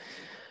clear.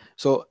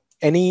 So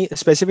any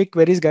specific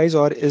queries, guys,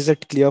 or is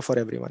it clear for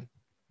everyone?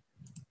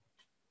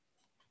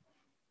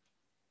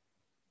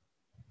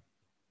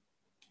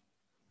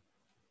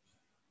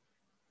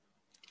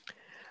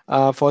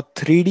 For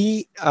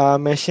 3D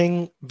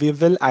meshing, we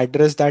will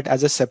address that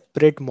as a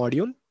separate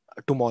module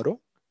tomorrow.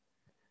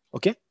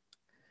 Okay.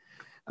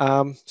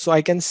 So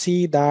I can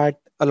see that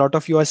a lot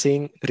of you are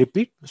saying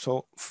repeat.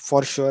 So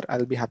for sure,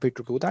 I'll be happy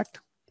to do that.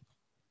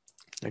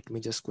 Let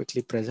me just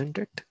quickly present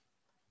it.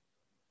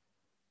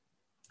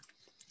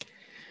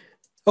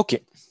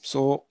 Okay.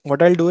 So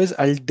what I'll do is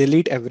I'll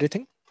delete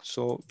everything.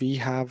 So we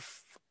have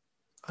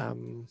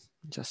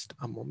just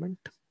a moment.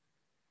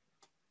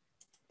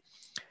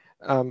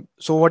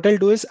 So what I'll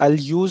do is I'll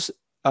use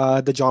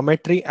the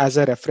geometry as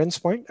a reference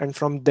point, and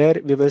from there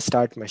we will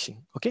start meshing.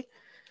 Okay.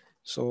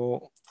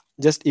 So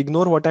just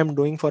ignore what I'm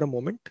doing for a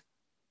moment.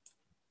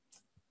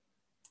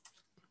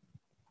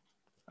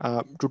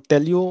 To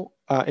tell you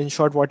in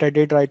short, what I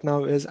did right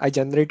now is I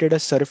generated a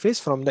surface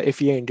from the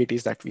FEA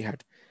entities that we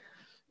had.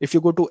 If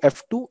you go to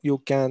F2, you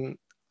can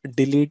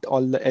delete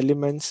all the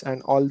elements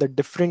and all the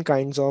different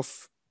kinds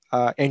of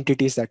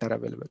entities that are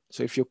available.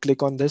 So if you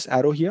click on this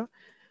arrow here,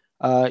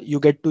 you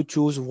get to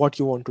choose what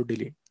you want to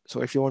delete.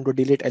 So if you want to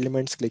delete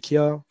elements, click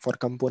here. For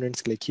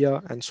components, click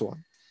here, and so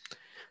on.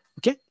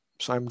 Okay,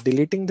 so I'm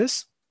deleting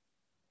this.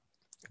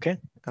 Okay,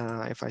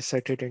 if I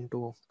set it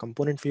into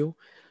component view,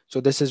 so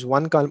this is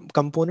one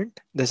component,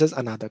 this is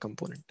another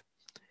component.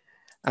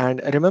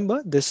 And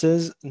remember, this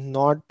is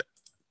not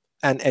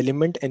an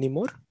element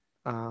anymore.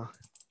 Uh,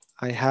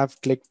 I have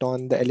clicked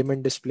on the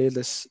element display.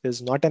 This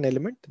is not an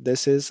element.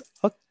 This is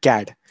a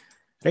CAD,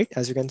 right?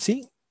 As you can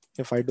see,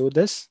 if I do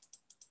this,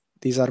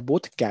 these are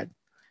both CAD.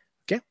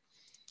 Okay.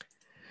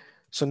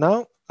 So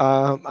now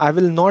I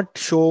will not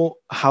show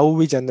how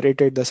we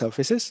generated the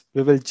surfaces.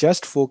 We will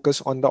just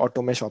focus on the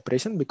AutoMesh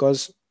operation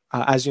because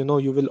as you know,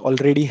 you will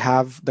already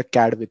have the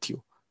CAD with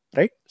you,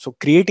 right? So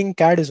creating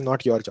CAD is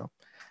not your job.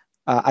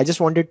 I just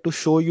wanted to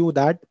show you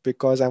that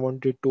because I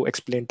wanted to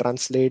explain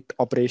translate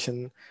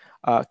operation,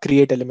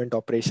 create element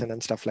operation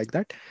and stuff like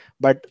that.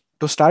 But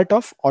to start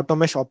off,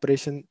 AutoMesh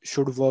operation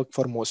should work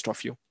for most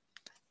of you.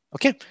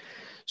 Okay.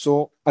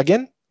 So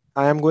again,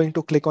 I am going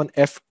to click on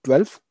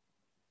F12.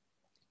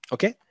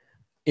 Okay.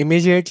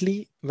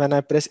 Immediately when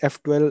I press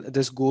F12,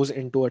 this goes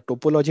into a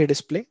topology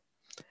display.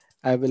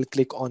 I will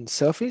click on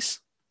surface.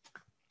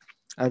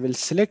 I will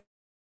select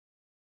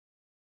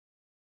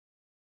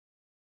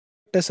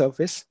a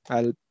surface.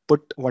 I'll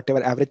put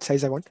whatever average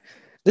size I want.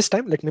 This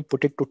time, let me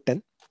put it to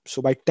 10.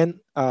 So by 10,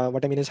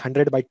 what I mean is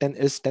 100 by 10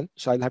 is 10.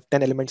 So I'll have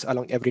 10 elements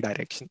along every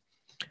direction.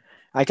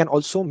 I can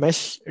also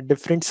mesh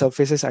different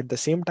surfaces at the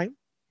same time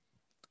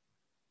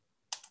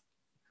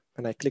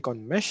when I click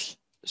on mesh.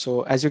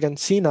 So as you can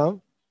see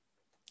now,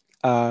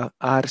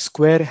 our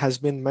square has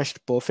been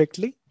meshed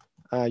perfectly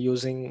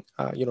using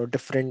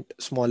different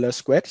smaller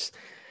squares,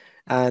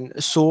 and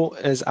so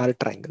is our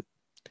triangle.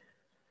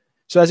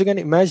 So as you can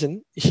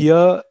imagine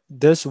here,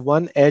 this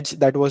one edge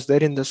that was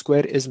there in the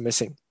square is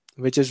missing,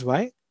 which is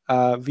why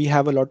we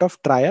have a lot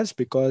of triads,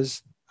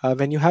 because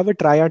when you have a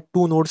triad,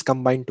 two nodes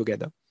combine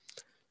together.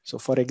 So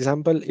for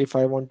example, if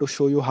I want to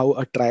show you how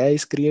a triad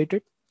is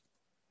created,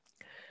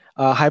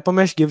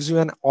 Hypermesh gives you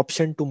an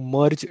option to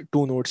merge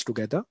two nodes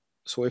together.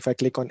 So if I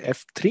click on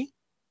F3,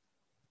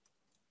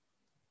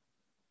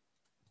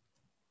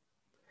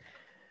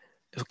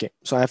 okay,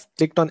 so I've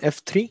clicked on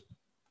F3,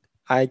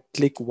 I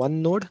click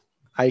one node,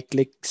 I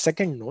click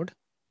second node,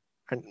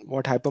 and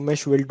what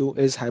Hypermesh will do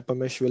is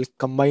Hypermesh will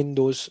combine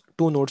those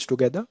two nodes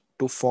together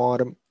to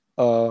form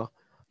a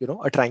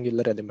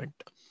triangular element.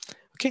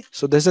 Okay,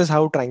 so this is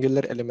how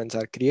triangular elements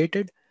are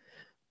created.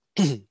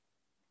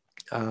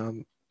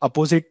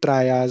 Opposite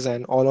triads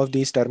and all of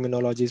these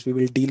terminologies we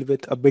will deal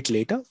with a bit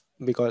later,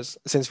 because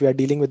since we are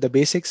dealing with the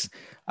basics,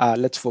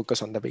 let's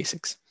focus on the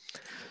basics.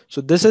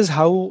 So this is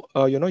how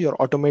your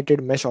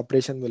automated mesh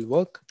operation will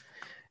work.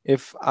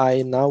 If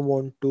I now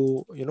want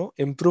to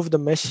improve the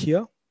mesh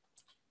here,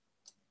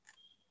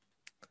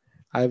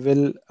 I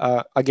will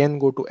again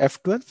go to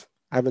F12.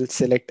 I will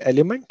select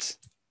elements.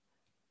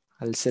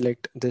 I'll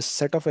select this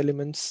set of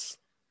elements.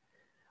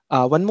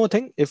 One more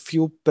thing, if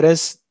you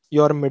press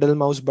your middle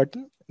mouse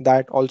button,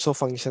 that also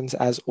functions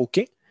as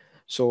OK.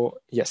 So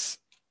yes.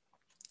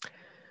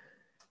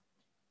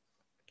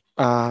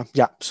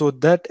 Yeah, so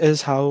that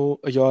is how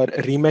your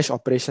remesh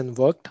operation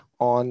worked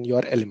on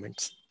your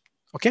elements.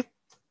 Okay.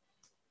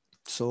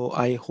 So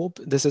I hope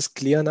this is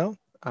clear now.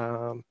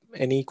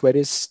 Any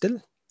queries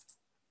still?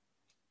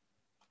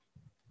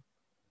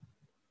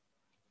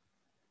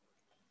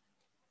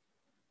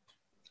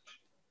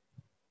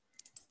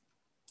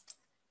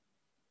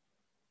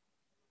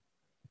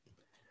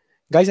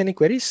 Guys, any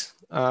queries?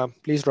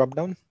 Please drop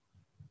down.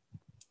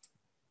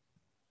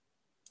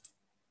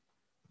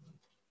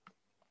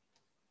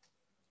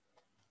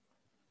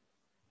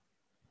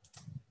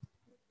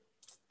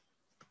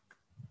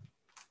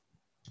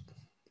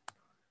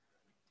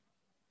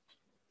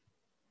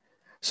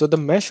 So the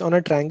mesh on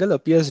a triangle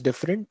appears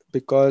different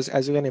because,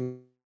 as you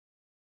can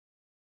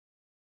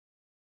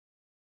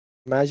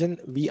imagine,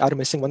 we are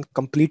missing one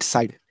complete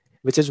side,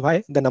 which is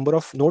why the number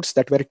of nodes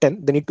that were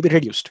 10, they need to be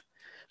reduced.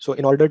 So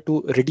in order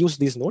to reduce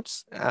these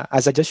nodes,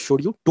 as I just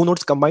showed you, two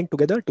nodes combined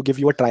together to give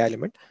you a tri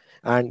element.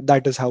 And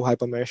that is how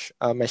Hypermesh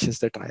meshes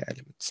the tri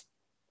elements.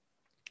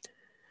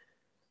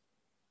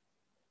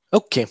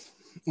 Okay,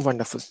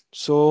 wonderful.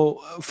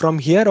 So from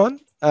here on,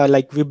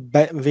 like we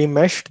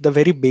meshed the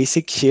very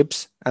basic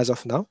shapes as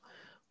of now.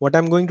 What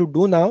I'm going to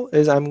do now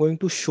is I'm going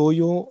to show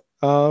you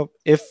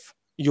if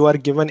you are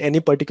given any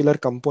particular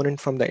component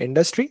from the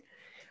industry,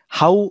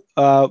 how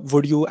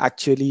would you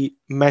actually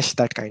mesh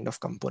that kind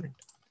of component?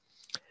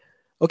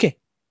 Okay.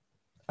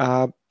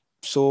 Uh,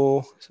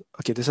 so,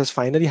 okay, this has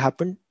finally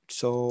happened.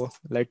 So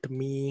let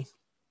me,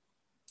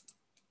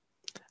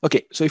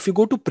 okay. So if you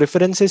go to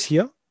preferences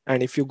here,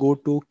 and if you go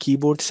to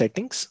keyboard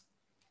settings,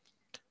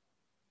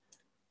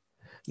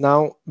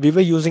 now we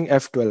were using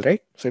F12,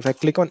 right? So if I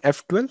click on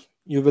F12,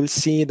 you will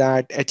see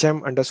that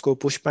HM underscore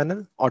push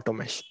panel auto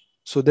mesh.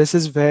 So this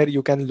is where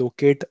you can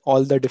locate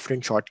all the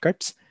different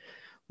shortcuts.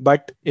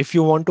 But if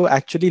you want to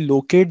actually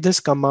locate this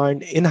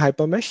command in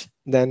Hypermesh,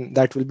 then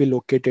that will be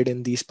located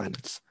in these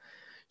panels.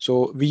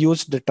 So we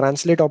used the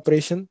translate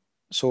operation.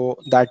 So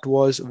that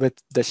was with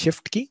the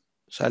shift key.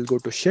 So I'll go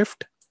to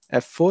shift,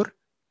 F4,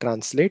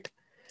 translate.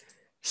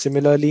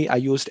 Similarly, I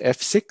used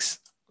F6.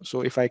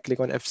 So if I click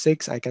on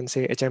F6, I can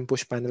say HM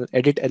push panel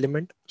edit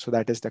element. So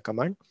that is the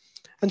command,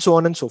 and so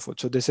on and so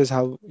forth. So this is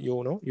how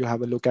you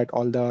have a look at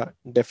all the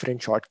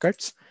different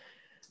shortcuts.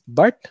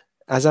 But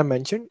as I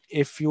mentioned,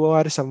 if you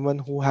are someone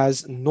who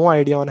has no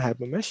idea on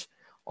Hypermesh,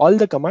 all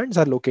the commands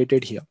are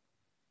located here.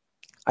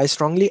 I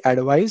strongly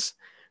advise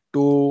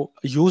to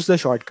use the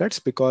shortcuts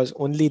because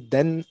only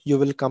then you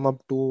will come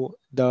up to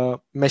the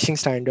meshing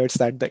standards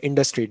that the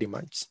industry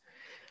demands.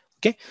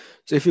 Okay,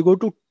 so if you go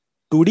to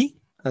 2D,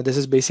 this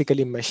is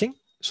basically meshing.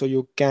 So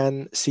you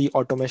can see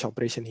auto mesh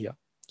operation here.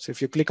 So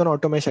if you click on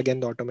auto mesh,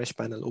 again the auto mesh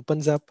panel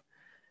opens up.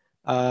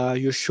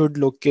 You should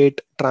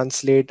locate,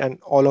 translate, and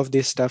all of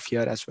this stuff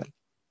here as well.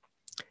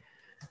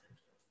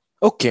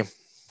 Okay,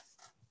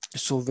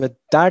 so with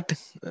that,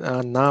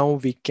 now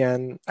we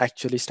can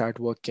actually start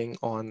working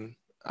on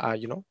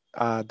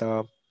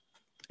the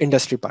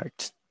industry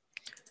parts.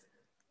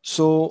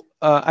 So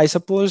I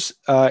suppose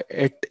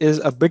it is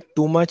a bit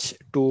too much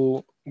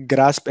to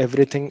grasp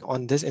everything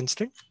on this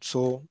instant.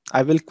 So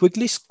I will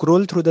quickly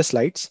scroll through the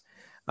slides.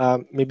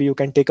 Maybe you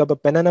can take up a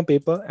pen and a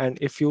paper, and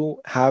if you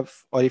have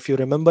or if you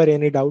remember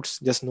any doubts,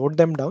 just note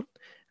them down,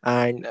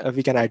 and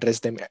we can address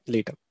them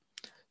later.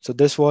 So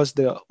this was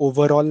the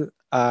overall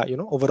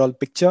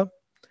picture.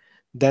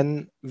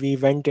 Then we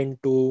went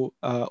into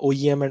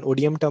OEM and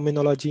ODM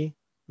terminology.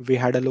 We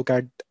had a look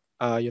at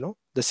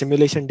the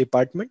simulation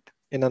department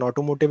in an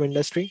automotive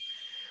industry,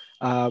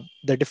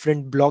 the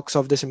different blocks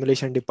of the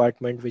simulation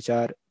department, which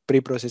are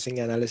pre-processing,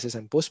 analysis,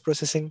 and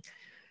post-processing.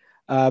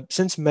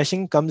 Since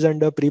meshing comes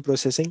under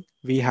pre-processing,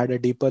 we had a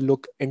deeper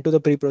look into the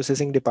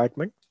pre-processing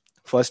department.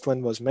 First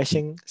one was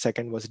meshing,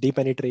 second was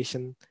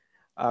depenetration,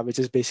 which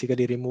is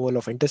basically removal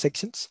of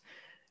intersections.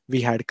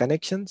 We had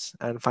connections,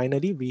 and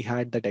finally we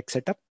had the tech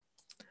setup.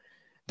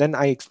 Then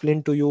I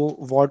explained to you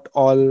what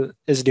all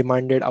is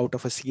demanded out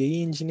of a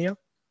CAE engineer.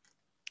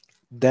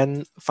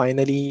 Then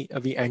finally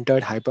we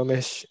entered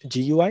Hypermesh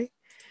GUI,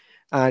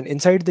 and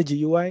inside the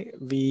GUI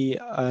we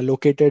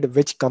located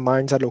which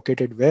commands are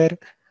located where.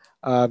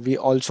 We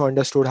also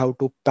understood how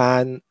to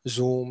pan,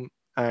 zoom,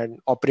 and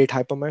operate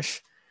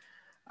Hypermesh.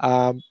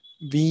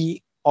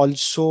 We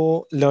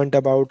also learned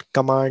about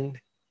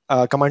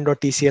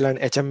command.tcl and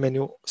HM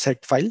menu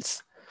set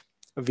files.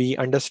 We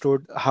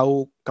understood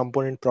how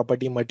component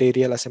property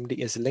material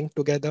assembly is linked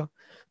together.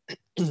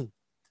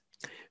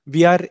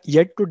 We are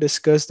yet to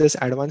discuss this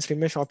advanced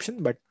remesh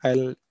option, but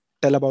I'll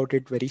tell about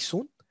it very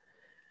soon.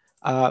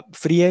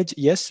 Free edge,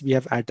 yes, we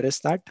have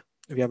addressed that.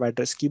 We have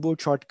addressed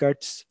keyboard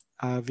shortcuts.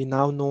 We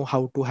now know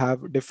how to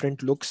have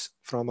different looks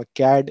from a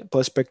CAD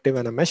perspective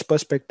and a mesh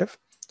perspective.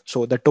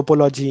 So the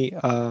topology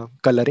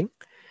coloring.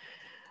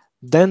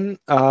 Then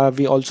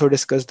we also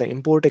discussed the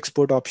import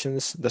export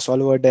options, the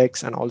solver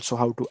decks, and also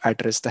how to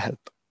address the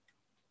help.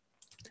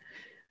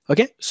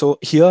 Okay, so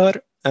here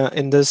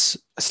in this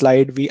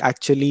slide, we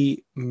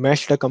actually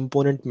meshed a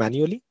component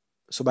manually.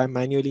 So by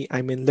manually,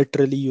 I mean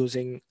literally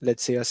using,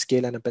 let's say, a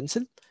scale and a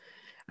pencil.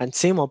 And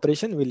same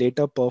operation we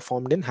later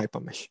performed in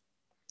Hypermesh.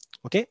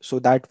 Okay, so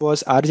that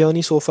was our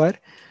journey so far.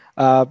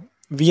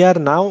 We are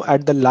now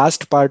at the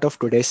last part of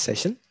today's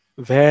session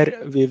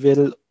where we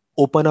will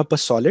open up a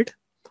solid.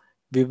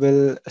 We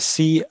will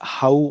see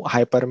how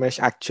Hypermesh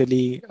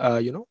actually,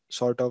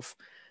 sort of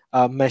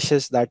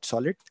meshes that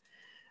solid.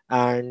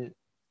 And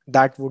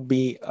that would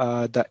be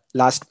the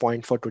last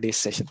point for today's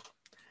session.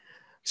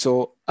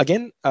 So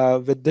again,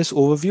 with this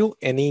overview,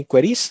 any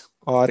queries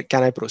or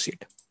can I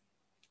proceed?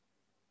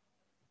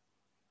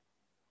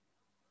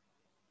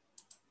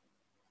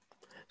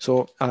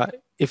 So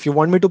if you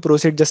want me to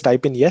proceed, just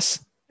type in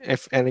yes.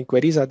 If any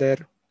queries are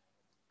there.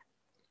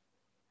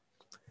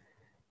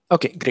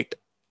 Okay, great.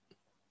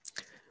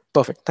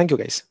 Perfect. Thank you,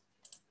 guys.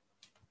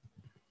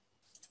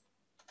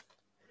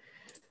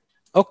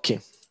 Okay,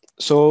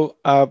 so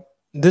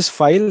this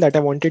file that I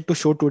wanted to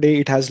show today,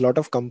 it has a lot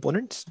of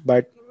components,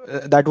 but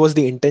that was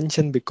the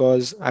intention,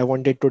 because I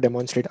wanted to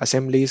demonstrate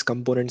assemblies,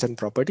 components, and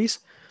properties.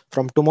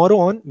 From tomorrow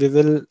on, we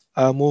will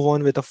move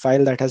on with a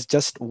file that has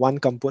just one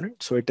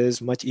component, so it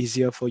is much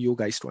easier for you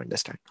guys to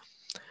understand.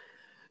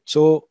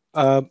 So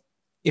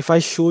if I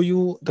show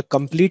you the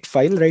complete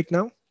file right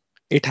now,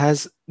 it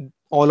has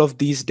all of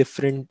these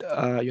different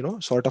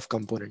sort of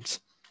components.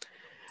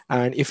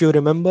 And if you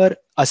remember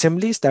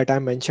assemblies that I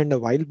mentioned a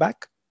while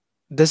back,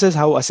 this is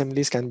how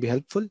assemblies can be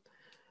helpful.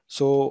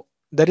 So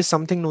there is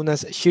something known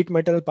as sheet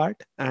metal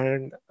part,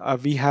 and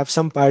we have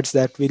some parts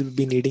that will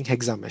be needing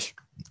hexamesh.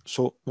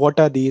 So what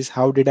are these?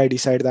 How did I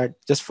decide that?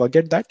 Just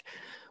forget that.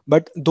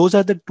 But those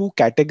are the two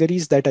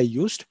categories that I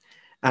used,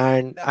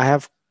 and I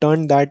have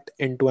turned that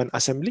into an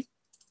assembly.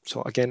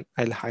 So again,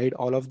 I'll hide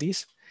all of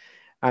these.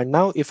 And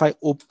now if I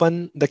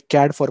open the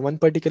CAD for one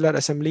particular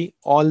assembly,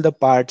 all the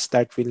parts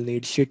that will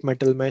need sheet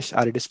metal mesh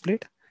are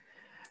displayed.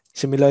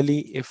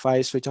 Similarly, if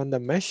I switch on the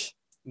mesh,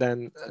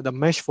 then the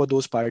mesh for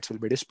those parts will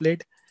be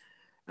displayed.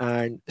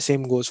 And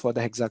same goes for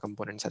the hexa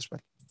components as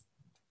well.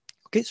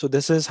 Okay, so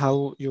this is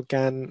how you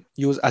can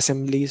use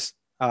assemblies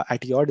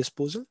at your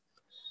disposal.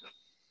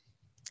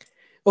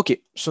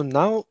 Okay, so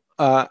now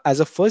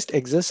as a first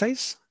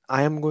exercise,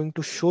 I am going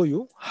to show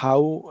you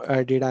how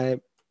did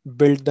I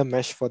build the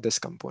mesh for this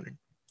component.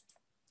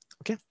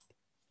 Okay,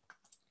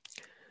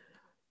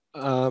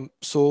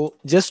 so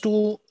just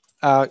to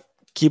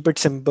keep it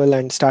simple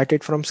and start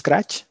it from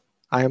scratch,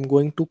 I am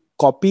going to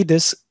copy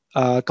this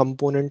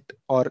component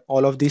or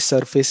all of these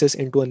surfaces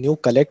into a new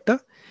collector,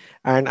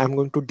 and I'm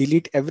going to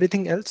delete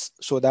everything else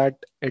so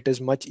that it is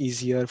much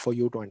easier for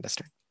you to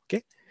understand.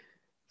 Okay,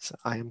 so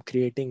I am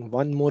creating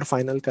one more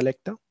final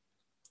collector.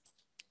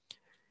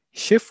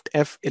 Shift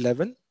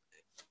F11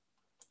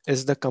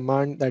 is the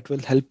command that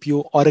will help you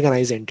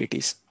organize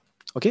entities.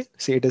 Okay,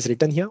 see it is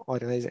written here,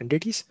 organize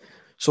entities.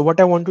 So what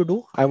I want to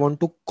do, I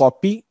want to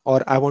copy,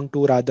 or I want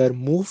to rather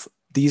move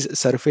these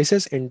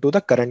surfaces into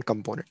the current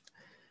component.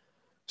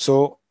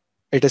 So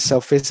it is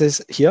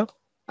surfaces here.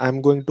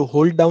 I'm going to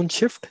hold down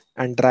shift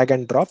and drag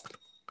and drop.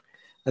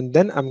 And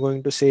then I'm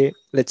going to say,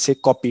 let's say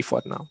copy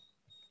for now.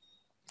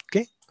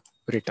 Okay,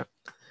 return.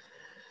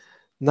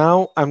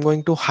 Now I'm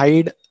going to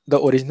hide the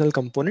original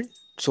component.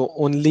 So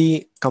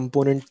only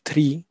component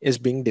 3 is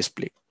being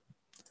displayed.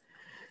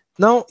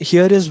 Now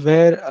here is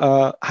where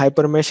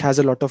Hypermesh has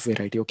a lot of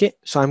variety. Okay,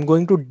 so I'm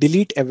going to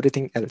delete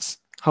everything else.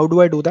 How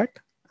do I do that?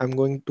 I'm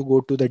going to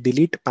go to the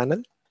delete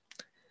panel.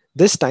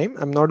 This time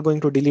I'm not going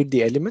to delete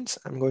the elements.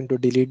 I'm going to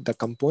delete the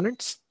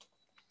components.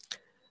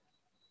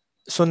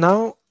 So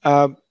now,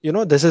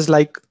 this is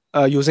like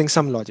using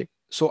some logic.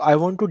 So I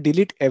want to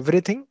delete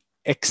everything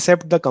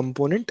except the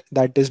component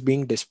that is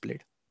being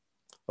displayed.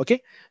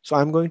 Okay, so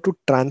I'm going to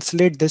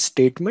translate this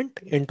statement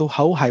into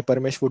how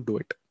Hypermesh would do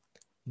it.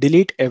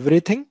 Delete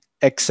everything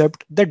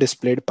except the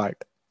displayed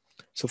part.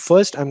 So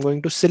first I'm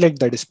going to select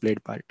the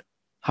displayed part.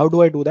 How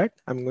do I do that?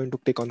 I'm going to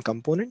click on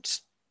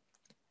components,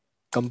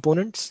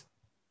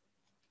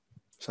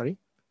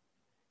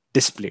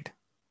 displayed.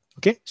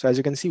 Okay, so as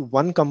you can see,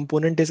 one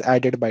component is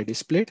added by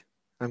displayed.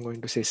 I'm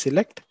going to say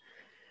select.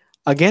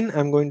 Again,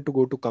 I'm going to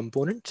go to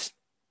components.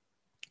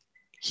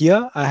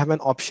 Here I have an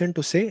option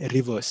to say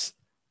reverse.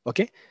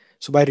 Okay,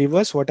 so by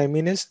reverse, what I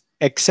mean is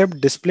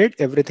except displayed,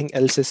 everything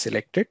else is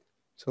selected.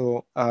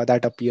 So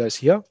that appears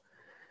here.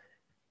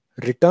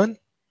 Return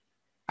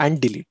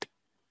and delete.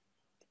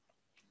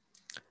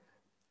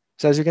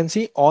 So as you can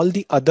see, all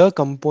the other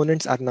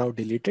components are now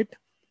deleted.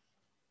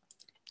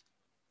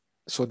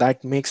 So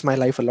that makes my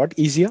life a lot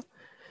easier.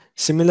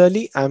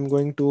 Similarly, I'm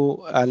going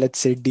to, let's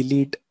say,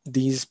 delete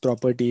these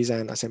properties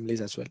and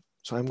assemblies as well.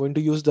 So I'm going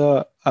to use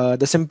the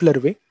simpler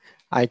way.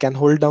 I can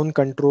hold down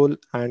Control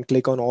and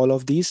click on all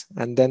of these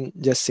and then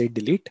just say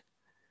delete.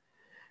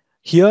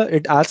 Here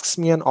it asks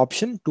me an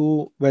option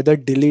to whether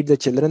delete the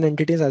children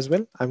entities as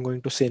well. I'm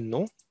going to say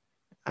no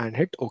and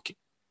hit OK.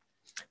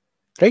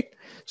 Right?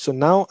 So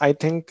now I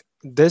think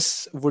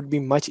this would be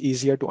much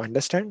easier to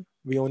understand.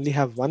 We only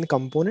have one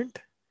component,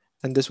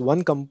 and this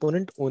one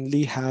component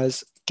only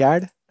has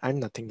CAD and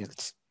nothing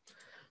else.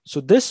 So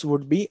this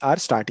would be our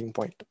starting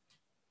point.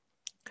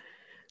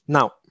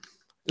 Now,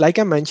 like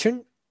I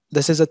mentioned,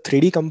 this is a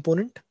 3D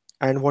component,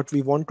 and what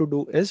we want to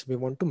do is we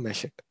want to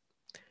mesh it.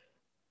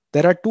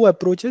 There are two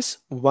approaches.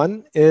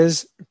 One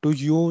is to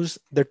use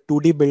the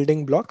 2D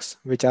building blocks,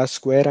 which are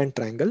square and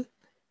triangle,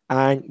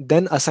 and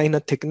then assign a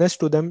thickness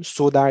to them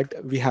so that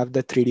we have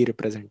the 3D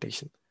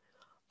representation.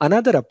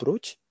 Another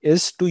approach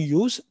is to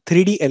use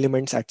 3D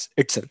elements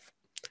itself.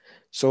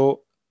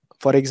 So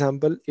for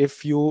example,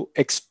 if you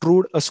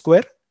extrude a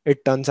square,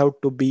 it turns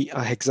out to be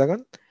a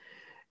hexagon.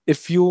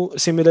 If you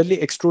similarly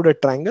extrude a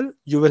triangle,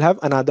 you will have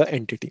another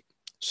entity.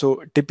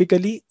 So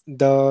typically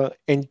the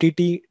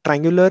entity,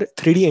 triangular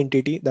 3D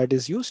entity that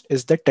is used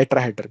is the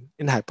tetrahedron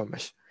in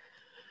Hypermesh.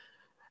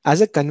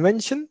 As a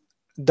convention,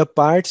 the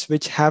parts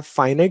which have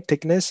finite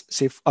thickness,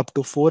 say up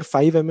to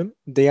 4-5 mm,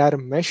 they are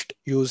meshed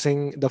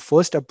using the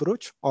first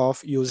approach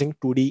of using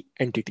 2D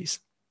entities.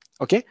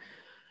 Okay,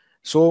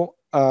 so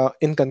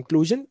in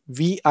conclusion,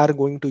 we are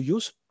going to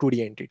use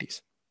 2D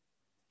entities.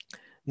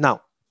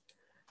 Now,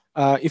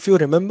 If you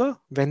remember,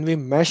 when we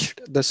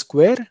meshed the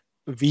square,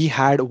 we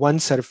had one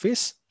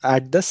surface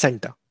at the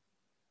center,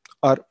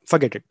 or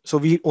forget it. So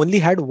we only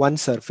had one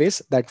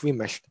surface that we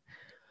meshed.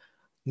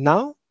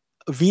 Now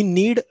we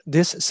need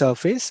this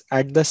surface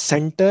at the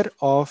center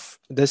of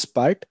this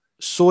part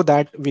so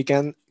that we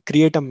can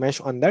create a mesh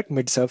on that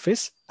mid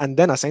surface and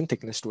then assign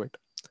thickness to it.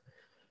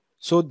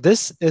 So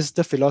this is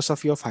the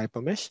philosophy of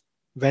Hypermesh.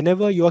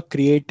 Whenever you are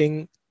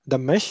creating the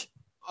mesh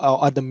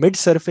or the mid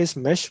surface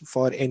mesh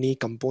for any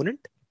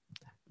component,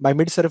 by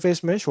mid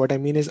surface mesh, what I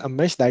mean is a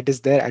mesh that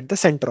is there at the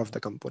center of the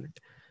component.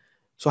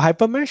 So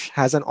Hypermesh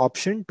has an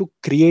option to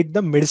create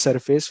the mid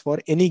surface for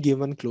any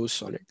given closed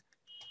solid.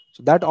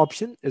 So that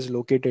option is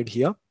located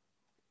here.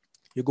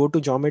 You go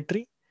to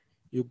geometry,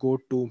 you go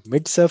to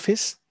mid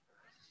surface,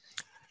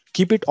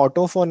 keep it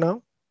auto for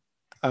now.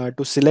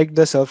 To select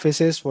the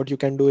surfaces, what you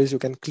can do is you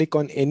can click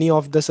on any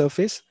of the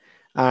surface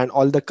and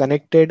all the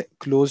connected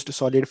closed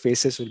solid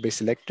faces will be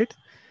selected.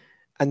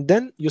 And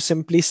then you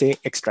simply say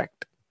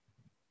extract.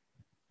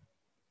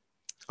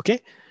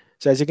 Okay.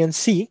 So as you can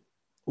see,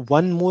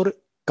 one more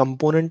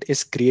component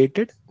is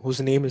created whose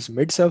name is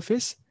mid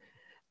surface.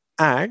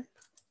 And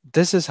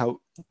this is how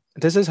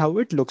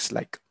it looks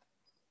like.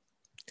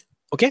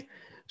 Okay.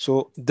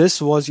 So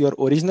this was your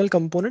original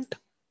component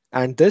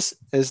and this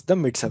is the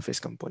mid surface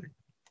component.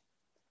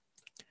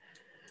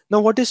 Now,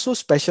 what is so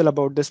special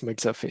about this mid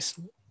surface?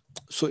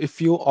 So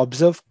if you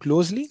observe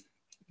closely,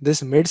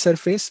 this mid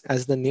surface,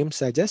 as the name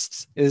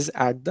suggests, is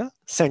at the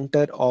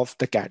center of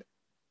the CAD,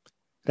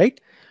 right?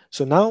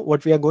 So now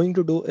what we are going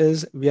to do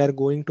is we are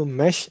going to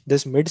mesh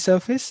this mid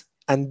surface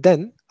and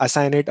then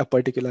assign it a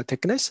particular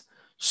thickness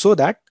so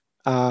that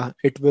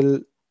it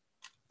will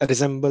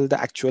resemble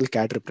the actual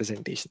CAD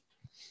representation.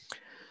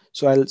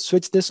 So I'll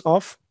switch this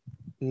off.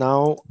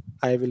 Now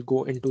I will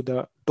go into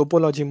the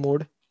topology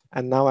mode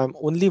and now I'm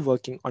only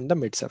working on the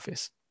mid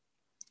surface.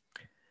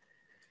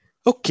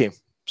 Okay,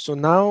 so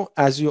now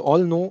as you all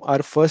know,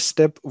 our first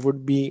step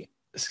would be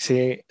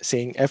saying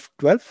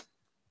F12.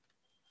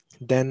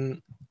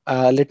 Then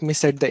let me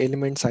set the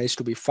element size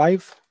to be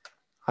 5.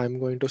 I'm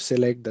going to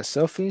select the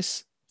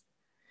surface.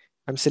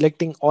 I'm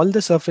selecting all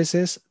the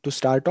surfaces to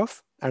start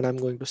off and I'm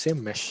going to say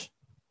mesh.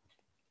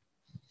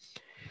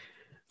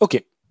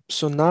 Okay,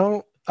 so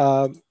now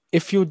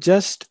if you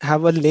just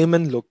have a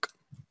layman look,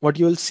 what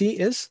you'll see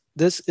is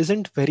this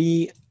isn't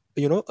very,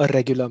 a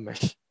regular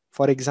mesh.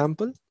 For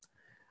example,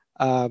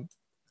 uh,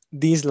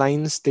 these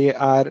lines, they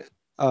are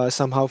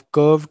somehow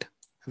curved.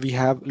 We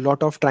have a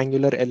lot of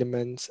triangular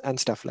elements and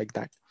stuff like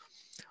that.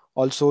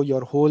 Also,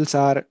 your holes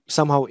are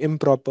somehow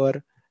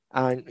improper,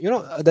 and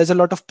there's a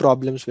lot of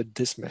problems with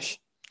this mesh.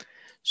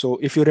 So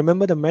if you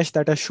remember the mesh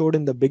that I showed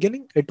in the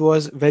beginning, it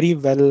was very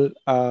well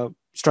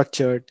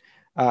structured.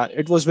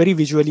 It was very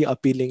visually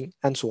appealing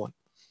and so on.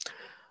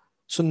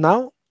 So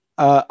now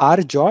our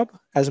job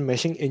as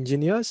meshing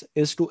engineers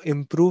is to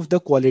improve the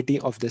quality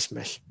of this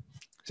mesh.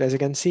 So as you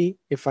can see,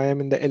 if I am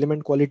in the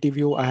element quality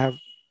view, I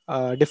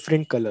have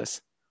different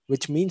colors,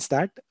 which means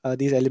that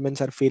these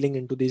elements are failing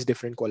into these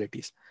different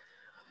qualities.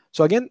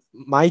 So again,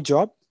 my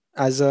job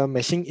as a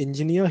meshing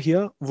engineer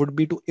here would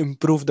be to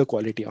improve the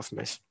quality of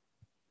mesh.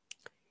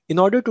 In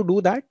order to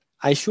do that,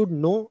 I should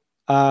know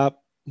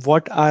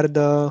what are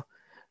the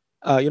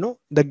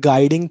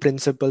guiding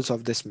principles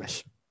of this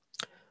mesh.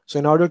 So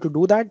in order to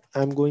do that,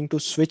 I'm going to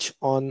switch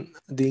on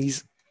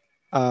this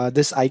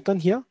icon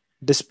here,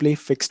 display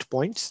fixed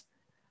points,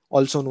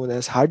 also known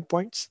as hard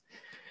points.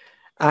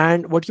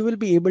 And what you will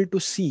be able to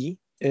see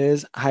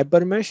is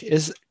Hypermesh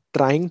is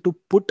trying to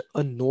put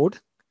a node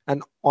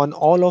and on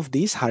all of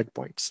these hard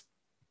points,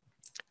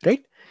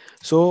 right?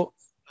 So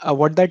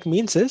what that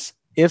means is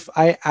if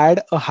I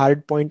add a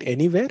hard point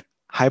anywhere,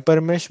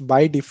 Hypermesh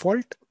by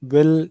default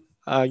will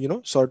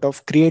sort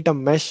of create a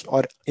mesh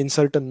or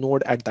insert a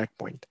node at that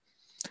point.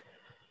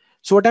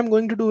 So what I'm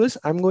going to do is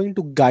I'm going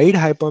to guide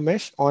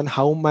Hypermesh on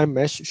how my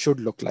mesh should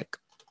look like.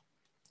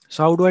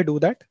 So how do I do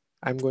that?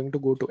 I'm going to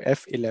go to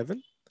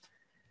F11.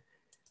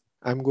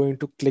 I'm going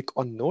to click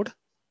on node.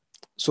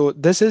 So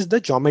this is the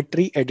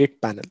geometry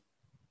edit panel.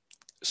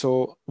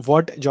 So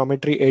what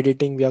geometry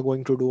editing we are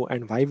going to do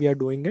and why we are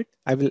doing it,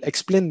 I will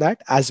explain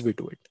that as we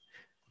do it.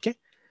 Okay.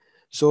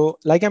 So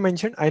like I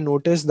mentioned, I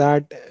noticed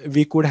that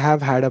we could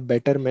have had a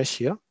better mesh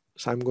here.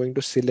 So I'm going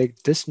to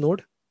select this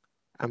node.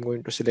 I'm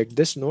going to select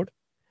this node.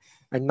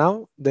 And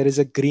now there is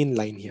a green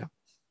line here,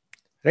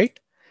 right?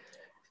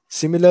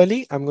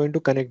 Similarly, I'm going to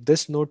connect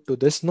this node to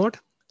this node.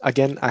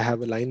 Again, I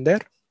have a line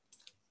there.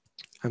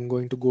 I'm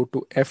going to go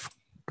to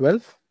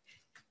F12.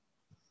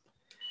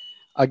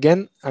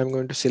 Again, I'm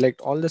going to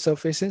select all the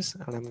surfaces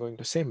and I'm going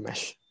to say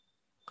mesh.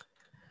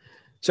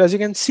 So as you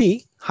can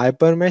see,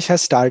 Hypermesh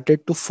has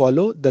started to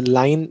follow the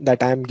line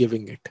that I am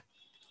giving it,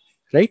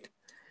 right?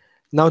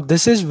 Now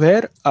this is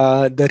where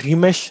the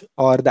remesh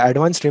or the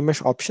advanced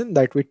remesh option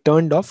that we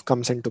turned off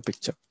comes into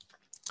picture.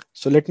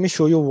 So let me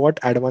show you what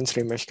advanced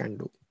remesh can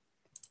do.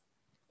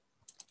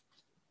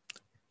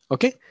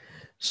 Okay,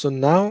 so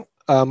now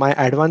my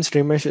advanced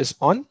remesh is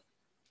on.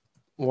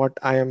 What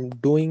I am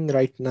doing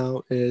right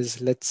now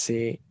is, let's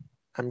say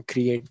I'm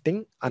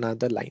creating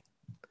another line.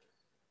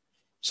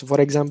 So for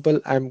example,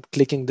 I'm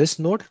clicking this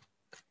node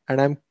and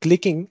I'm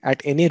clicking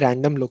at any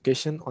random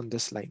location on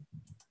this line.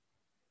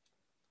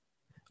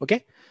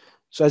 Okay.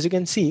 So as you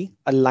can see,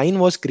 a line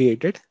was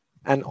created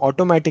and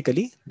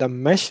automatically the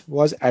mesh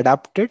was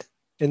adapted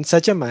in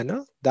such a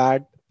manner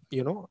that,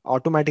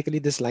 automatically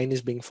this line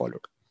is being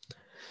followed.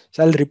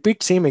 So I'll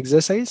repeat same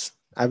exercise.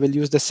 I will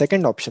use the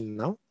second option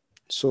now.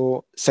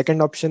 So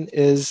second option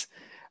is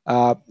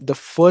the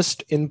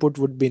first input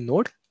would be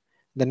node.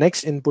 The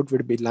next input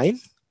would be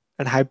line,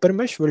 and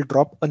Hypermesh will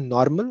drop a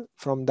normal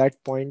from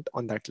that point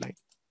on that line.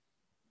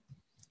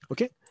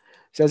 Okay.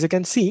 So as you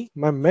can see,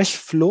 my mesh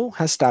flow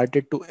has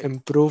started to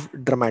improve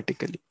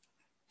dramatically.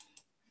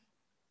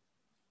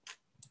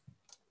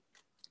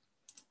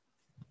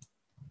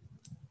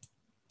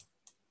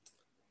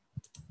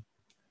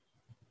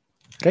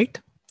 Right?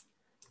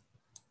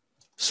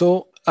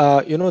 So,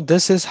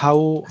 this is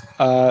how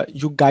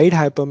you guide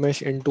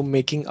Hypermesh into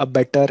making a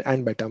better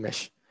and better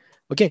mesh.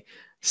 Okay.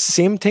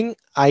 Same thing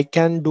I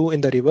can do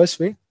in the reverse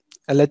way.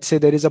 Let's say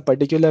there is a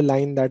particular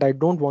line that I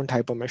don't want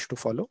Hypermesh to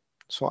follow.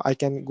 So I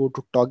can go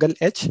to toggle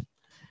edge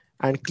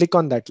and click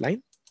on that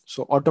line.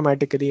 So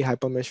automatically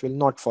Hypermesh will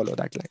not follow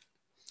that line.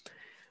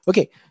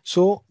 Okay.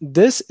 So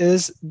this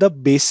is the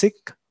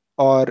basic,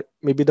 or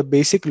maybe the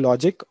basic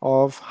logic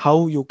of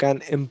how you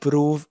can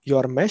improve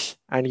your mesh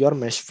and your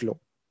mesh flow.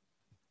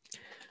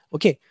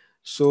 Okay,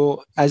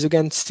 so as you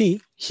can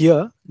see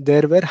here,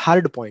 there were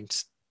hard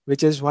points,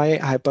 which is why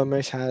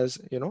Hypermesh has,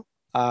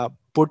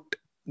 put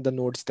the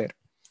nodes there.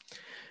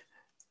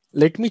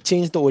 Let me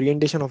change the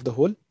orientation of the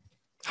hole.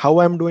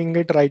 How I'm doing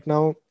it right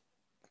now,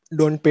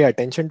 don't pay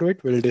attention to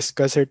it. We'll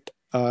discuss it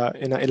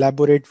in an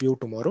elaborate view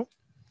tomorrow.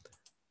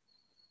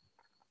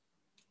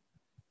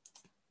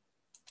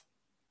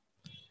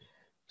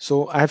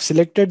 So I have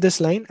selected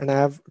this line and I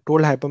have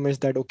told Hypermesh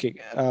that, okay,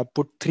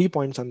 put 3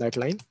 points on that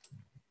line.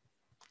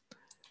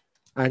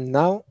 And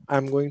now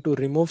I'm going to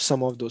remove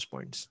some of those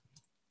points.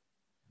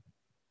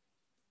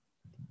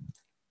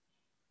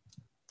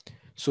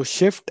 So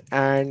shift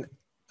and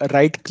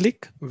right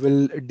click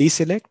will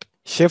deselect,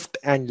 shift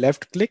and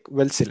left click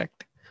will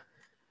select.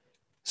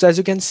 So as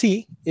you can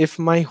see, if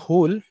my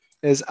hole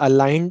is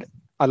aligned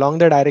along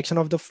the direction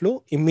of the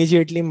flow,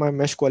 immediately my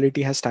mesh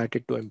quality has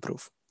started to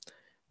improve.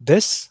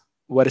 This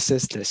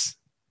versus this,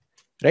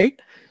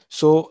 right?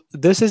 So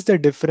this is the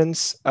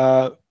difference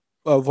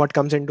what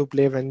comes into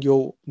play when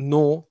you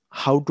know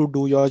how to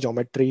do your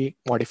geometry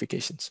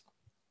modifications.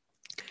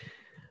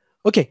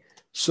 Okay,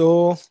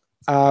 so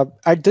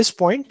at this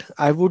point,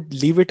 I would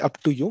leave it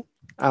up to you.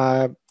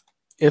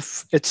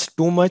 If it's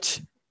too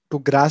much to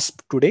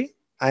grasp today,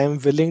 I am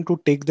willing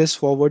to take this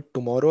forward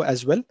tomorrow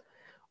as well.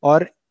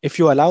 Or if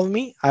you allow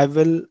me, I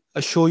will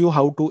show you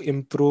how to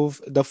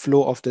improve the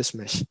flow of this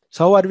mesh.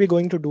 So how are we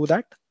going to do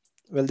that?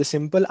 Well, the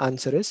simple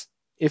answer is,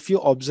 if you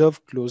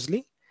observe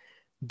closely,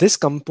 this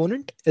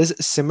component is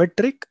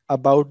symmetric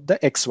about the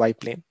XY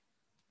plane,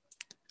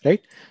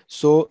 right?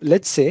 So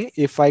let's say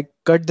if I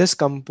cut this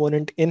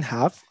component in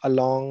half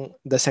along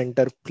the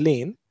center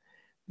plane,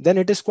 then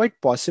it is quite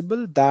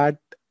possible that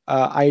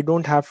I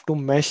don't have to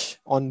mesh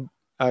on,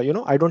 I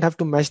don't have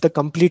to mesh the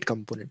complete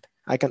component.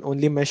 I can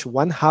only mesh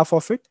one half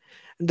of it.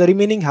 And the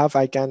remaining half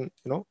I can,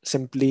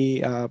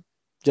 simply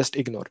just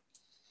ignore.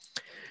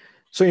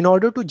 So in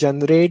order to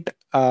generate,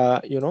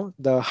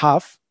 the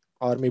half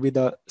or maybe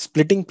the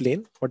splitting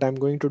plane, what I'm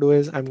going to do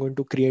is I'm going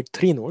to create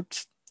 3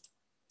 nodes.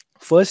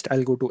 First,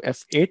 I'll go to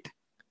F8.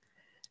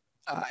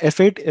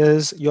 F8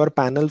 is your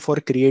panel for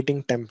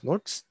creating temp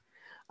nodes.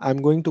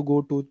 I'm going to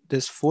go to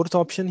this fourth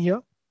option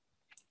here.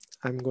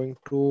 I'm going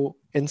to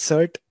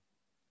insert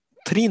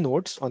 3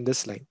 nodes on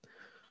this line.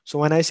 So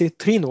when I say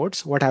 3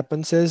 nodes, what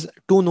happens is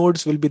 2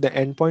 nodes will be the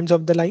endpoints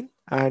of the line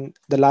and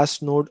the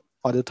last node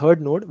or the third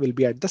node will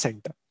be at the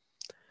center.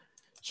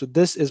 So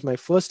this is my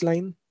first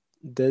line,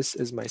 this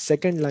is my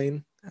second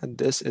line, and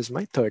this is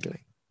my third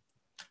line.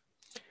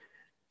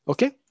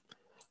 Okay,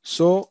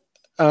 so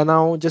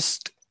now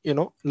just,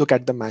 look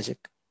at the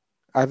magic.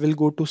 I will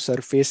go to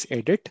surface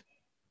edit,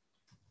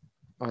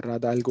 or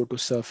rather I'll go to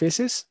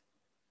surfaces.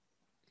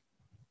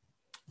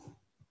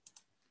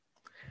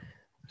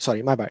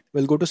 Sorry, my bad.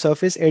 We'll go to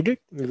surface edit.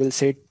 We will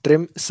say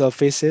trim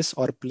surfaces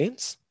or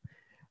planes.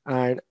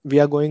 And we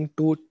are going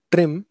to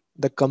trim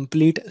the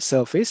complete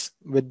surface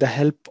with the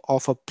help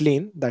of a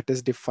plane that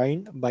is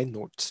defined by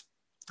nodes.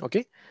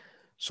 Okay.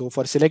 So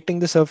for selecting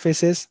the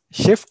surfaces,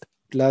 shift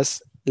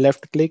plus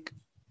left click.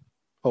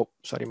 Oh,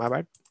 sorry, my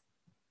bad.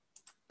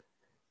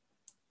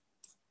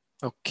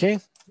 Okay.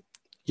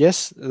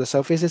 Yes, the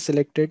surface is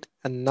selected.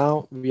 And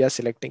now we are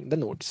selecting the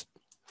nodes.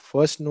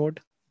 First node,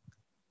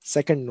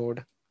 second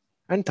node,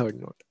 and third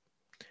node.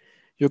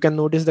 You can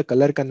notice the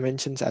color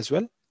conventions as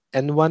well.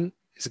 N1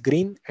 is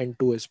green,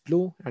 N2 is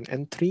blue, and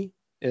N3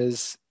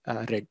 is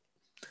red.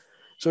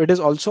 So it is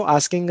also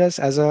asking us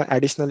as an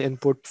additional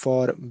input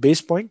for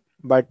base point.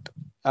 But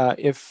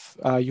if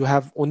you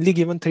have only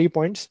given 3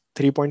 points,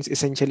 3 points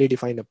essentially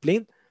define a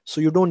plane.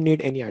 So you don't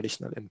need any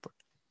additional input.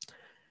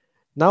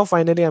 Now,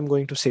 finally, I'm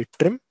going to say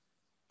trim.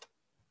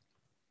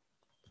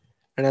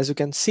 And as you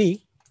can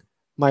see,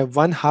 my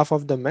one half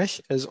of the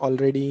mesh is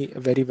already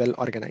very well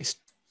organized.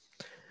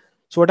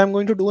 So what I'm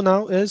going to do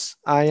now is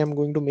I am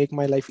going to make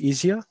my life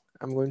easier.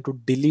 I'm going to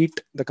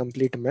delete the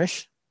complete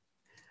mesh.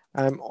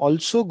 I'm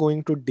also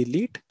going to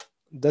delete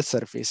the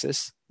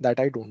surfaces that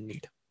I don't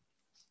need.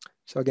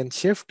 So again,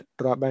 shift,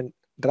 drop and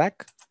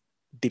drag,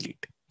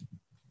 delete.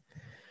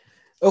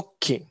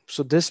 Okay,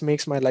 so this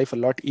makes my life a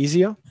lot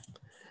easier.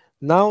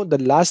 Now the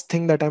last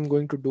thing that I'm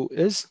going to do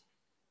is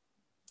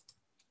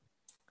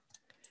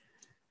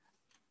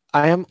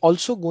I am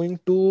also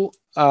going to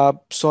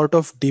sort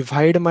of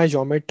divide my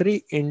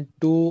geometry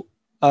into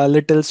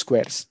little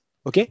squares.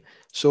 Okay,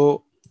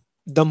 so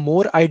the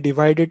more I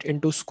divide it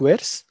into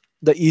squares,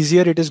 the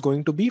easier it is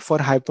going to be for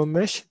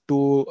Hypermesh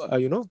to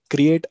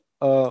create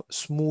a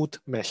smooth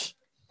mesh.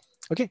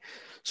 Okay,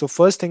 so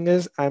first thing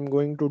is I'm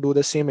going to do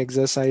the same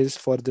exercise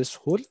for this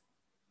hole.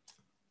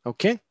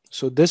 Okay,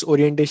 so this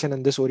orientation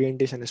and this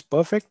orientation is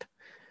perfect.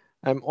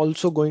 I'm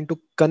also going to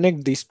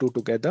connect these two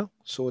together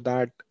so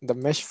that the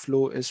mesh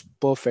flow is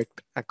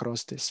perfect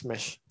across this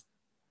mesh.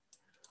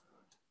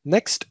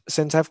 Next,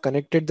 since I've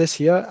connected this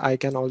here, I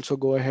can also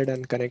go ahead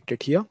and connect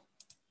it here.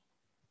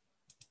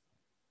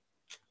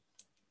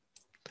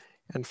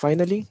 And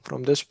finally,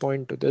 from this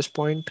point to this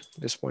point,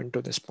 this point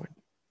to this point.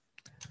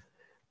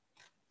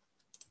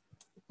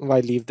 Why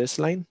leave this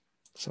line?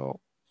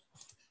 So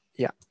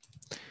yeah.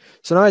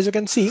 So now as you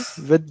can see,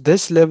 with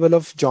this level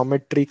of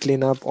geometry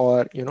cleanup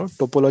or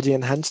topology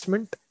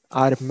enhancement,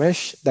 our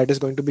mesh that is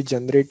going to be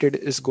generated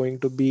is going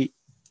to be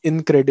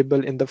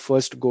incredible in the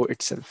first go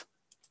itself.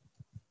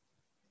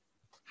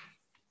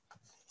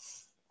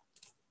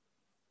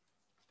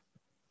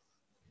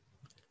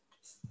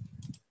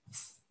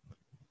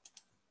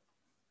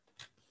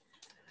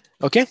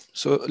 Okay,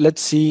 so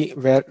let's see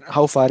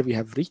how far we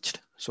have reached.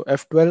 So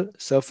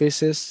F12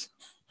 surfaces,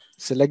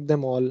 select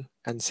them all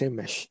and say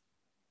mesh.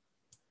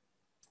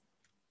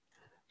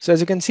 So as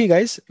you can see,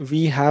 guys,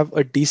 we have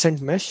a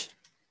decent mesh.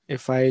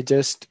 If I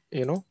just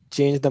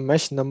change the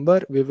mesh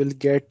number, we will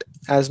get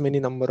as many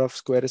number of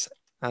squares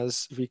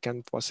as we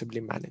can possibly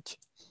manage.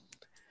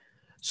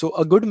 So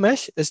a good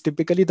mesh is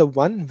typically the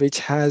one which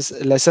has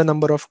lesser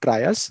number of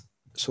trias.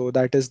 So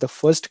that is the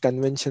first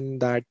convention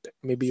that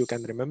maybe you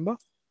can remember.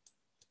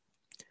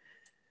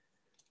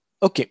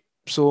 Okay,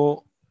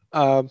 so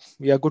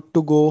we are good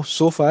to go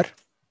so far.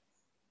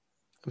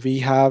 We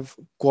have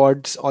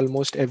quads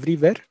almost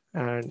everywhere,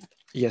 and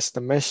yes, the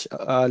mesh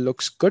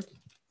looks good.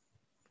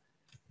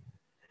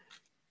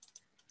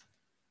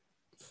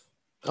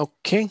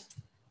 Okay.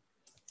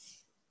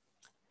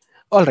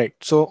 All right,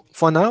 so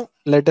for now,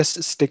 let us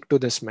stick to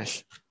this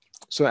mesh.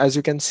 So as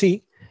you can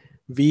see,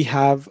 we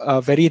have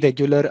a very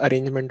regular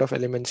arrangement of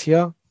elements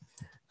here.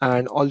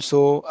 And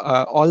also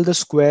all the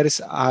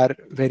squares are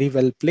very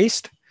well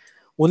placed.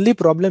 Only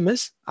problem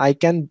is I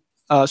can,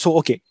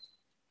 okay,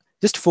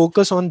 just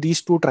focus on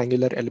these two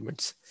triangular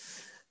elements.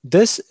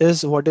 This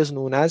is what is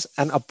known as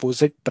an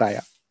opposite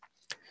tria.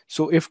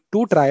 So if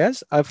two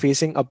trias are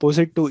facing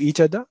opposite to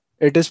each other,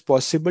 it is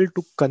possible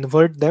to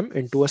convert them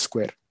into a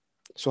square.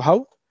 So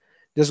how?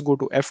 Just go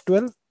to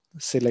F12,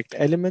 select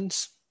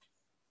elements,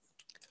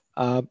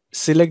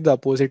 select the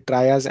opposite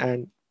trias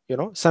and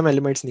some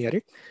elements near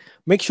it.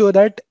 Make sure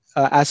that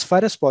as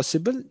far as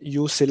possible,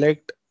 you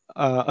select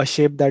a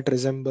shape that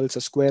resembles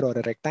a square or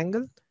a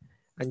rectangle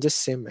and just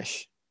say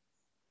mesh.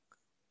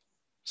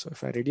 So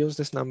if I reduce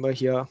this number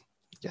here,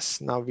 yes,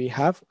 now we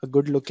have a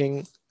good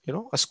looking,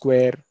 a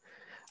square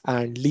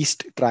and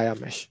least tria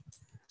mesh.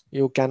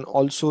 You can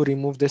also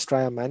remove this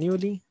tria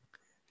manually.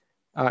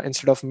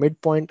 Instead of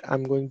midpoint,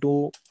 I'm going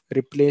to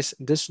replace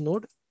this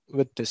node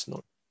with this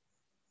node.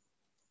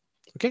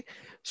 Okay,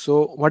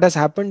 so what has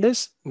happened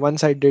is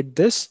once I did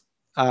this,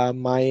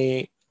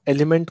 my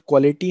element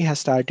quality has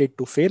started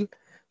to fail.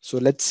 So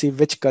let's see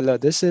which color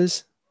this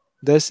is.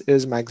 This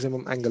is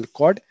maximum angle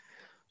chord.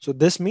 So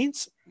this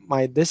means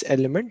this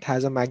element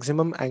has a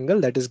maximum angle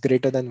that is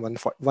greater than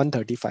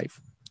 135.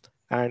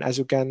 And as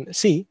you can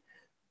see,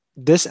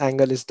 this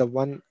angle is the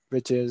one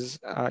which is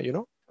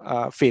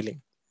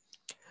failing.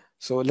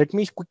 So let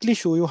me quickly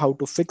show you how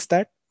to fix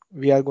that.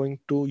 We are going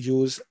to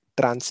use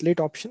translate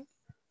option,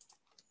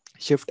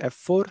 shift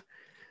F4.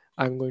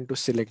 I'm going to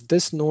select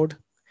this node.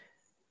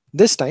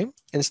 This time,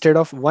 instead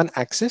of one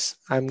axis,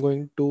 I'm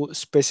going to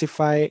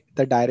specify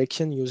the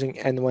direction using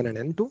N1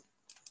 and N2.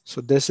 So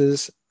this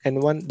is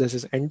N1, this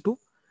is N2.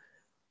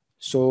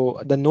 So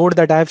the node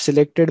that I have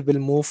selected will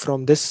move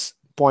from this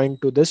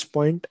point to this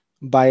point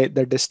by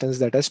the distance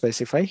that I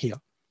specify here.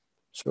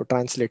 So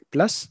translate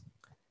plus,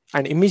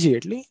 and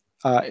immediately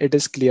it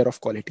is clear of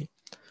quality.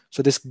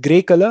 So this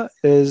gray color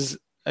is,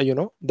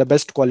 the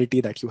best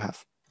quality that you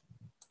have.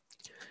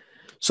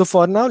 So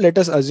for now, let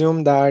us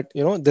assume that,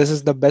 this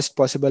is the best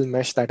possible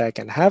mesh that I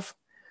can have.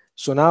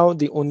 So now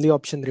the only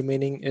option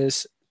remaining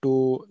is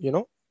to,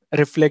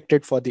 reflect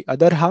it for the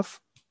other half.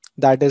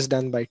 That is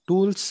done by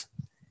tools.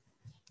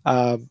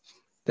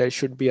 There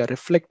should be a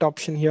reflect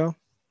option here.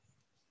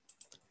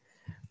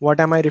 What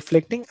am I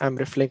reflecting? I'm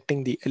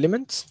reflecting the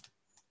elements.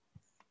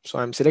 So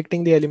I'm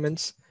selecting the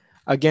elements.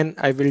 Again,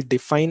 I will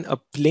define a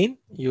plane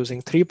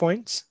using 3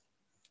 points.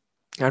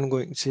 I'm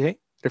going to say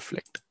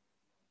reflect.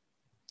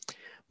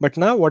 But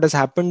now what has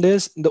happened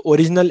is the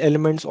original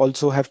elements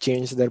also have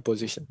changed their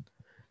position.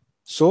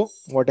 So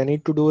what I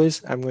need to do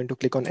is I'm going to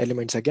click on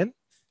elements again.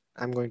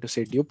 I'm going to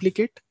say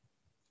duplicate,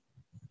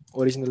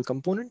 original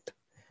component,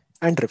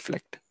 and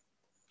reflect.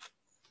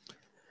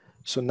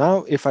 So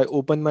now if I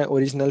open my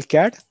original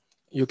CAD,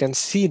 you can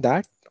see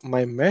that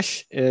my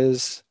mesh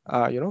is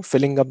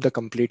filling up the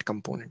complete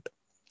component.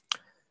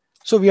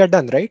 So we are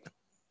done, right?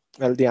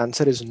 Well, the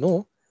answer is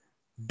no,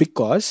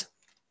 because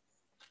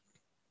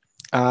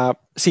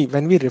see,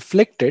 when we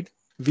reflected,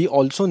 we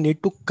also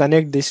need to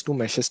connect these two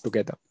meshes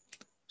together.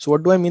 So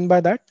what do I mean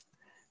by that?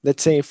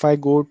 Let's say if I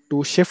go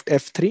to Shift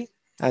F3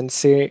 and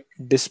say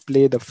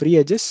display the free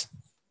edges.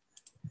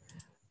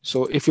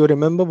 So if you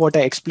remember what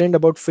I explained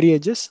about free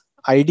edges,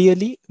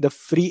 ideally the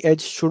free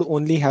edge should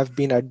only have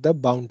been at the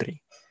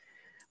boundary.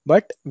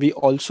 But we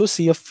also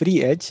see a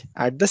free edge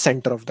at the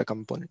center of the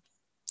component.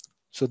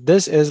 So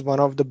this is one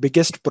of the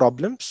biggest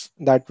problems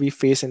that we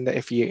face in the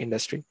FEA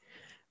industry.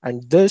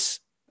 And this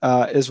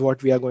is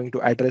what we are going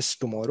to address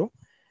tomorrow.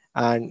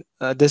 And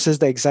this is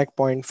the exact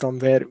point from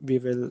where we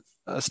will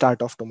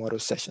start off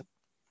tomorrow's session.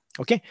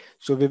 Okay,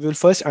 so we will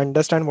first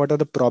understand what are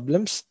the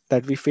problems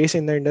that we face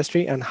in the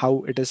industry and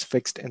how it is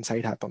fixed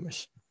inside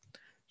Hypermesh.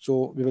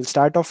 So we will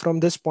start off from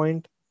this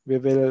point. We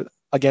will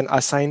again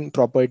assign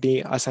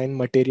property, assign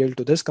material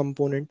to this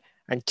component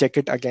and check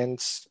it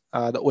against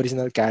the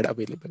original CAD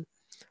available.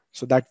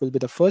 So that will be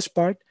the first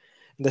part.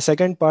 In the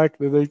second part,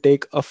 we will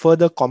take a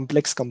further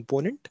complex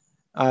component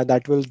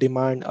that will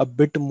demand a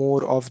bit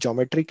more of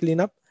geometry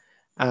cleanup,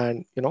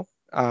 and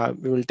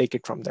we will take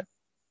it from there.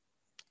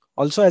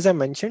 Also, as I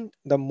mentioned,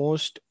 the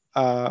most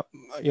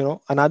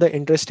another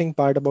interesting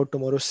part about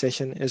tomorrow's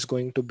session is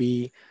going to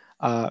be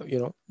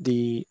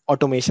the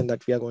automation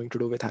that we are going to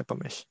do with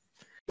Hypermesh.